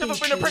search. Never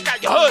been a prick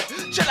out your hood.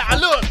 Chill out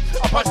and learn.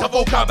 I punch the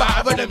vocab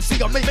out of an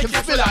MC, I make him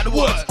spill out the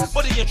words.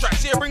 Body and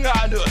tracks, yeah, bring out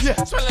a nurse.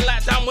 Smelling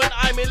like damn when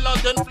I'm in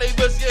London.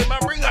 Flavors, yeah, man,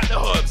 bring out the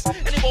herbs.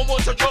 Anyone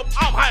wants a job,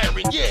 I'm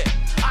hiring, yeah.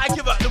 I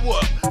give out the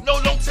work. No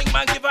long thing,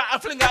 man, give out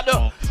and fling out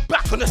the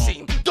back on the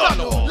scene. Don't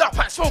know. Lap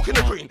pack smoking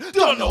the green.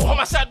 Don't know. How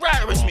my side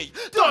writer is me.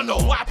 Don't know.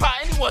 Wipe out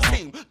anyone's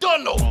team.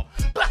 Don't know.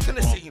 Black on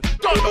the scene.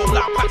 Don't know.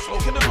 Lap pack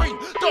smoking the green.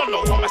 Don't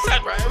know. How my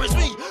side writer is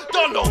me.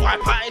 Don't know.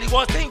 Wipe out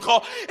anyone's team.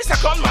 Call it's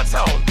a gunman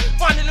sound.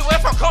 Finally,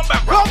 if I come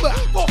back round.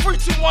 4, 3,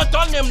 2, 1,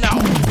 done them now.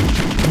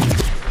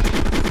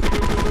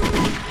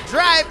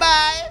 Drive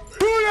by.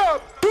 Pull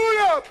up.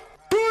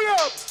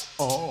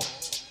 Oh.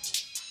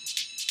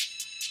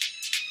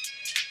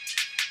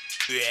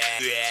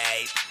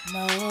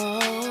 No.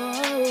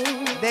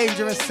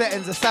 Dangerous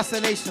settings,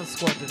 assassination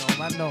squad, you know,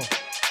 man, no.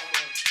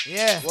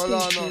 Yeah. Well,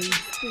 no.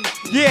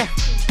 Yeah.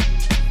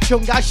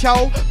 Chunga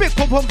show, big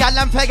pum pum gal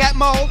and forget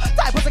mo.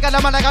 Type of gal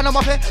man I got no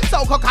muffin.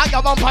 So cock out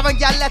your bump and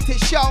gal let it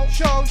show.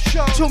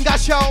 Chunga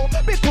show,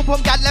 big pum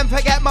pum gal and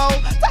forget mo.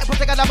 Type of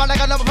gal man I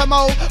got no muffin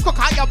mo. Cock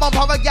out your bump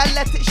and gal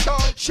let it show.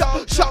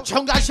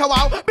 Chunga show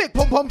out, big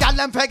pum pum gal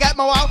and forget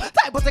mo out.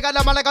 Type of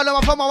gal man I got no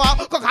muffin mo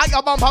out. Cock out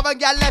your bump and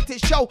gal let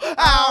it show.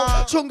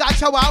 Ow, chunga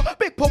show out,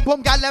 big pum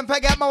pum gal and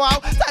forget mo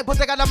out. Type of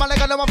gal man I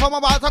got no muffin mo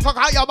out. Cock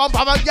out your bump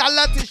and gal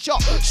let it show.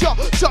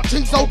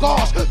 Cheese so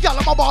gosh, gal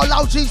my ball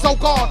out, cheese so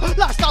gone.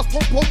 Last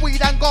pump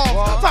weed and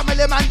gone.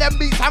 Family man, them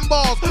beats and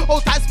balls.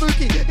 Old time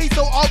spooky. He's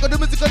so all good. The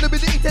music gonna be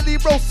the Italy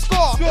bro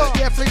score.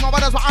 Yeah, fling my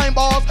brothers with iron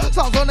bars.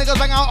 Sounds on niggas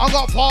bang out. I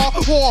got far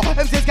war.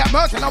 MCs get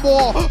murked in a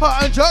war.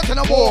 Hurt and jerked in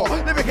a war.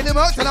 Lyrically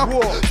murked in a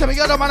war. Tell me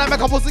you're the man that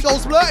make a pussy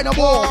go splurt in a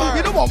war.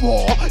 You don't want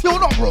more.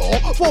 You're not raw.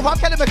 4, 5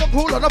 can make a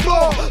crawl on the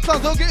floor. Sounds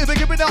so good if you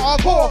give me that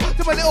hardcore.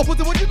 To my little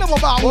pussy, what you know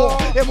about war?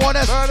 In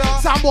modest,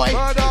 Samboy.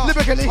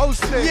 Lyrically,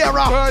 yeah,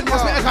 rough. I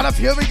spit a kind of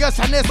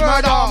furious and this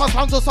murder. My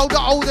sounds are so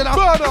old enough.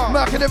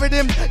 Murking the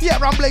rhythm. Yeah,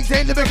 I'm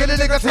blazing, lyrically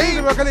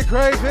nicotine. Lyrically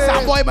crazy.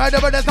 Soundboy murder,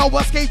 but there's no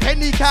escaping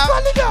kneecap.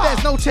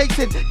 There's no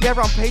chasing. Yeah,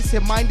 I'm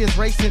pacing, mind is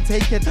racing,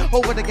 taking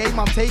over the game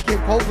I'm taking.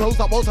 Cold close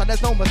up, also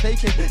there's no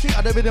mistaking. The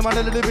other rhythm and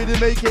the rhythm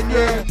making,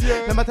 yeah.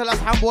 No matter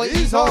last handboy,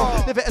 ease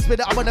on. Live it a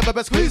spinner, I will never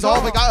be squeeze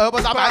off. We got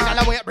herbals, I'm bang,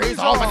 and the way it breeze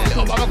off. And the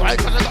little brother grind,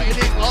 cause I got you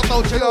need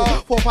also chill.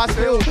 4, 5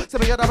 spill.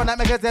 Some of the other man that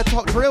make a dead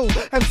talk drill.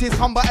 MCs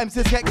come, but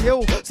MCs get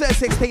killed. So it's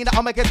 16 that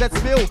I'll make a dead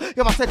spill.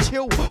 You must say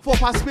chill, 4,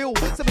 5 spill.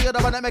 Some of the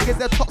other man that make a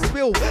dead talk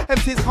spill.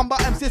 MCs come, but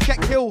MCs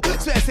get killed.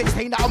 So it's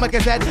 16 that I'll make a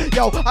dead.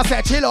 Yo, I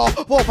said chill off,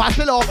 4, 5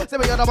 spill off.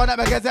 Some of the other man that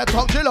make a dead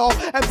talk drill off.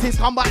 MCs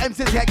come, but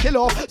MCs get kill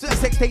off. So the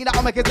 16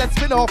 that'll make his head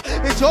spin off.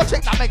 It's your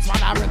chick that makes my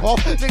eye ring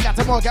off. Think that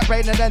tomorrow get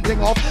brain and then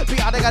ding off. Be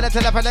out they got the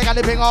telephone, they got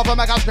the ping off.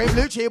 And I got scream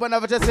Lucci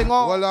whenever to sing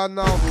off. Well, I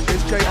know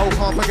it's J.O.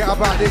 Can't forget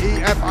about the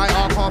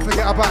E.F.I.R. Can't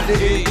forget about the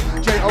E.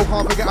 J.O.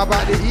 can't forget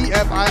about the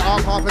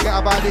E.F.I.R. Can't forget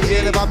about the E.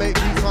 And if I make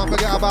peace, can't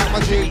forget about my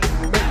G.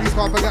 Make peace,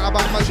 can't forget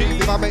about my G.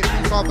 If I make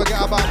peace, can't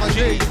forget about my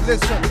G.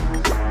 Listen.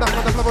 Not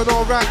on the floor and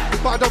all right,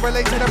 but I don't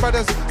relate to them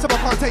brothers, so I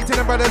can't take to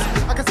them brothers.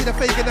 I can see the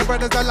fake in them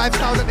brothers, the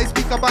lifestyle that they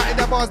speak about in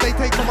their bars, they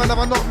take from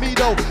another, not me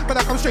though. But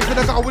I come straight to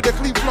the gutter with a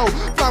clean flow.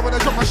 Fly when I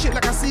drop my shit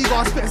like a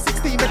seagull, spit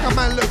 16, make a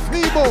man look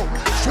feeble.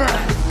 Sure.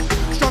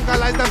 Stronger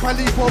lines than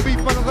Palipo, beef,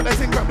 but I got the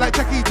thing rap like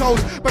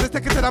Taquitos. But it's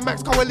taken to the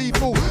max, call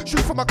lethal.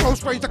 Shoot from a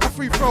close range like a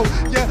free throw.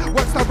 Yeah,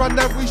 once I run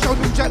every show,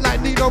 new jet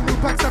like Nino, new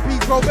packs and peas,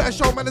 bro. Better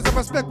show manners and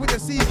respect with the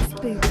seed.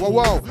 Whoa,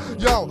 whoa,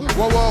 yo,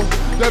 whoa, whoa.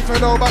 Them for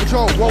know about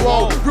Joe, whoa,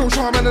 whoa. Real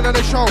shaman in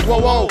the show, whoa,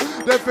 whoa.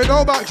 Them for know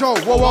about Joe,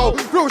 whoa, whoa.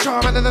 Real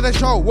shaman in the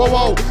show, whoa,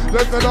 whoa.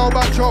 Them for know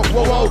about Joe,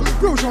 whoa, whoa.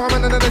 Real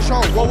shaman in the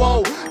show, whoa,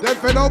 whoa. Them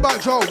for know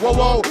about Joe, whoa,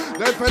 whoa.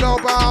 Them for know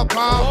about,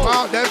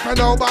 them for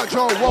know about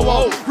Joe, whoa,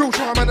 whoa. Real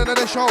shaman in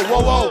the show,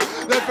 whoa, whoa.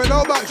 Them for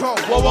know about Joe,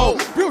 whoa, whoa.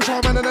 Real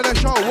shaman in the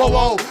show, whoa,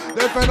 whoa.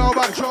 Them for know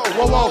about Joe,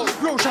 whoa, whoa.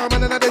 Real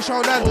shaman in the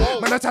show, then.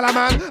 Man, I tell a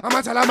man,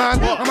 I'ma tell a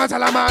man, I'ma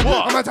tell a man,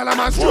 I'ma tell a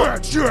man.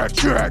 Straight.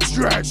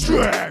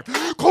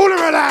 Cool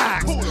and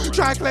relax.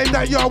 Try claim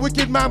that you're a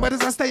wicked man, but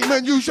it's a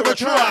statement you should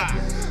try.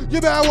 You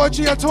better watch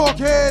your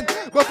talking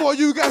before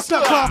you get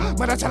stuck up.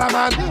 Man, I tell a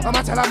man,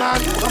 I'ma tell a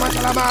man, I'ma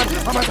tell a man,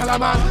 I'ma tell a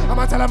man,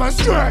 I'ma tell a man.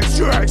 Straight.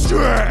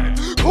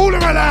 Cool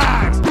and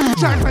relax.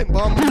 Try claim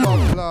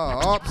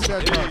blah,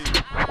 upset.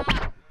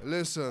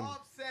 Listen.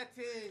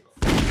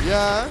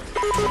 Yeah.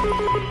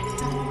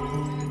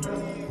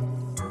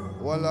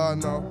 Well, I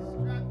know.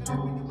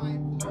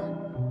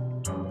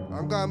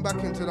 I'm going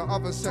back into the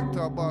other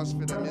sector of bars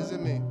for them,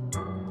 isn't me?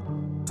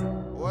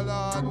 Well,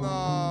 I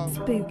know.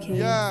 Spooky.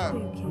 Yeah.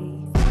 Spooky.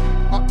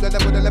 Up the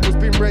level's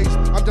been raised.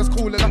 I'm just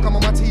coolin' like I'm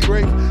on my tea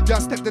break. Yeah, I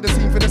step to the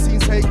scene for the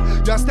scene's sake.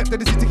 Yeah, I step to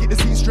the scene to keep the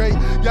scene straight.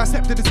 Yeah, I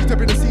step to the scene to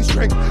bring the scene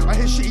straight. I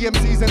hear shitty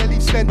MCs and I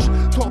leave stench.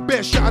 Talk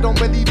bare shit, I don't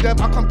believe them.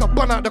 I come to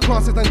bun out the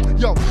classes and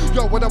yo,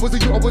 when I was a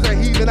youth, I was a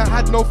heathen. I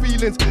had no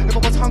feelings. If I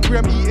was hungry,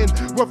 I'm eating.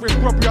 Whether it's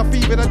robbery or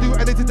thieving, I do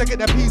anything to get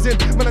their peas in.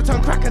 Man, I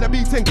turn crack and a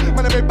beating.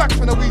 Man, I make backs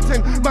from the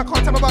wheating. Man,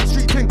 can't tell me about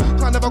street thing.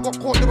 Can't never got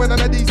caught doing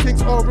none of these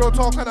things. All real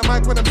talk on the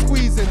mic when I'm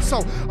squeezing. So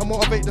I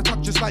motivate the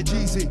touch just like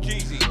Jeezy.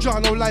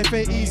 John, no life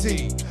ain't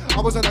easy. I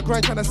was on the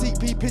grind trying to seek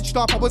P pitched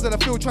up. I was in the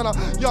field trying to,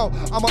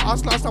 I'm a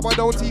hustler, so I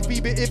don't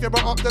TV. But if you're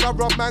up, then I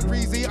rob man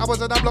greasy. I was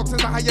on the block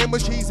since the high end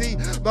was cheesy.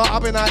 But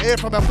I've been out here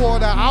from before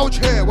that. Ouch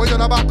here, we're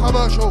on about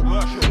commercial.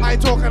 I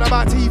ain't talking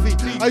about TV.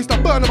 I used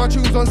to burn my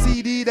tunes on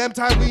CD. Them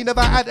time we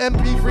never had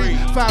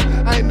MP3.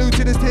 Fam, I ain't new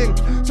to this thing.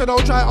 So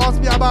don't try to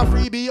ask me about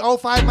freebie.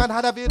 05 man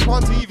had a vid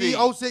on TV.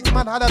 06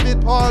 man had a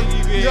vid on.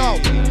 Yo,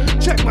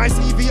 check my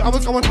CV. I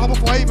was going hard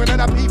before even had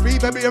a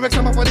P3. Baby, every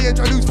time before they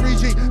introduced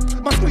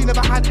 3G. My screen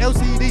never had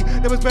LCD.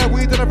 There was bare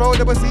weed on the road,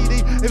 there was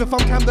CD. If you're from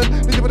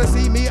Camden, then you wanna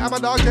see me. I'm a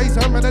dog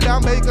Jason, running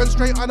down Bacon,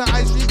 straight on the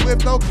high street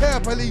with no care.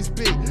 Police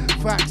B.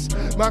 Facts.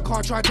 Man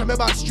can't try to tell me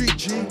about street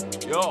G.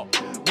 Yo.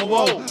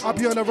 Whoa. I'll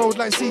be on the road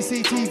like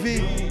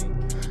CCTV.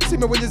 See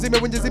me when you see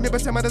me, but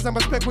some others and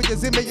respect when you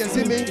see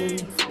me.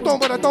 Don't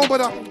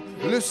bother.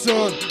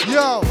 Listen,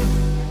 yo.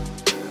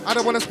 I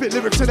don't wanna spit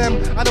lyrics to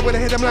them. I don't wanna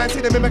hear them lines,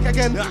 see them mimic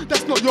again.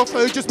 That's not your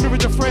flow, just mirror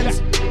your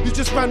friends. You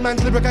just ran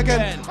man's lyric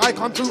again. I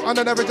come through on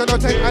an original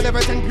take. I never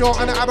think pure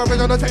on an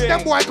aboriginal take.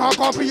 Them boy can't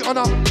compete on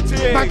a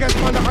man gets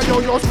fun and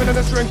you're spinning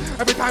the string.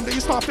 Every time that you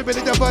start flipping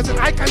in your version,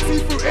 I can see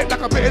through it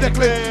like a bit of the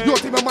clip. Your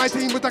team and my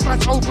team with the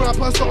clash over a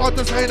personal odd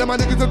to say that my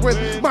niggas would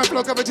win. My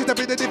flow coverage is a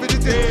bit of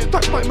dividend.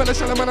 Touch my man, I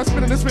shell man, I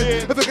spin in the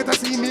spin. If you get to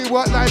see me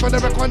work live on the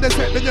record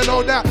set, then you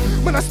know that.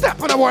 When I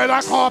step on the wall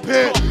like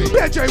carpet,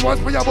 BJ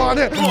once for your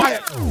bonnet.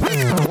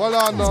 Well,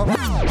 I know.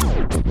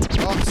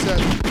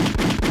 Upset.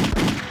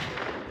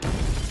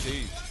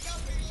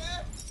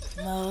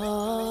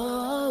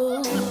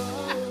 No.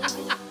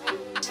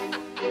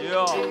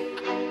 Yo.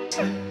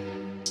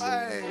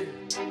 Hey.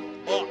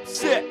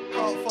 Upset.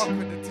 Can't fuck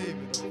with the team,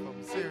 you know,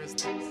 from serious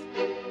things.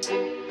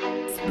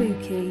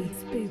 Spooky.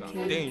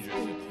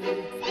 Dangerous.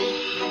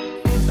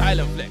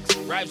 Silent flex,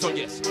 rhymes on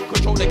yes.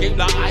 Control the game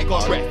like I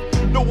got breath.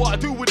 Know what I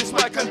do with this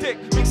mic and dick.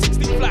 Big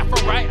 16 fly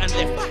from right and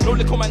left. No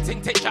little man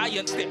ting take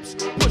giant steps.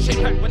 Push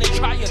it back when they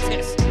try and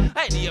test.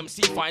 I ain't the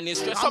MC finding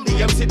stress. I'm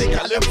the MC they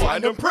got them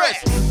find and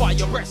press. Fire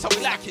your breath, how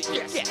we like it,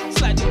 yes.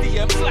 Sliding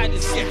DM, sliding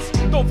yes.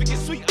 Don't think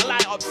it's sweet, I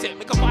like upset.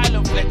 Make a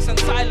violent flex and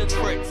silent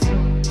threats.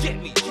 Get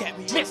me,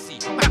 messy.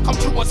 Man come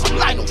through on some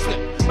Lionel flip.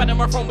 Man,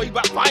 I'm from way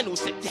back final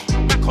set. Yeah,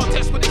 man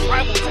contest with his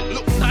rival set.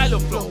 Look, style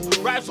and flow,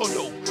 rhymes on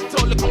low.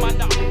 Tell the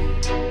commander.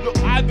 Look,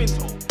 I've been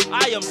told,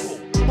 I am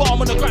told. But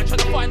I'm on the grind trying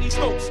to find these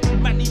notes.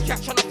 Man need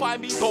cash trying to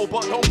find me though.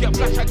 But don't get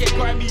flash, I get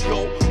grimy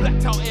yo.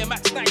 Blacked out Air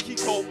Max Nike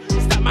coat.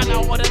 Step man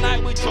out on the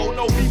night with Joe.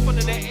 No beef on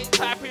the net, ain't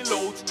typing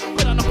loads.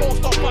 Put on the phone,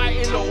 stop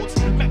fighting loads.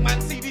 Make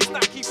man see these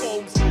Nike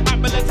foams.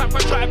 Ambulance, I'm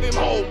for driving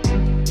home.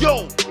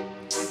 Yo.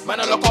 Man,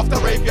 I look off the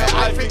rave, yeah,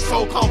 I think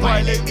so. Can't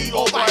violate me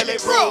or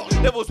violate, bro.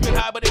 Levels been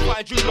high, but they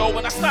find you low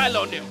when I style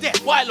on them. Yeah,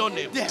 while on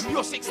them. Yeah,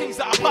 your 16s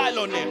that I pile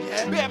on them.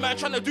 Yeah, bear man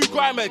trying to do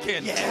grime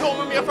again. Yeah, don't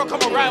remember if I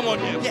come around on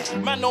them. Yeah,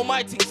 man, know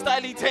my team,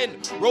 Styly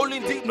 10.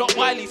 Rolling deep, not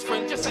Wiley's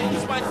friend. Just saying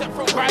this mindset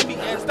from grimy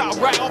ends that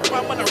I write off,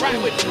 man, when I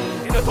write with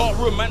them. In a dark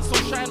room, man,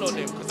 still shine on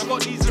them. Cause I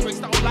got these lyrics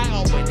that will light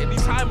up when any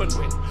time and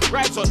win.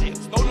 Raps on it,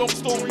 no long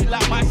story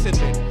like my men.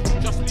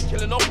 Just me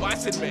killing off my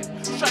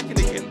men. Striking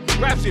again,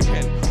 grabs your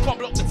pen. Can't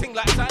block the thing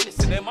like silence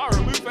in them. I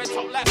remove their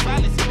top like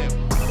silence in them.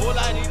 All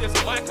I need is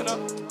a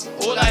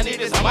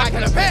mic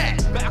and a pen.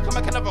 Bet I can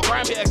make another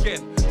grime hit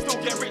again.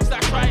 Still get rich,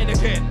 that trying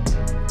again.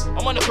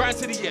 I'm on the grind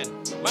to the end.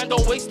 Man,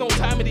 don't waste no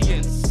time at the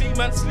end. See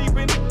man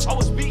sleeping, I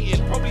was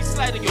beating. Probably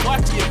sliding your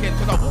wifey again.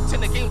 Cause I walked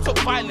in the game, took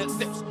violent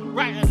steps.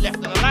 Right and left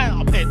and I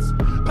line up heads.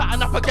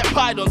 Pattern up and get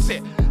pied on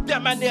set.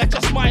 That man there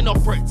just minor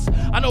threats.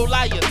 I know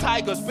lions,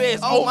 tigers, bears,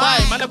 oh my.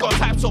 Man, I got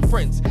types of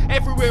friends.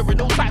 Everywhere with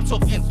no types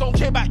of ends. Don't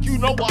care back, you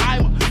know what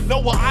I'm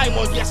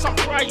on. Yes, I'm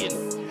trying.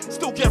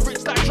 Still get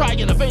rich, that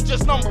trying.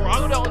 Avengers number, I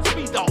got it on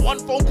speed dial. One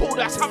phone call,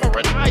 that's hammer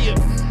and iron.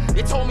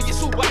 They told me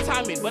it's all about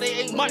timing, but it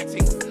ain't my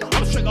thing.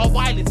 I'm straight up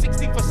violent,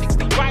 60 for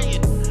 60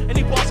 writing.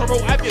 Any bars I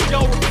wrote, have your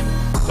girl.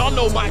 Don't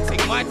know my thing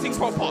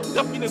proper.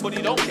 Definitely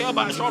nobody don't care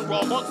about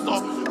genre monster.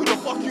 Who the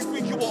fuck you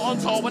think you were on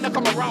tour? When I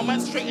come around,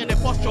 man, straight in their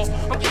posture.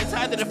 I'm getting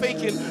tired of the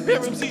faking. Their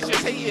MCs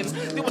just hating.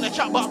 They wanna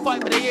chat about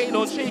fight, but they ain't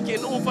on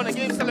shaking. All fun and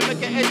games, tell them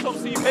make an edge of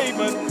Steve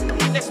Pavement.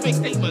 Let's make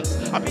statements.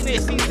 I've been there,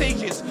 seen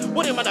stages.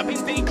 What man, I've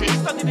been dangerous.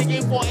 Studied the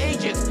game for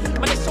ages.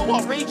 Man, it's so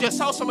outrageous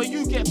how some of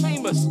you get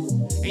famous.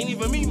 Ain't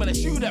even me, man, it's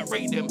you that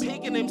rate them.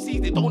 Pagan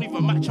MCs, they don't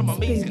even match, I'm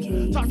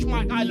amazing. Touch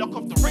my eye, lock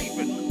off the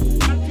raven.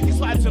 Man, think it's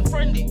vibes and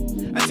friendly.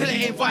 Until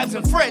it ain't vibes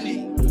and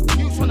friendly.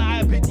 Use when I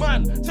a big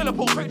man.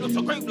 Teleport cradle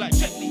to grave like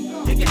Jet Li.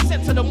 You get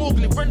sent to the morgue,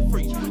 live rent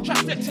free.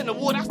 Traffic in the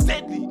war, that's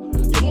deadly.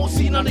 You won't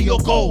see none of your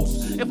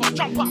goals. If I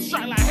jump out,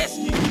 strike like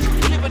Heskey.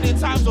 We're living in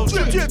times of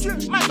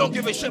shit. Man, don't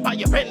give a shit about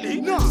your Bentley.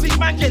 No. See,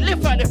 man, get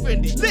lit by the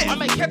Fendi. I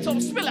make keto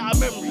spill out of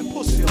memory.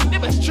 Pussy,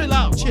 niggas chill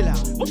out.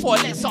 Before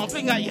I let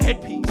something out your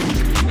headpiece.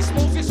 It's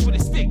Moses with a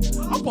stick.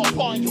 I put a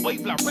part in your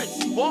wave like Red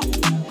Sea. What?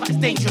 Cause it's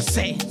dangerous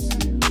settings.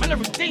 Man, they're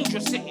in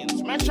dangerous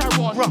settings. Man, try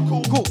run,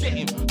 cool, get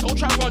him. Don't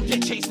try run,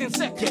 get chased in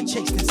seconds.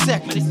 Man,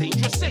 it's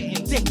dangerous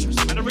settings.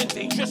 Man, they're in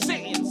dangerous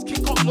settings.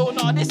 Kick up low,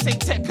 nah, this ain't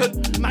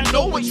Tekken. Man,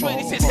 know which way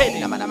this is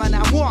heading. I'm 1, I'm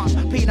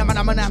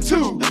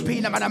 2, I'm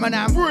 3,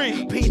 I'm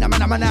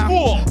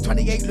 4.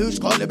 28 loose,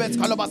 call the best,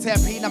 call about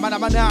 10, I'm 1,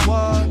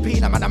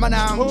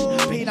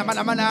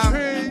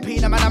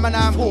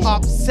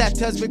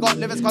 upsetters, we got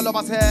lyrics, call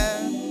about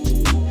 10.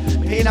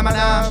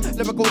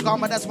 Lyrical gone,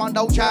 but that's one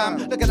dope jam.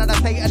 Looking at the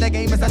state of the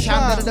game, it's a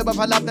sham. The dibber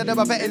for love, the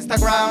dibber for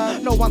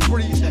Instagram. No one's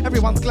breeze,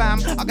 everyone's glam.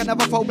 I can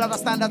never fold, but I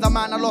stand as a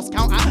man. I lost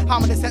count at how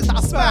many sets that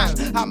I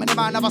span. How many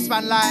man have I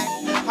span like?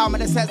 How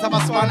many sets have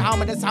I spun? How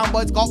many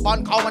soundboards got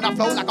one cold when I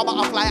float like a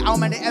butterfly? How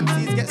many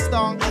MCs get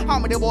stung? How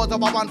many wars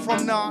have I won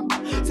from none?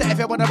 So if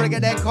you wanna bring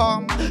it, then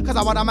come. Cause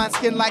I want a man's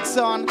skin like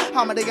sun.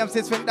 How many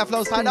MCs think the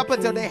flow side up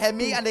until they hear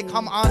me and they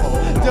come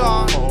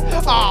undone?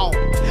 Oh,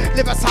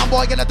 live a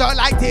soundboy in the dirt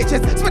like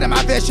ditches. Spinning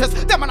my vicious.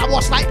 Them when I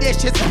wash like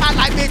dishes. I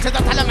like bitches.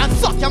 I tell them man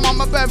suck your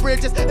mama burn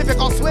bridges. If you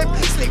can't swim,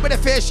 sleep with the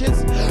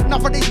fishes.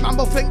 None of these man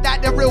will think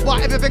that they're real,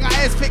 but everything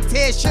I is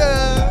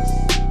fictitious.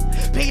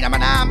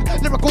 P-Nam,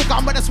 lyrical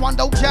gun with this one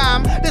dope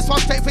jam. This one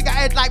straight figure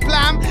head like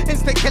blam.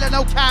 Instinct killer,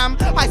 no cam.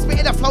 I spit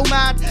in the flow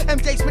mad.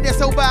 MJ spit it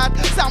so bad.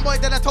 Soundboy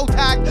then a toe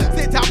tag.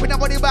 Sit down with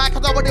nobody back.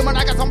 Cause nobody man,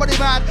 I got somebody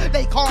mad.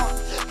 They can't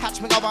catch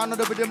me around on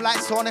the rhythm like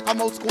Sonic.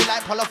 I'm old school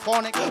like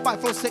polyphonic. My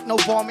flow sick, no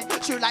vomit.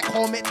 Shoot like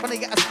Hornet when they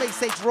get a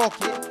space age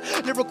rocket.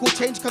 Lyrical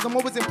change cause I'm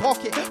always in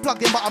pocket.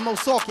 Plugged in but I'm no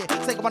socket.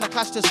 Say I wanna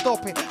clash to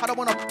stop it. I don't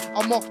wanna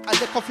mock. I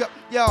lick off your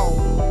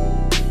yo.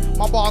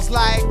 My bars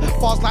like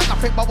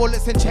nothing but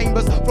bullets in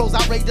chambers. Flows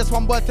outrageous,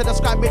 one word to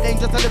describe me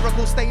dangerous. A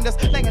lyrical stainless,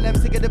 laying them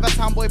singing if a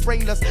soundboy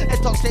brainless.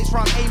 It's talk states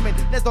from aiming,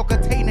 there's no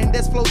containing.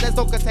 This flow, there's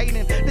no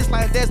containing. This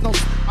line, there's no,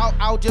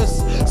 I'll just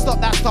stop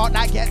that, start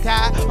that, get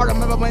that. I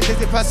remember when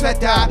Dizzy first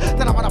said that.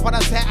 Then I went up on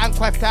a set and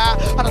queft that.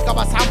 I just got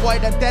my soundboy,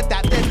 then dead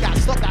that.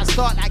 Stop that,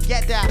 start that,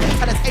 get that.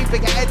 I just aim for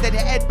your head, then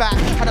your head back.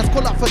 I just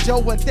call up for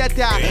Joe and dead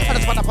that. I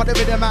just run up on the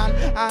rhythm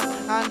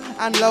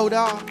and load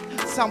on.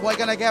 Soundboy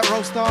gonna get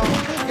roast on.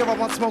 Give I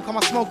want smoke, I'm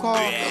a smoker.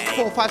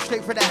 4 5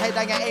 straight for the head,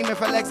 I ain't aiming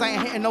for legs, I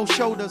ain't hitting no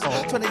shoulders.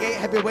 28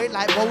 heavyweight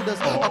like boulders.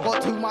 I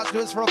got too much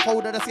lyrics for a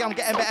folder. To see I'm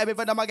getting better,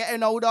 but I'm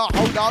getting older.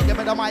 Hold on, give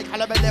me the mic,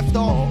 I'll be left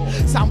off.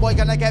 Soundboy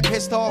gonna get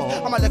pissed off.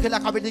 I'm looking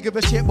like I really give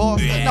a shit,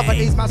 boss. None of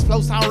these man's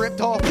flow sound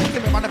ripped off.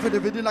 Give me money for the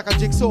video like a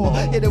jigsaw.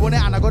 Yeah, they want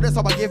it and I got it,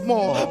 so I give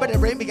more. But they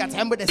rate me at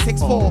 10 with a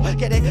 6'4.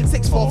 Get it,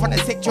 6'4 from the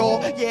sick jaw.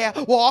 Yeah,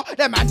 what?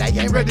 The man, they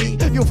ain't ready.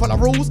 You follow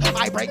rules,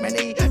 I break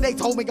many. They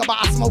told me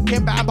about a smoking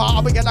rolling bamba,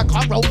 I'll be gonna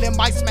come rolling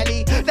my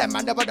smelly. Them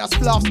man never just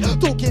bluffs,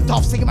 talking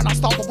tough, see man I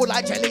stoppable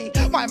like jelly.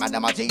 My man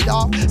them a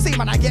G-dog, see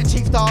man I get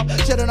chiefed up.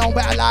 Should've known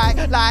better like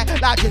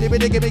chilly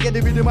with it, give me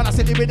the man I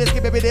silly with this,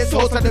 give me this.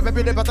 So to the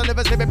baby, but I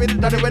never slip with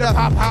it, done it with a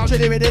pop.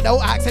 Chilly with it,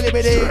 don't act silly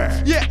with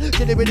it. Yeah,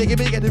 chilly with it, give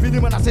me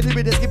the man I silly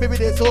with this, give me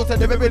this. So to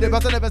the baby,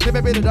 but I never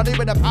slip with it, done it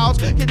with a pouch.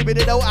 Chilly with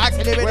it, don't act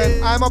silly with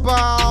it. I'm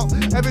about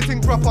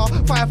everything proper.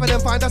 Fire for them,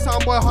 find a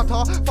soundboy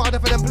hotter. Father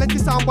for them, plenty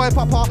soundboy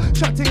popper.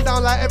 Shut thing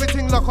down like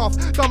everything lock off.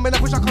 Dumb in a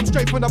push, I come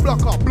straight from the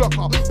blocker.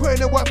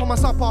 Putting in work for my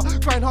supper.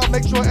 Grind hard,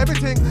 make sure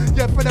everything.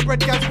 Yeah, for the bread,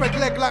 gang spread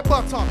leg like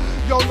butter.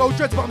 Yo, no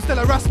dreads, but I'm still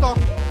a rasta.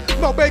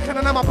 No bacon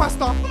and I'm a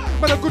pasta.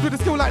 Man, I'm good with the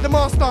skill like the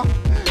master.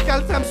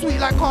 Gal say I'm sweet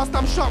like cast,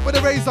 I'm sharp with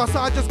a razor, so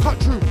I just cut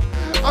through.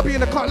 I'll be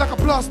in the cut like a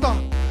plaster.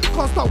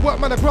 Can't stop work,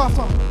 man, a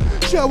grafter.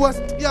 Sure was,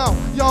 yo,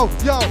 2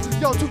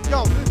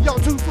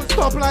 foot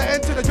stomp like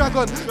Enter the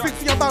Dragon.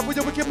 Fixing your bad with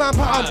your wicked man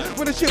pattern.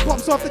 When the shit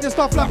pops off, then you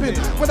start flapping.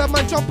 When that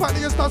man jump out,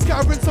 then you start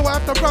scattering. So I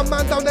have to run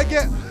man down, they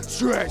get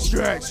strength.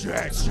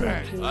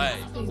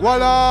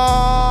 Well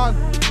on,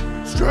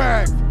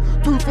 strength.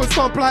 2 foot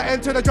stomp like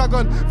Enter the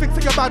Dragon.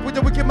 Fixing your bad with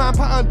your wicked man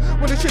pattern.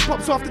 When the shit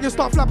pops off, then you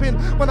start flapping.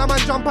 When a man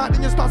jump out,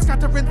 then you start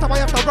scattering. So I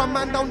have to run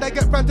man down, they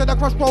get ran to the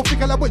crossroad.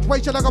 Figure like which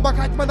way should I go back?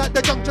 Catch man at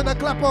the junction and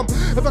clap 'em.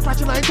 If I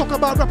catch I ain't talking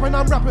about rapping,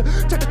 I'm rapping.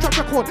 Check the track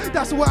record,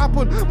 that's what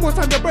happened. Most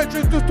time your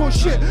brethren just talk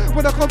shit.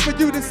 When I come for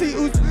you to see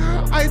who's.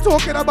 I ain't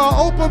talking about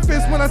open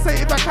fist. When I say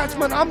if I catch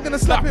man, I'm gonna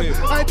slap him.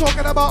 I ain't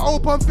talking about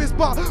open fist,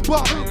 but I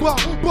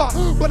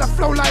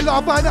flow like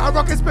lava and I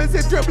rock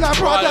expensive drip like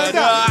brother and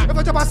that. If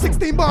I drop a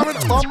 16 bar in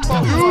a bumper.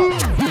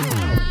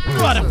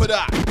 Brother for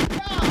that.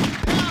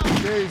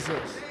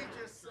 Jesus.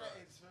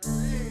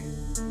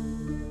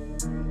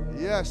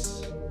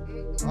 Yes.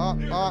 Up.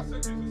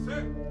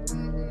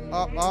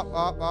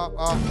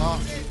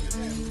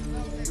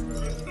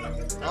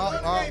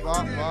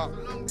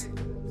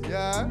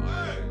 Yeah.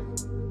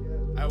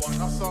 I want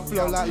a song.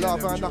 Flow like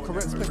lava and I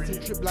correct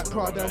expensive trip like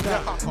Prada and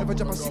that. If I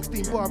drop a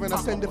 16 bar and I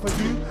send it for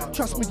you,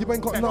 trust me, you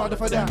ain't got nada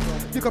for that.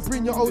 You can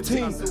bring your old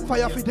team,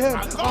 fire for them.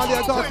 All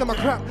their dogs, them a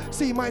crap.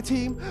 See my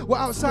team, we're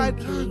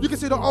outside. You can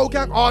see the old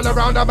gang all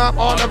around the map,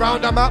 all my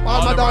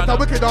dogs are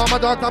wicked, all my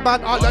dogs are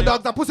bad. All the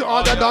dogs are pussy,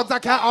 all the dogs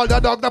are cat. All the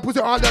dogs are pussy,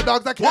 all the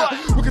dogs are cat.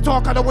 We can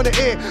talk, I don't wanna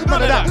hear none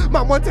of that.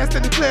 Man, one test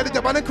and it's clear that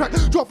you're running crack.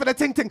 Drop for the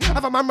ting.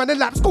 Have a man running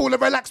laps, cool and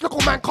relax. Look,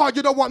 man, car,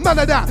 you don't want none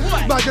of that.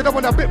 Man, you don't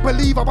want a bit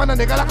believe. I want a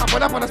nigga like I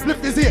put up on a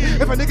split this here.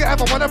 If a nigga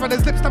ever wanna run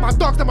his lips, then my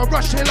dogs, then I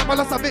rush here like my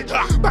loss of it.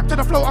 Back to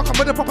the flow, I come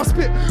with a proper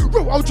spit.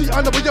 Real OG,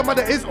 I know where your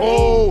mother is.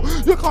 Oh,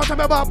 you can't tell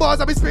me about bars.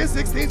 I be spitting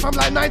 16 from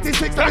like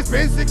 96. I be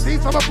spitting 16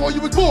 from before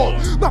you was born.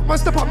 Enough man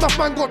step up, enough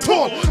man got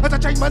torn. As I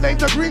change my name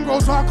to Green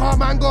Rose, so I call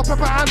mango,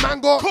 pepper and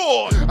mango.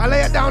 I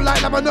lay it down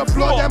like I'm on the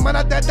floor. Them man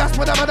are dead, that's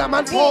what I'm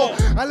man for.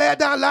 I lay it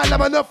down like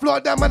I'm on the floor.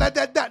 Them man are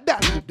dead, that.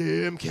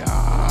 Them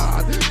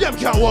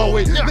can't walk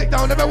with. Lick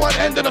down everyone,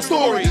 end of the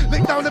story.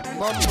 Lick down the.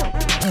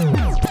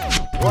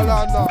 Well, no.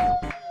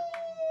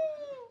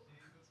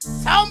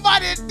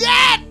 Somebody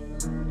dead!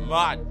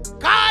 Man.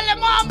 Call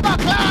him on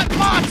Cloud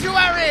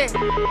Mortuary.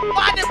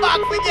 Body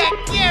bag we get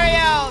carry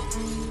out.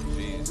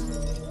 Jeez.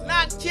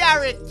 Not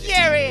carry.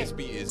 This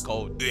beat is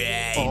cold.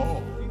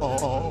 Yo.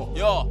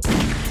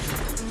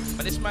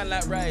 But this man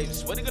like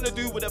Rives. What are they gonna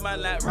do with a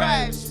man like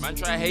Rives? Man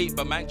try hate,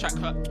 but man track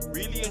her.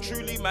 Really and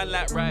truly, man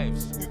like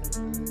Rives.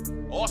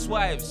 Horse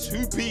wives,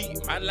 who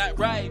beat? Man like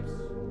Rives.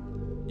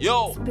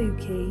 Yo.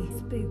 Spooky.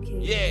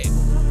 Yeah.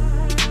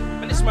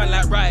 Man, this man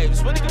like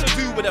Rives. What are they gonna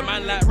do with a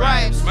man like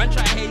Rives? Man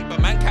try hate,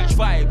 but man catch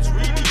vibes.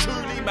 Really,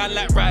 truly, man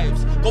like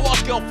Rives. Go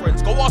ask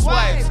girlfriends, go ask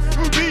wives.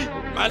 Who beat?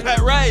 Man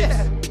like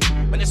Rives.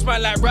 Man, this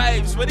man like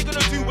Rives. What are they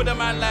gonna do with a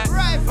man like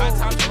Rives? Man,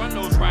 time to run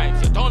those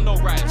rhymes. You don't know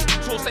Rives.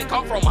 So say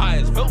come from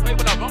highs. Built paper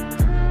when I'm not.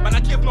 Man,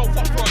 I give no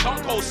fuck for a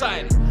dumb cold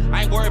sign.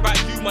 I ain't worried about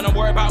you, man, I'm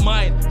worried about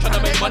mine.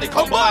 Tryna make money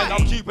combine,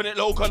 I'm keeping it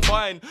low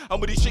confined.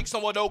 I'm with these chicks,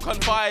 someone don't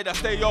confide. I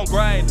stay on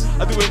grind,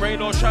 I do it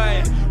rain or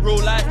shine.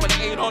 Real life, but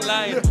it ain't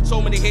online. So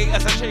many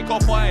haters, I shake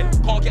off wine.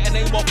 Can't get a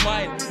name off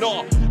mine,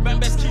 no. Man,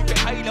 best keep it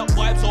high up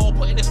vibes or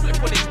put in the split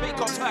when it's make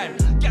up time.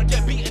 Get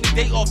beat any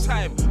day or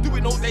time. Do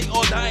it no day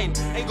or dine.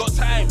 Ain't got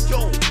time,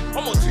 yo.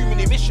 I'm on too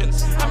many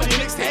missions. How many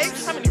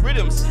mixtapes? How many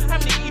rhythms? How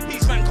many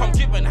EPs, man, come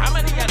given? How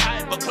many had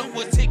I, but clock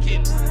was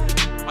ticking?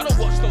 I don't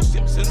watch no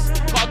Simpsons,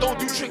 but I don't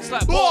do tricks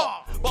like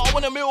Bob. But I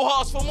want a mill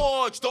house for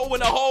Marge, don't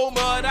win a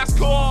homer, that's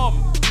calm.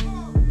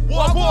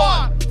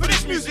 What? For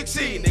this music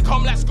scene, they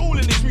come like school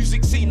in this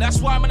music scene.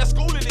 That's why I'm in a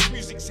school in this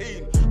music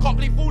scene. Can't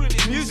play fool in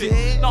this music.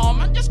 Nah,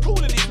 man, just cool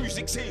in this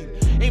music scene.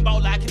 Ain't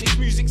about liking this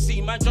music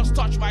scene, man. Just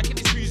touch mic in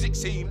this music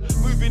scene.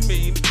 Moving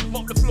mean,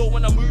 mop the floor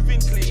when I'm moving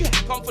clean.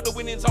 Come for the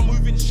winnings, I'm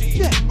moving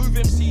sheet. Move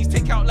MCs,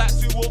 take out like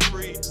 2 or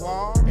 3.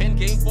 Pen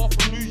game far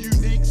from new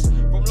uniques.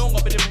 From long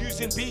I've been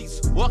abusing beats.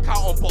 Work out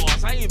on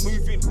bars, I ain't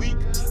moving weak.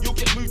 You'll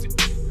get moved.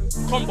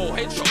 Combo,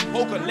 headshot,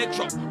 Hogan, leg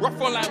drop.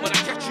 Rough on line when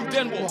I catch you,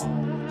 then what?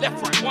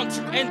 Left, right, 1,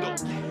 2, end up.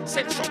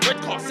 Set shot,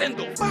 red car, send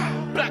off.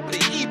 Black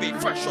blade, eBay,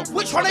 fresh off.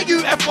 Which one of you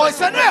F-boys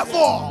and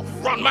F-off?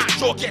 Run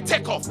match or get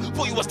tech off.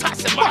 Thought you was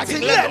Tyson,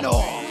 Martin,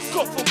 Lennox.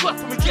 Go from black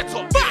when we get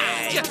up.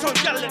 get on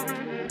yelling.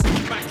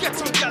 Man,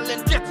 get on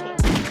yelling, get on.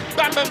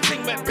 Bam bam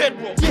ting, man,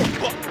 bedrock. Yeah,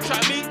 what? Try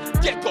me,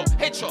 get got,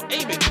 headshot,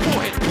 aim it,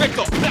 forehead, red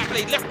dot, black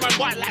blade, left man,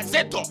 white like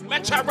Z dot.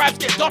 Man, try rhymes,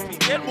 get doppy,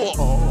 then what?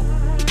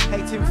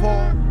 Hating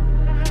for,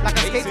 like a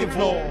skating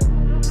floor.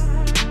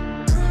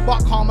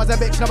 But calm as a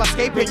bitch, never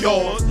escaping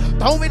yours.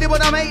 Don't really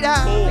wanna make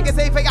that. Niggas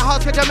say fake your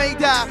house cause you made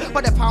that.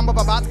 But they found my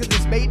bats cause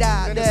it's made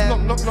that. Yeah,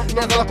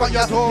 knock on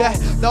your door. Yeah,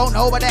 don't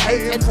know what they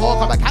hating for.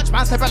 Come and catch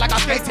man stepping like a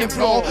skating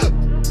floor.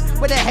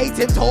 When they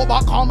hating talk,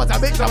 but calm as a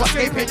bitch, never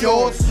escaping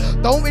yours.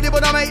 Don't really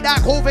wanna make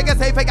that cool. Figure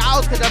say fake your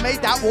house cause you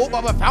made that walk.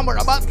 But we found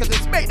my bats cause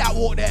it's made that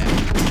walk there.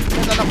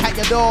 Niggas knock at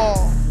your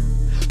door.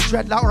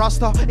 Dread like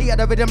Rasta, he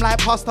had a rhythm like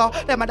pasta.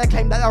 Them man they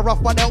claim that they're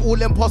rough, but they're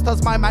all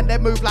imposters. My man they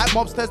move like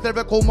mobsters,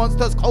 lyrical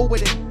monsters, cold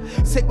with it.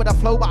 Sick with the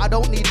flow, but I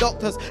don't need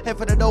doctors. Head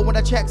for the door when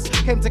the checks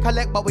came to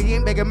collect, but we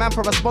ain't begging man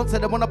for a sponsor.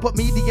 They wanna put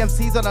me, the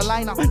MCs on the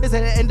lineup. This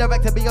ain't an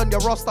indirect to be on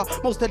your roster.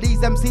 Most of these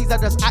MCs are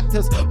just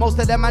actors. Most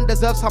of them man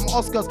deserve some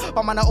Oscars,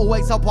 but man I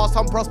always surpass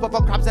some prosper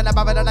from crabs in the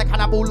barrel and the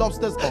cannibal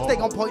lobsters. Stay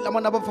on point, I'm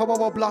another for a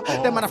wobbler.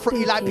 Them man are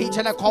fruity like peach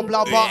and a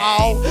cobbler, but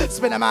oh,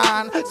 spin a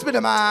man, spin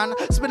a man,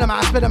 spin a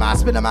man, spin a man,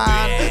 spin a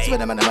man. Spin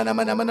a man,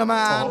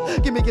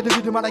 man. Give me the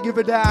rhythm and I give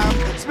it down.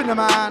 Spin a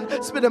man,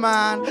 spin a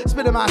man,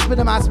 spin a man, spin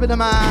a man, spin a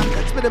man,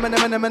 spin a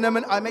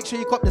man. I make sure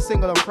you cop the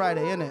single on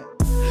Friday, innit?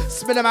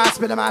 Spin a man,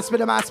 spin a man,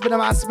 spin a man, spin a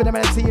man, spin a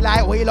man. See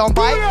like wheel on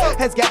bike.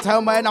 Heads get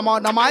turned when I'm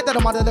on the mic. Then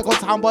I'm on the little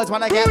town boys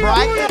when I get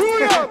bright.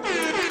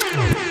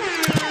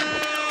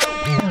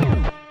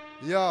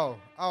 Yo,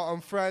 out on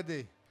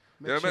Friday.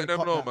 Yeah, make them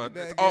know, man.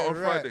 It's out on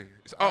Friday.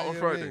 It's out on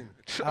Friday.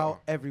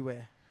 Out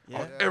everywhere.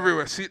 Yeah.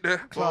 Everywhere, see it there.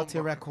 Clarity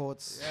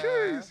Records.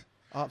 Jeez.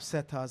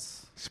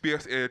 Upsetters.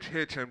 Spears Edge,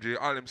 HMG,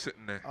 all them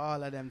sitting there.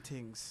 All of them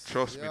things.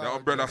 Trust me, that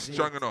umbrella's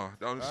strong enough.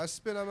 I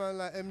spin a man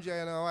like MJ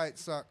and a White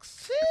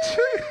Sox.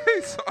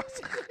 Jesus.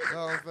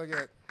 Don't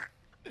forget.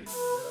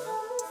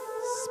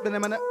 Spin a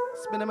man,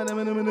 spin a man,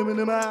 man.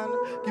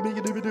 Give me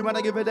the rhythm and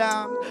I give it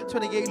down.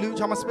 28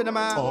 Luch, I'm a spin a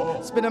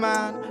man. Spin a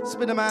man,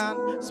 spin a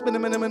man, spin a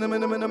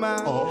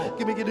man.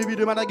 Give me the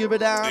rhythm and I give it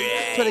down.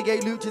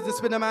 28 Luch is a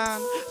spin a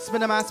man.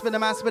 Spin a man, spin a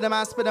man, spin a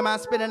man, spin a man.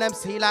 Spin an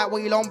MC like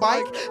wheel on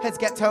bike. Heads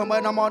get turned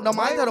when I'm on the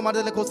mic. Tell them all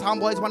the little town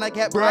boys when I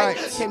get bright.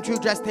 Came true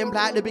dressed in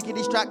black, the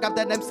bikini strap, grabbed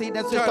an MC,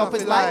 then switched off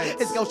his light.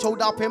 His girl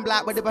showed up in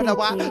black with the better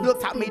white.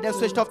 Looked at me, then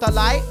switched off the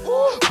light.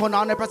 Put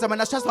on the press when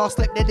I stress off,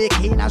 slip the dick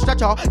in and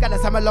stretcher. Gotta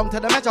send me along to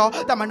the measure.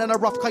 That man in a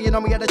rough car, you know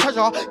me at the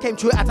treasure. Came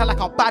true acting like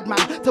a bad man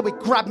till we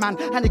grab man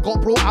and he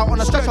got brought out on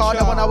a stretcher.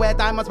 They wanna wear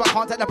diamonds but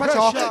can't take the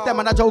pressure. Them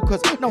man are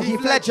jokers, no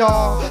Heath Ledger.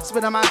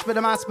 Spin a man, spin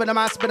a man, spin a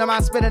man, spin a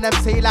man, spin an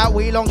MC like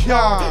wheel on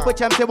car.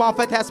 Which MC want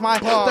for test my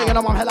so you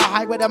know I'm hella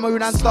high with the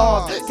moon and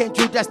stars. Came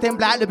true dressed in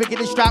black, the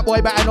bikini strap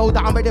boy, but I know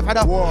that I'm ready for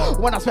the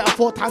when I spit a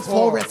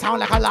 4x4, it sound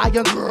like a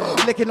lion.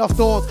 Licking off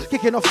doors,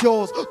 kicking off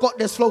yours. Got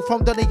this flow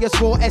from the niggas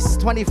raw.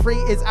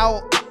 S23 is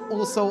out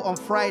also on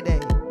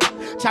Friday.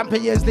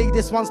 Champions League,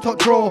 this one's top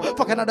draw.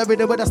 Fucking on the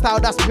rhythm with a style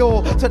that's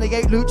pure.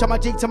 28 Luch, I'm a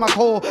G to my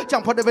core.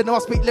 Jump on the rhythm, I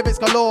speak lyrics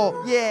galore.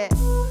 Yeah.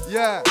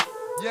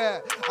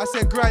 I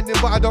said grinding,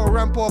 but I don't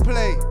ramp or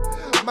play.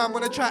 Man,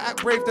 when I try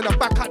act brave, then I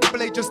back out the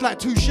blade just like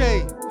Touche.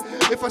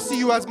 If I see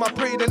you as my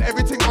prey, then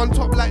everything on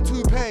top like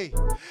toupee.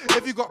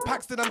 If you got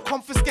packs, then I'm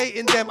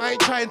confiscating them. I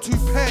ain't trying to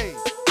pay.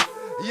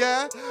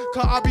 Yeah,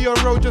 cause I be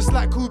on road just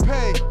like Coupe.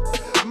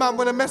 Man,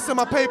 when I mess in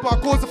my paper, I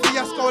cause a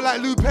fiasco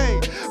like Lupe.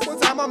 One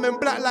time I'm in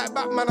black like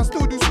Batman, I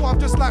still do suave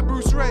just like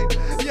Bruce Wayne.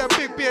 Yeah,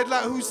 big beard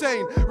like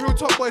Hussein. Real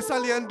top boy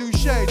Sally and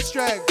Duche.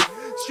 Strag.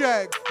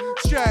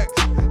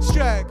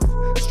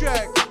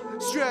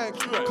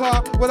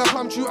 Car, when I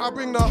come true, I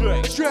bring the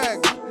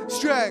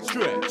strag.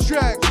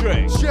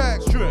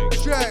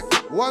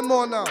 One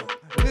more now.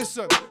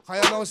 Listen, I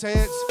know say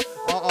it's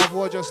art of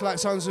war just like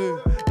Sun Tzu.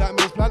 That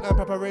means plan and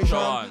preparation.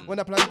 When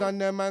the plan done,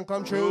 then man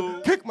come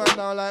true. Kick man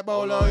down like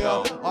Bolo,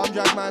 yo. Arm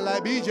drag man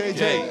like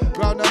BJJ.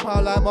 Ground and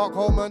pound like Mark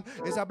Coleman.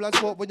 It's a blood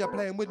sport when you're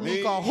playing with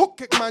me. Car hook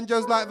kick man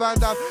just like Van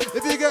Damme.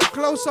 If you get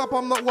close up,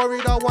 I'm not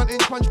worried. I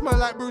 1-inch punch man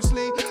like Bruce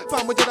Lee.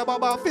 Fan with Jedi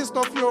Baba, fist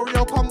of fury,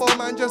 combo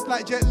man just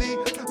like Jet Li.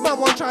 Man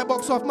one try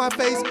box off my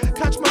face.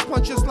 Catch my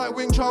punches like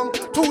Wing Chun.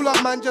 Tool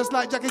up man just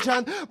like Jackie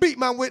Chan. Beat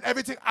man with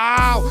everything.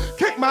 Ow!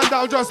 Kick man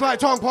down just like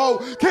Tong Po.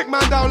 Kick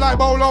man down like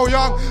Bolo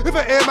Young. If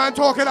an air man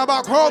talking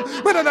about chrome,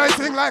 with a nice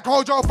thing like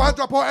Hojo, fans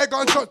report a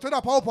gunshot to the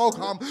popo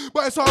come.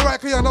 But it's alright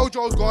cause you know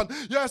Joe's gone.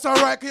 Yeah, it's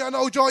alright cause you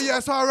know Joe, yeah,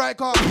 it's alright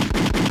come.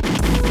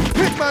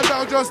 Kick man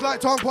down just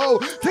like Tong Po.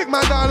 Kick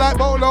man down like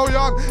Bolo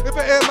Young. If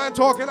an air man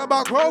talking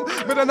about chrome,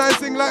 with a nice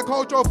thing like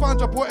Hojo,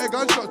 fans report a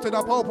gunshot to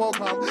the popo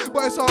come.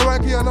 But it's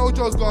alright cause you know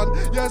Joe's gone.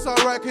 Yeah, it's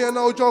alright cause you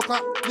know Joe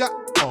come. Yeah.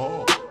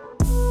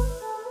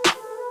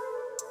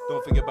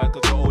 Don't forget bad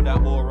cause you're all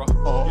that aura.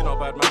 You know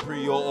bad man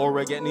pre your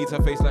aura. Get knee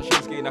to face like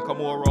Shinsuke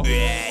Nakamura.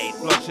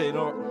 Blood shade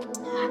or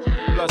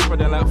blood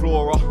spreading like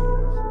flora.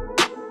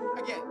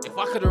 If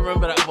I could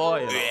remember that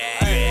bar, you know.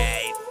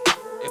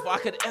 If I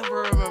could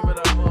ever remember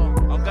that bar.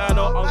 I'm going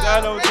on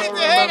to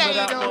remember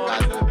that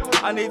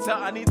bar. I need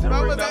to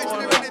bring that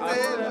one.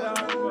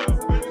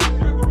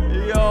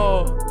 Yo.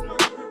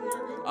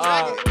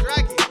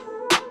 Drag it.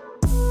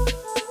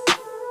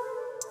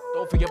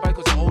 for your bag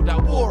cause you hold that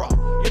aura.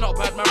 You're not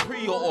bad man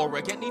pre your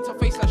aura. Get need to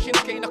face like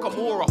Shinsuke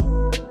Nakamura.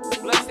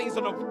 Blood stains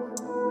on the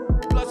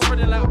blood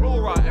spreading like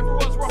Laura.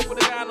 Everyone's rough with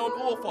a guy on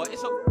offer.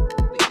 It's a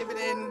they live it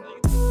in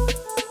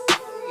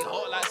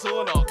hot like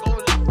sauna. Go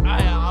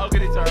I'll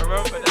get it to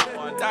remember that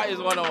one. That is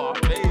one of our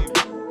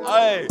faves.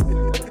 Aye.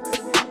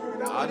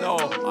 I know.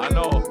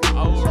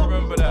 I will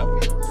remember that.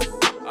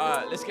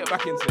 Alright, let's get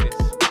back into this.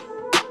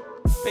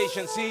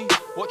 Patience,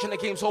 watching the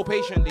game so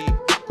patiently.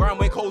 Grind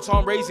when cold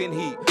time raising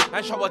heat.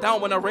 And shower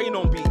down when I rain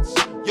on beats.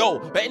 Yo,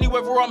 but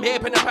anywhere I'm here,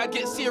 pen and pad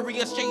get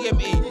serious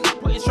JME.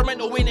 Put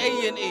instrumental in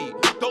A&E.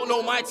 Don't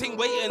know my ting,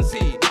 wait and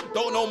see.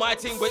 Don't know my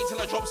ting, wait till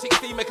I drop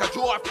 16, make a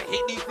draw after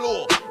hit the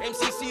floor.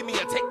 MCC me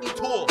a take the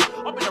tour.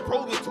 I've been a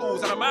pro with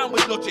tools and a man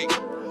with logic.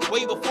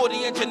 Way before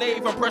the engineer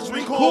even press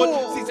record.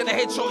 Season a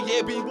headshot,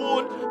 yeah, be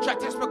warned. Track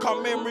test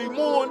become memory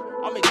mourn.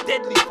 I'm in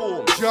deadly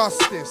form.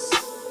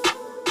 Justice.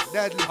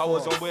 Deadly I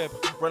was on web,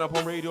 run up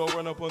on radio,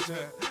 run up on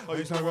set. I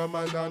used to run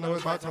man down, now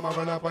it's about time I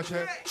run up on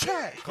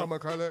check. Come on,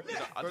 collect.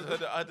 I was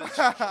like,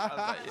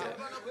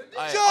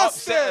 yeah.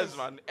 Upsetters,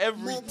 man,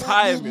 every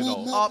time, you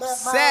know.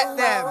 Upset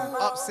them.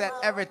 Upset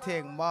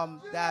everything. Mom,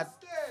 dad,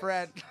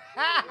 friend.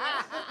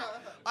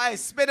 Aye,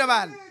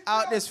 Spiderman,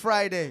 out this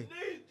Friday.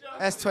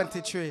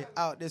 S23,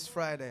 out this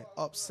Friday.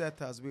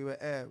 Upsetters, we were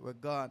here, we're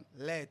gone.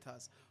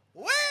 Laters.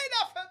 Wait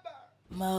up,